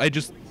this. If I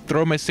just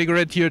throw my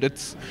cigarette here,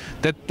 that's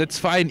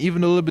fine.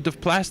 Even a little bit of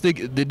plastic,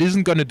 it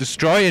isn't gonna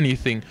destroy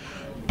anything.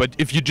 But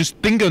if you just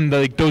think on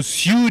like those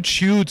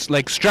huge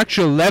like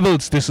structural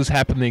levels, this is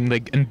happening.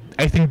 Like, and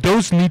I think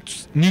those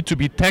need to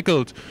be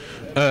tackled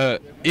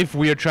if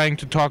we are trying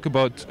to talk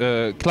about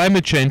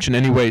climate change in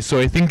any way. So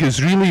I think this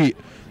really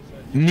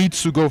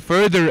needs to go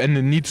further, and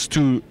it needs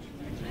to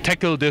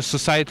tackle the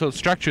societal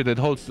structure that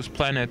holds this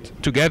planet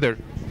together.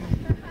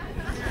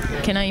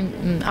 Can I?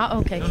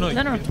 Okay. No.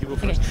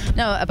 Okay.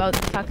 No, about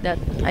the fact that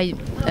I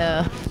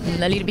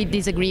a little bit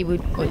disagree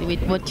with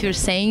what you're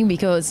saying,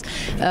 because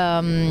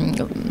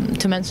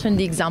to mention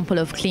the example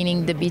of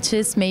cleaning the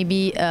beaches,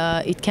 maybe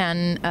it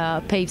can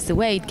pave the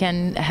way. It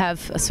can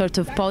have a sort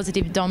of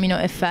positive domino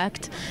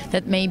effect,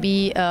 that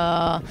maybe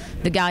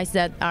the guys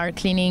that are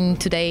cleaning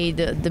today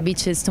the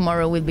beaches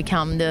tomorrow will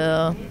become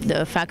the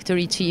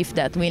factory chief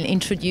that will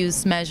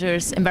introduce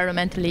measures,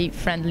 environmentally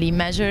friendly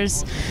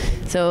measures.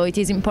 So it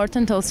is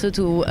important also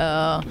to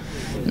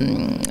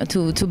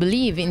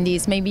believe in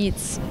this. Maybe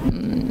it's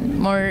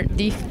more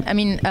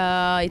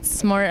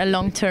it's more a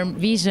long-term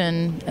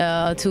vision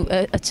to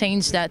a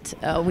change that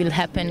will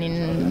happen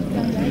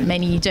in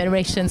many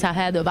generations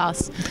ahead of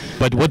us.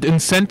 But what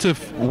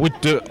incentive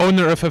would the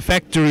owner of a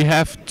factory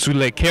have to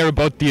like care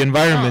about the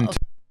environment?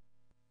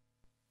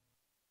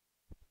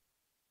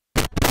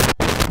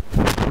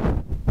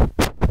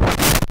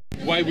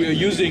 Why we are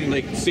using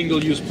like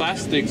single-use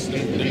plastics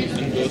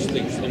and those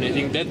things, and I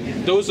think that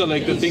those are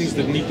like the things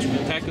that need to be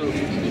tackled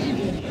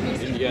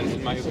in the end,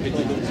 in my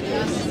opinion.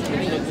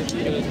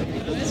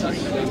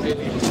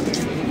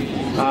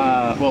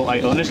 Well,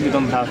 I honestly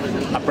don't have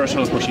a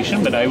personal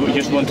position, but I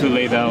just want to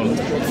lay down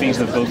things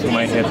that go through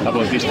my head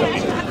about this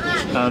topic.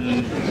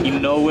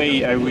 In no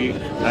way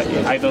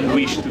I don't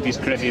wish to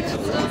discredit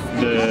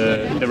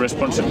the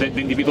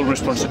individual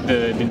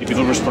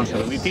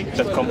responsibility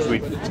that comes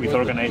with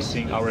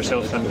organizing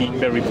ourselves and being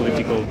very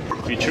political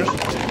creatures,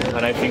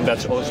 and I think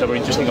that's also a very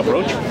interesting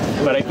approach.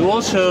 But I do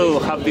also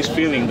have this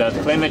feeling that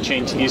climate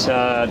change is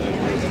a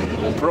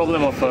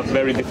problem of a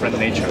very different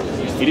nature.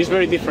 It is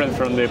very different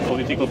from the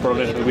political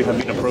problems that we have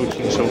been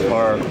approaching so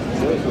far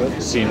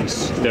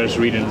since there's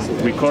written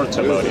records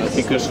about it.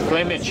 Because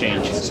climate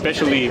change,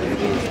 especially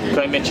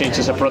climate change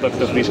as a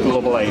product of this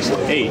globalized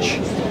age,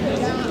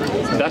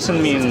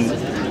 doesn't mean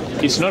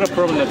it's not a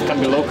problem that can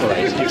be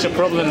localized. It's a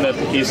problem that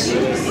is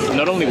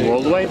not only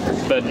worldwide,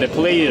 but the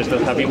players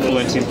that have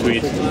influence into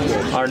it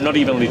are not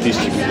evenly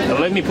distributed. And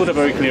let me put a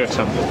very clear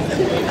example.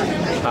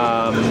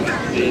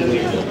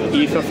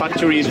 If a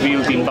factory is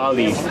built in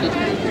Bali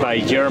by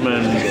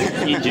German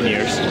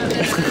engineers,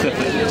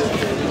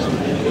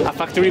 a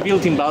factory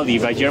built in Bali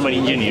by German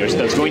engineers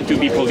that's going to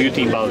be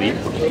polluting Bali,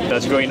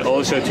 that's going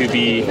also to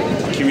be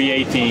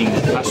creating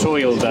a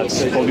soil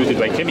that's polluted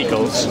by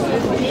chemicals,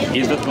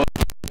 is that going?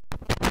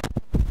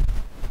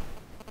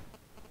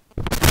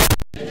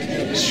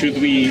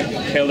 Should we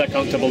hold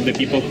accountable the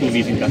people who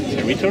live in that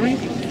territory?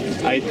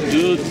 I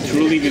do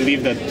truly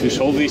believe that to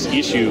solve this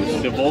issue,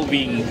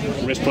 devolving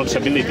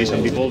responsibilities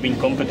and devolving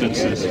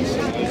competences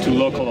to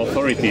local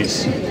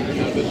authorities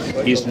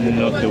is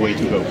not the way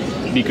to go,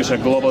 because a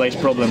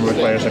globalized problem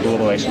requires a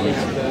globalized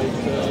solution.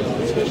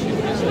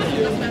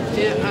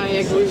 Yeah, I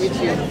agree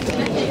with you.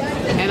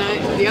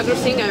 And the other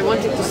thing I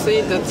wanted to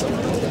say that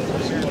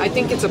I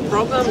think it's a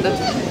problem that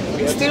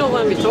still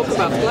when we talk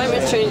about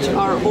climate change,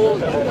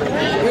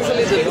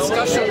 usually the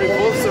discussion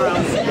revolves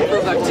around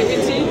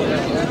productivity,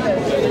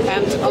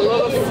 and a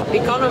lot of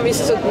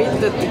economists admit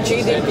that the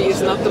GDP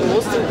is not the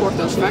most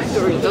important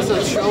factor. It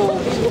doesn't show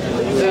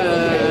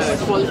the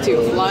quality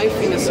of life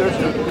in a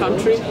certain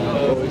country,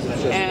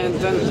 and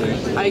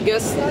I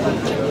guess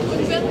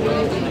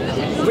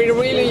we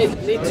really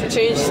need to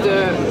change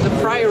the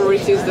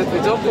priorities that we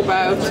talk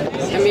about,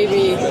 and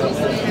maybe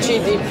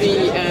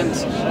GDP and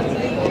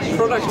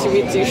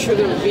productivity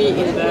shouldn't be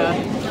in the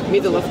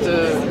middle of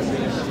the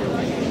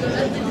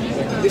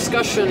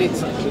discussion,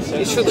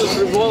 it shouldn't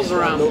revolve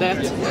around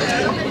that,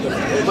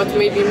 but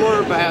maybe more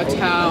about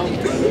how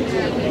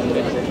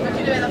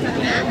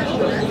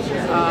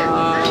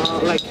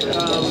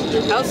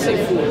healthy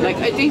food. Like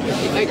I think,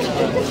 like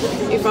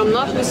if I'm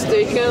not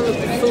mistaken,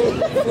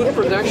 food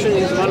production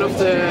is one of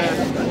the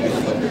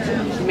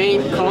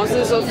main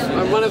causes of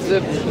one of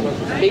the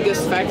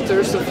biggest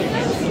factors of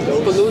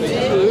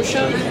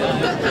pollution.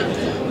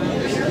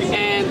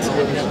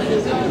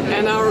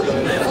 And our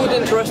food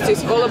interest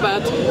is all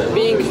about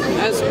being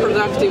as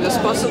productive as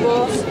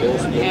possible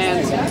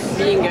and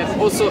being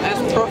also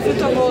as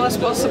profitable as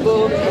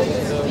possible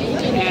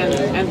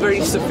and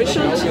very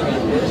sufficient.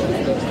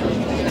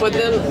 But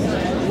then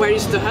where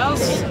is the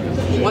health?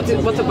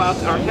 What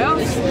about our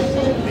health?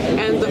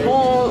 And the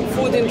whole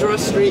food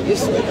industry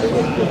is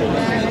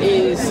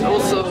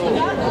also,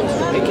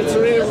 like, it's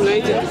really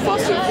related to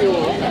fossil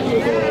fuel.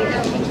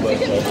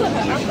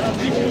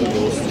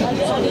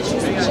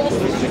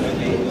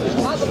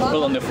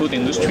 Well, on the food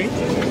industry,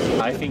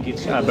 I think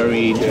it's a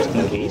very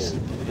interesting case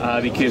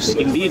because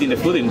indeed in the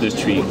food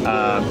industry,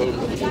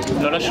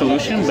 not a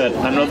solution, but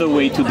another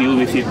way to deal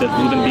with it that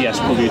wouldn't be as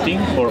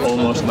polluting or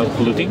almost not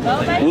polluting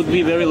would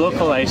be very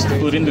localized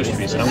food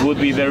industries and would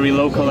be very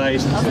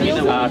localized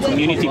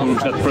community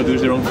groups that produce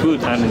their own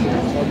food, and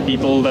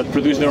people that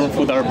produce their own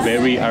food are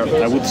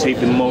I would say,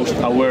 the most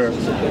aware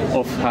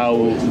of how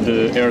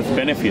the earth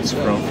benefits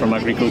from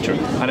agriculture.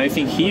 And I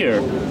think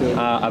here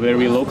a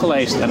very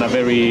localized and a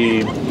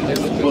very,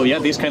 well, yeah,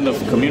 this kind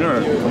of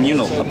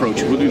communal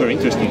approach would be very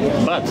interesting.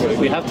 But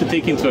we have to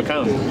take into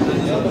account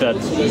that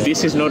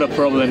this is not a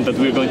problem that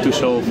we're going to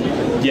solve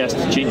just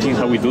changing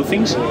how we do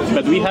things,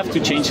 but we have to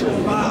change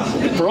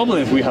the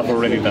problems we have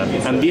already done.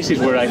 And this is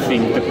where I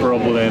think the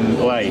problem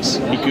lies,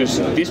 because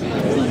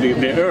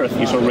the earth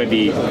is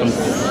already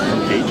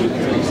contagious.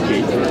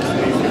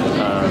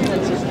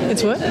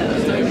 It's what?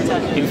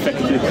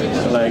 Infected,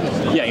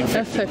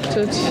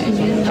 infected.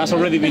 Has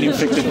already been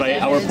infected by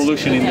our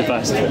pollution in the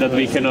past that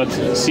we cannot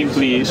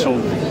simply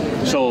solve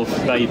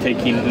by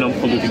taking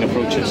non-polluting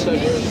approaches.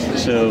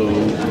 So,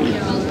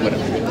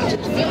 whatever.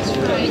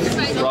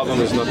 The problem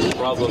is not the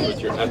problem, but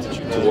your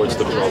attitude towards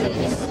the problem.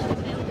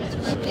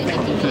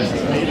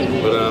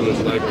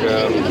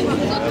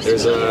 But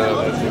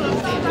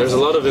there's a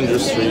lot of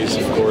industries,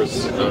 of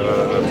course,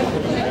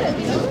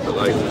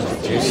 like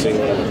reducing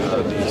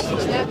these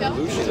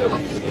pollution that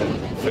we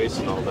face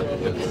and all that.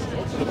 The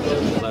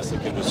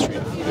plastic industry,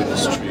 the food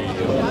industry,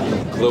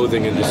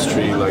 clothing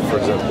industry, like for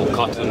example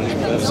cotton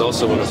is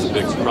also one of the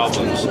big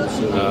problems.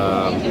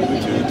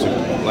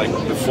 Like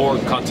before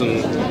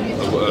cotton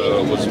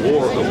was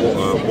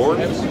worn,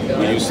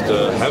 we used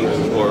hemp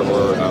or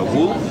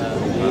wool.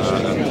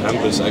 And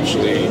hemp is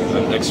actually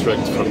an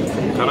extract from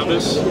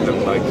cannabis,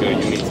 and like you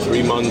need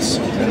 3 months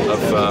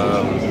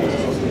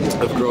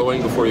of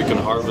growing before you can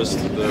harvest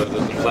the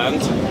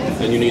plant,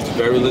 and you need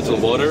very little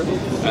water.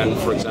 And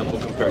for example,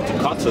 compared to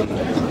cotton,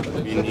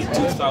 we need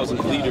 2,000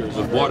 liters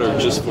of water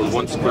just for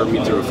 1 square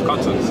meter of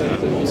cotton.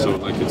 And so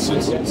like it's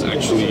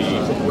actually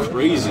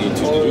crazy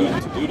to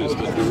do this.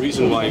 But the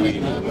reason why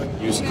we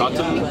use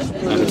cotton,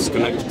 and it's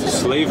connected to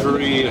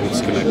slavery, and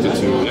it's connected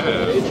to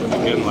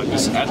again like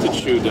this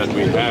attitude that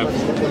we have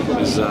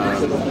is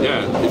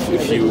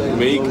if you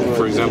make,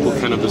 for example,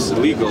 cannabis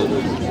illegal,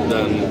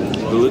 then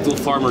the little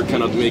farmer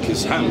cannot make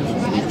his hemp,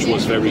 which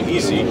was very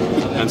easy,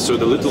 and so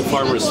the little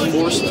farmer is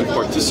forced to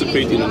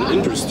participate in an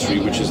industry,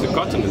 which is the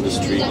cotton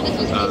industry,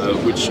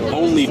 which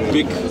only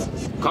big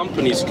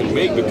companies can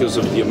make because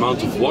of the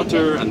amount of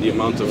water and the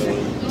amount of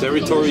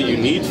territory you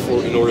need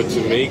in order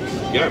to make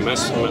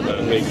mass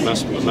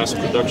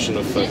production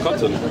of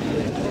cotton.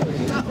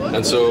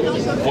 And so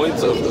the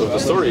point of the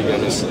story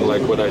again is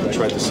like what I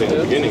tried to say in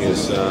the beginning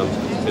is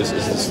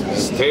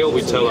this tale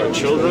we tell our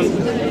children,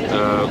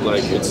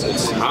 like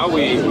it's how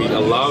we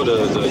allow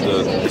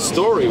the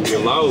story we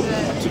allow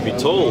to be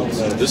told.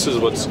 This is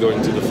what's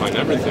going to define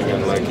everything,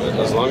 and like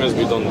as long as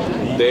we don't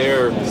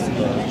dare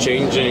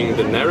changing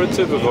the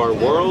narrative of our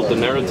world, the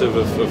narrative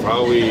of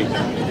how we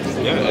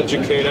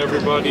educate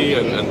everybody,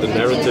 and the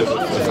narrative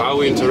of how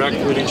we interact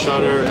with each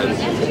other, and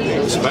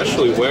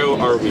especially where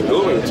are we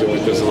going to,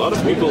 because a lot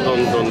of people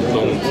don't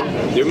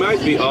there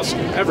might be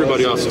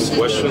everybody asks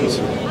questions,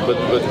 but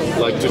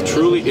like to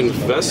truly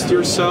invest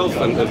yourself,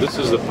 and this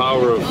is the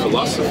power of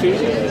philosophy.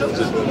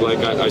 Like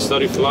I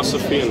study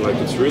philosophy, and like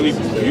it's really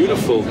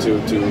beautiful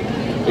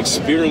to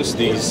experience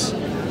these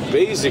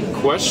basic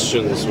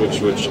questions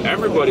which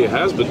everybody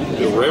has but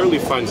rarely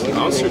finds an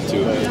answer to,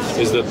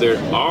 is that there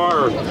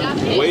are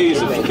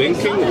ways of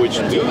thinking which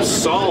do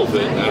solve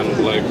it.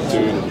 And like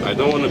I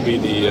don't want to be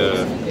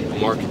the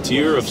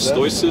marketeer of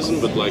Stoicism,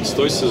 but like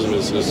Stoicism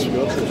is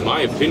in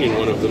my opinion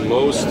one of the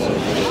most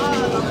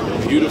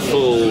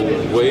beautiful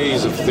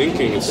ways of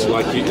thinking. It's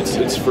like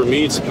it's for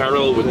me it's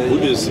parallel with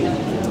Buddhism.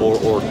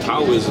 or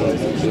Taoism,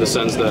 in the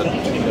sense that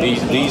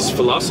these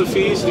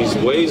philosophies, these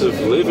ways of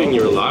living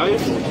your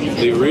life,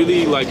 they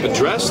really like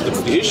address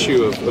the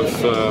issue of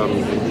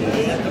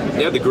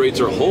the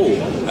greater whole,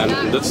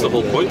 and that's the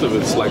whole point of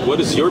it. It's like, what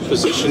is your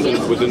position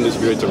within this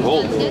greater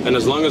whole? And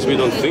as long as we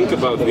don't think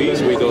about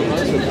these, we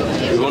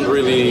won't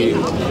really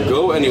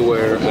go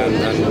anywhere,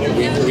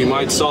 and we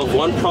might solve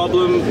one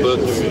problem, but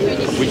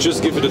we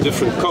just give it a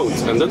different coat.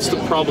 And that's the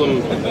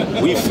problem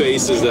we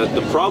face, is that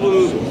the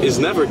problem is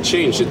never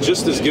changed. It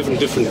just is given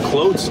different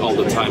clothes all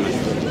the time.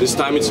 This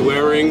time it's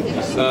wearing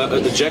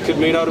a jacket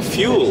made out of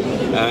fuel,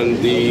 and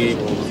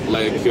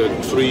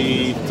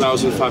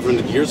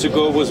 3,500 years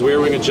ago was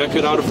wearing a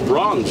jacket out of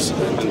bronze,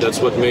 and that's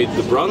what made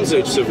the Bronze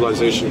Age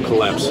civilization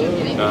collapse.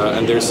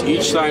 And there's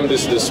each time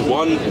this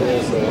one,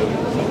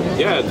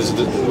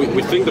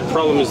 we think the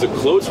problem is the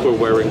clothes we're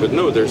wearing, but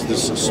no, there's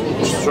this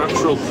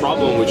structural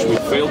problem which we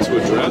fail to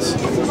address,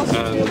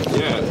 and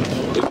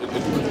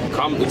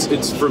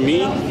it's for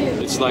me,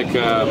 it's like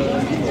how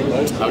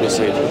do you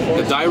say it?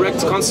 A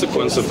direct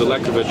consequence of the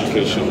lack of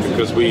education,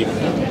 because we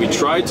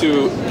try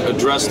to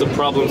address the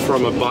problem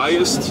from a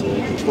biased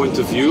point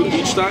of view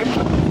each time.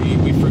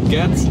 We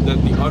forget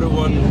that the other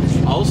one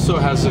also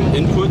has an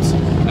input,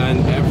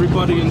 and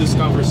everybody in this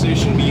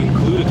conversation, me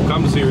included,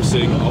 comes here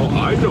saying, "Oh,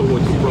 I know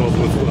what the problem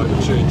with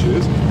climate change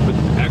is," but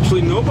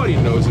actually nobody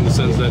knows, in the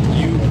sense that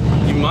you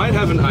might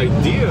have an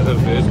idea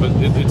of it, but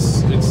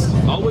it's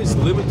always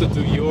limited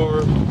to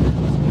your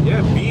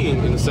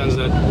being, in the sense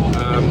that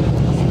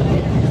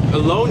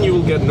alone you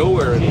will get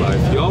nowhere in life.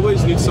 You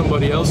always need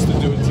somebody else to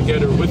do it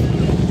together with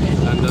you,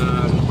 and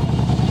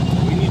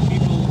we need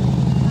people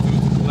to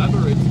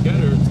collaborate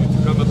together to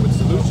come up with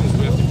solutions.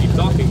 We have to keep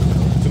talking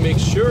to make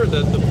sure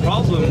that the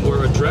problem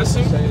we're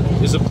addressing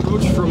is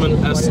approached from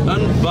an as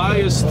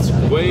unbiased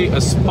way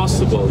as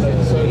possible,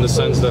 in the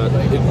sense that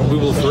we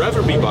will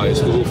forever be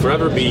biased, we will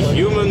forever be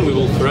human, we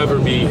will forever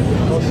be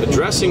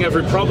addressing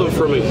every problem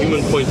from a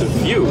human point of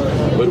view.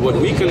 But what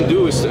we can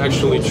do is to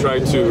actually try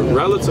to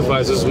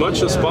relativize as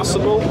much as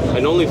possible,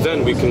 and only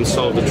then we can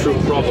solve the true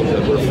problem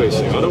that we're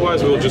facing.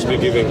 Otherwise, we will just be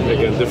giving,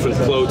 again, different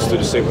clothes to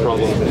the same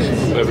problem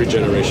every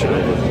generation.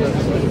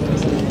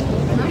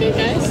 Okay,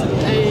 guys,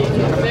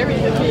 I'm very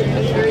happy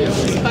and very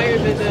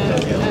inspired by the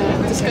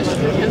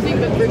discussion we're having,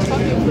 but we're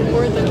talking for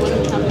more than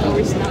 1.5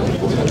 hours now.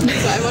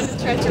 So I want to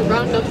try to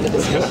round up the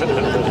discussion.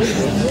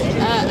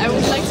 I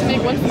would like to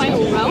make one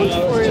final round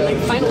for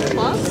final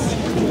thoughts.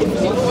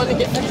 If people want to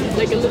get a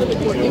little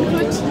bit more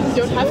input, you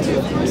don't have to,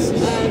 of course.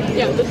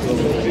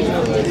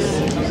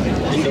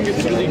 I think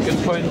it's a really good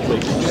point,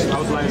 just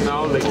outline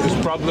now, this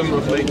problem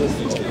of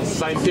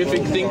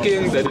scientific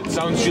thinking, that it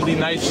sounds really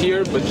nice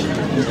here, but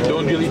you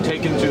don't really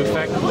take into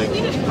effect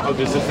how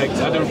this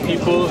affects other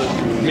people,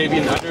 maybe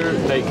in other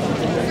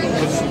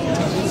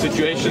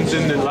situations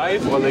in their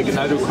life, or in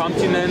other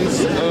continents,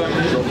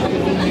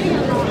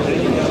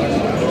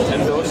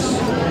 and those.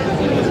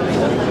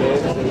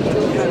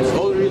 It's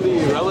all really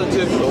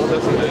relative. It all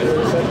doesn't matter.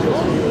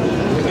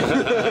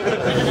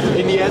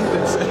 In the end,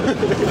 it's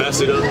pass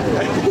it on.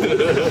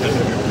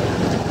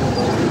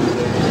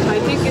 I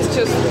think it's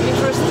just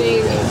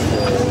interesting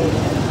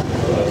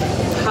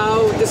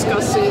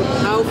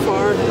how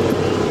far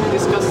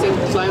discussing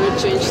climate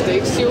change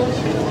takes you.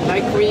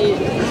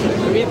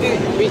 We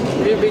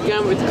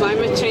began with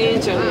climate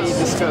change, and we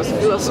discussed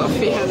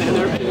philosophy and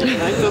anarchy.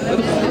 I thought that.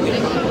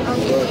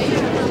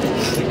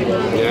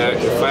 Yeah,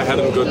 if I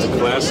hadn't gone to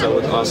class, I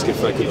would ask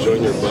if I could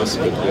join your bus,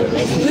 but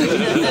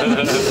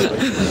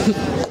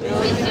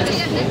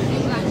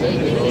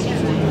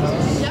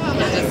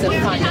Just a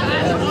final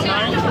remark.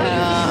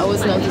 I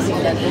was noticing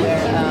that there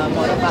were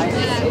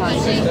motorbikes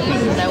passing,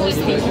 and I was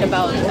thinking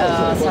about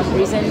some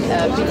recent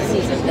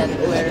criticism that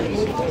were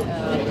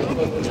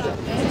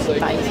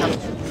by some,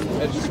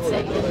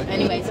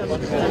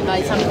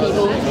 by some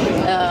people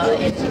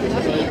in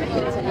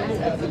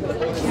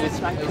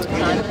Strike for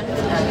Climate,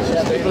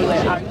 and people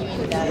were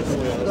arguing that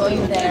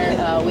going there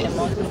with a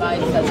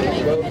motorbike doesn't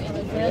make any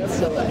difference.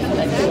 So I'd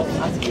like to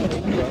ask you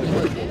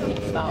what you think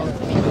about.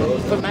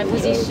 For my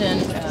position,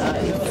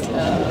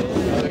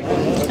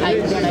 when I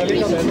read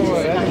this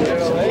kind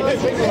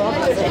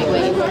of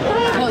anyway,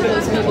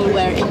 those people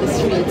were in the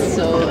streets,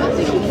 so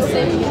they couldn't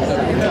say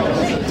no.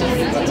 So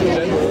just to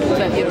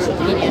have your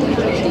opinion on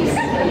this.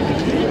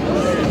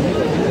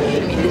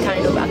 The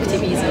kind of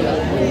activism.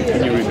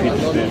 Can you repeat?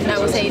 I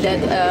would say that,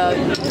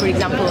 for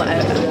example,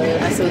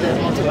 I saw the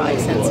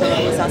motorbikes, and so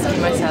I was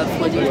asking myself,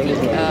 what do you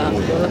think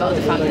about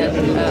the fact that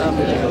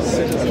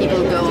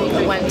people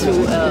went to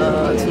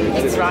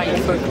strike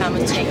for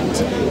climate change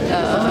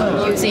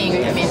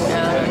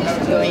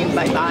going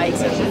by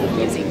bikes and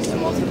using the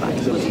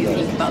motorbikes? What do you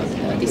think about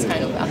this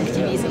kind of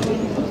activism?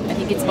 I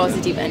think it's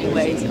positive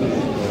anyway. So.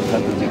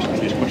 That would be a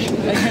serious question.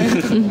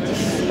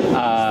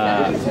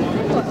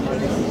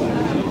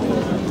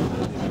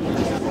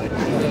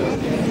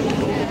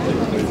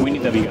 We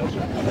need a big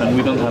answer, and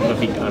we don't have a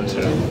big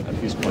answer at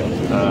this point.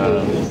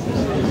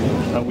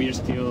 And we're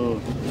still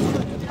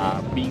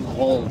being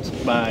held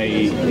by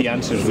the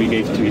answers we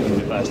gave to it in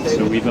the past.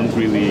 So we don't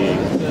really.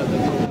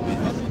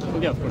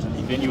 Yeah, of course.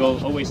 Then you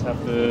always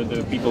have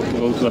the people who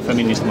go to a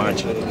feminist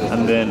march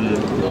and then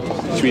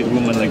treat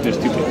women like they're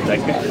stupid.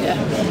 Like,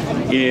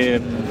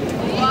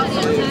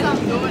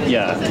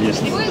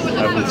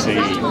 I would say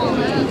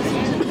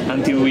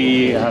until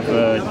we have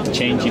a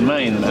change in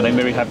mind, and I'm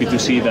very happy to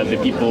see that the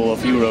people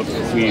of Europe,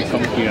 we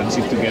come here and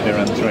sit together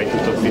and try to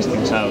talk these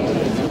things out.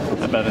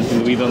 But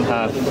until we don't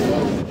have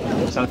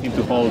something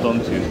to hold on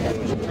to,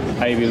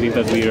 I believe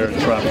that we are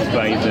trapped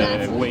by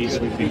the ways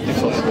we've been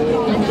taught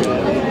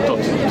to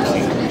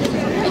think.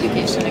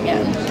 Education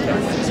again.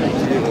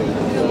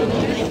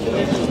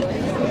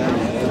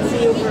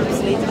 See you groups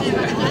later.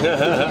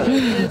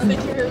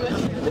 Thank you very much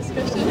for the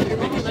discussion. I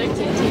really liked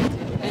it.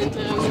 And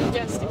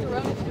yeah, stick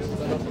around.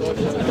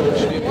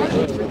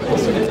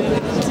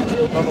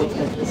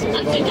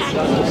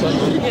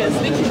 Yes,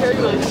 thank you very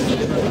much.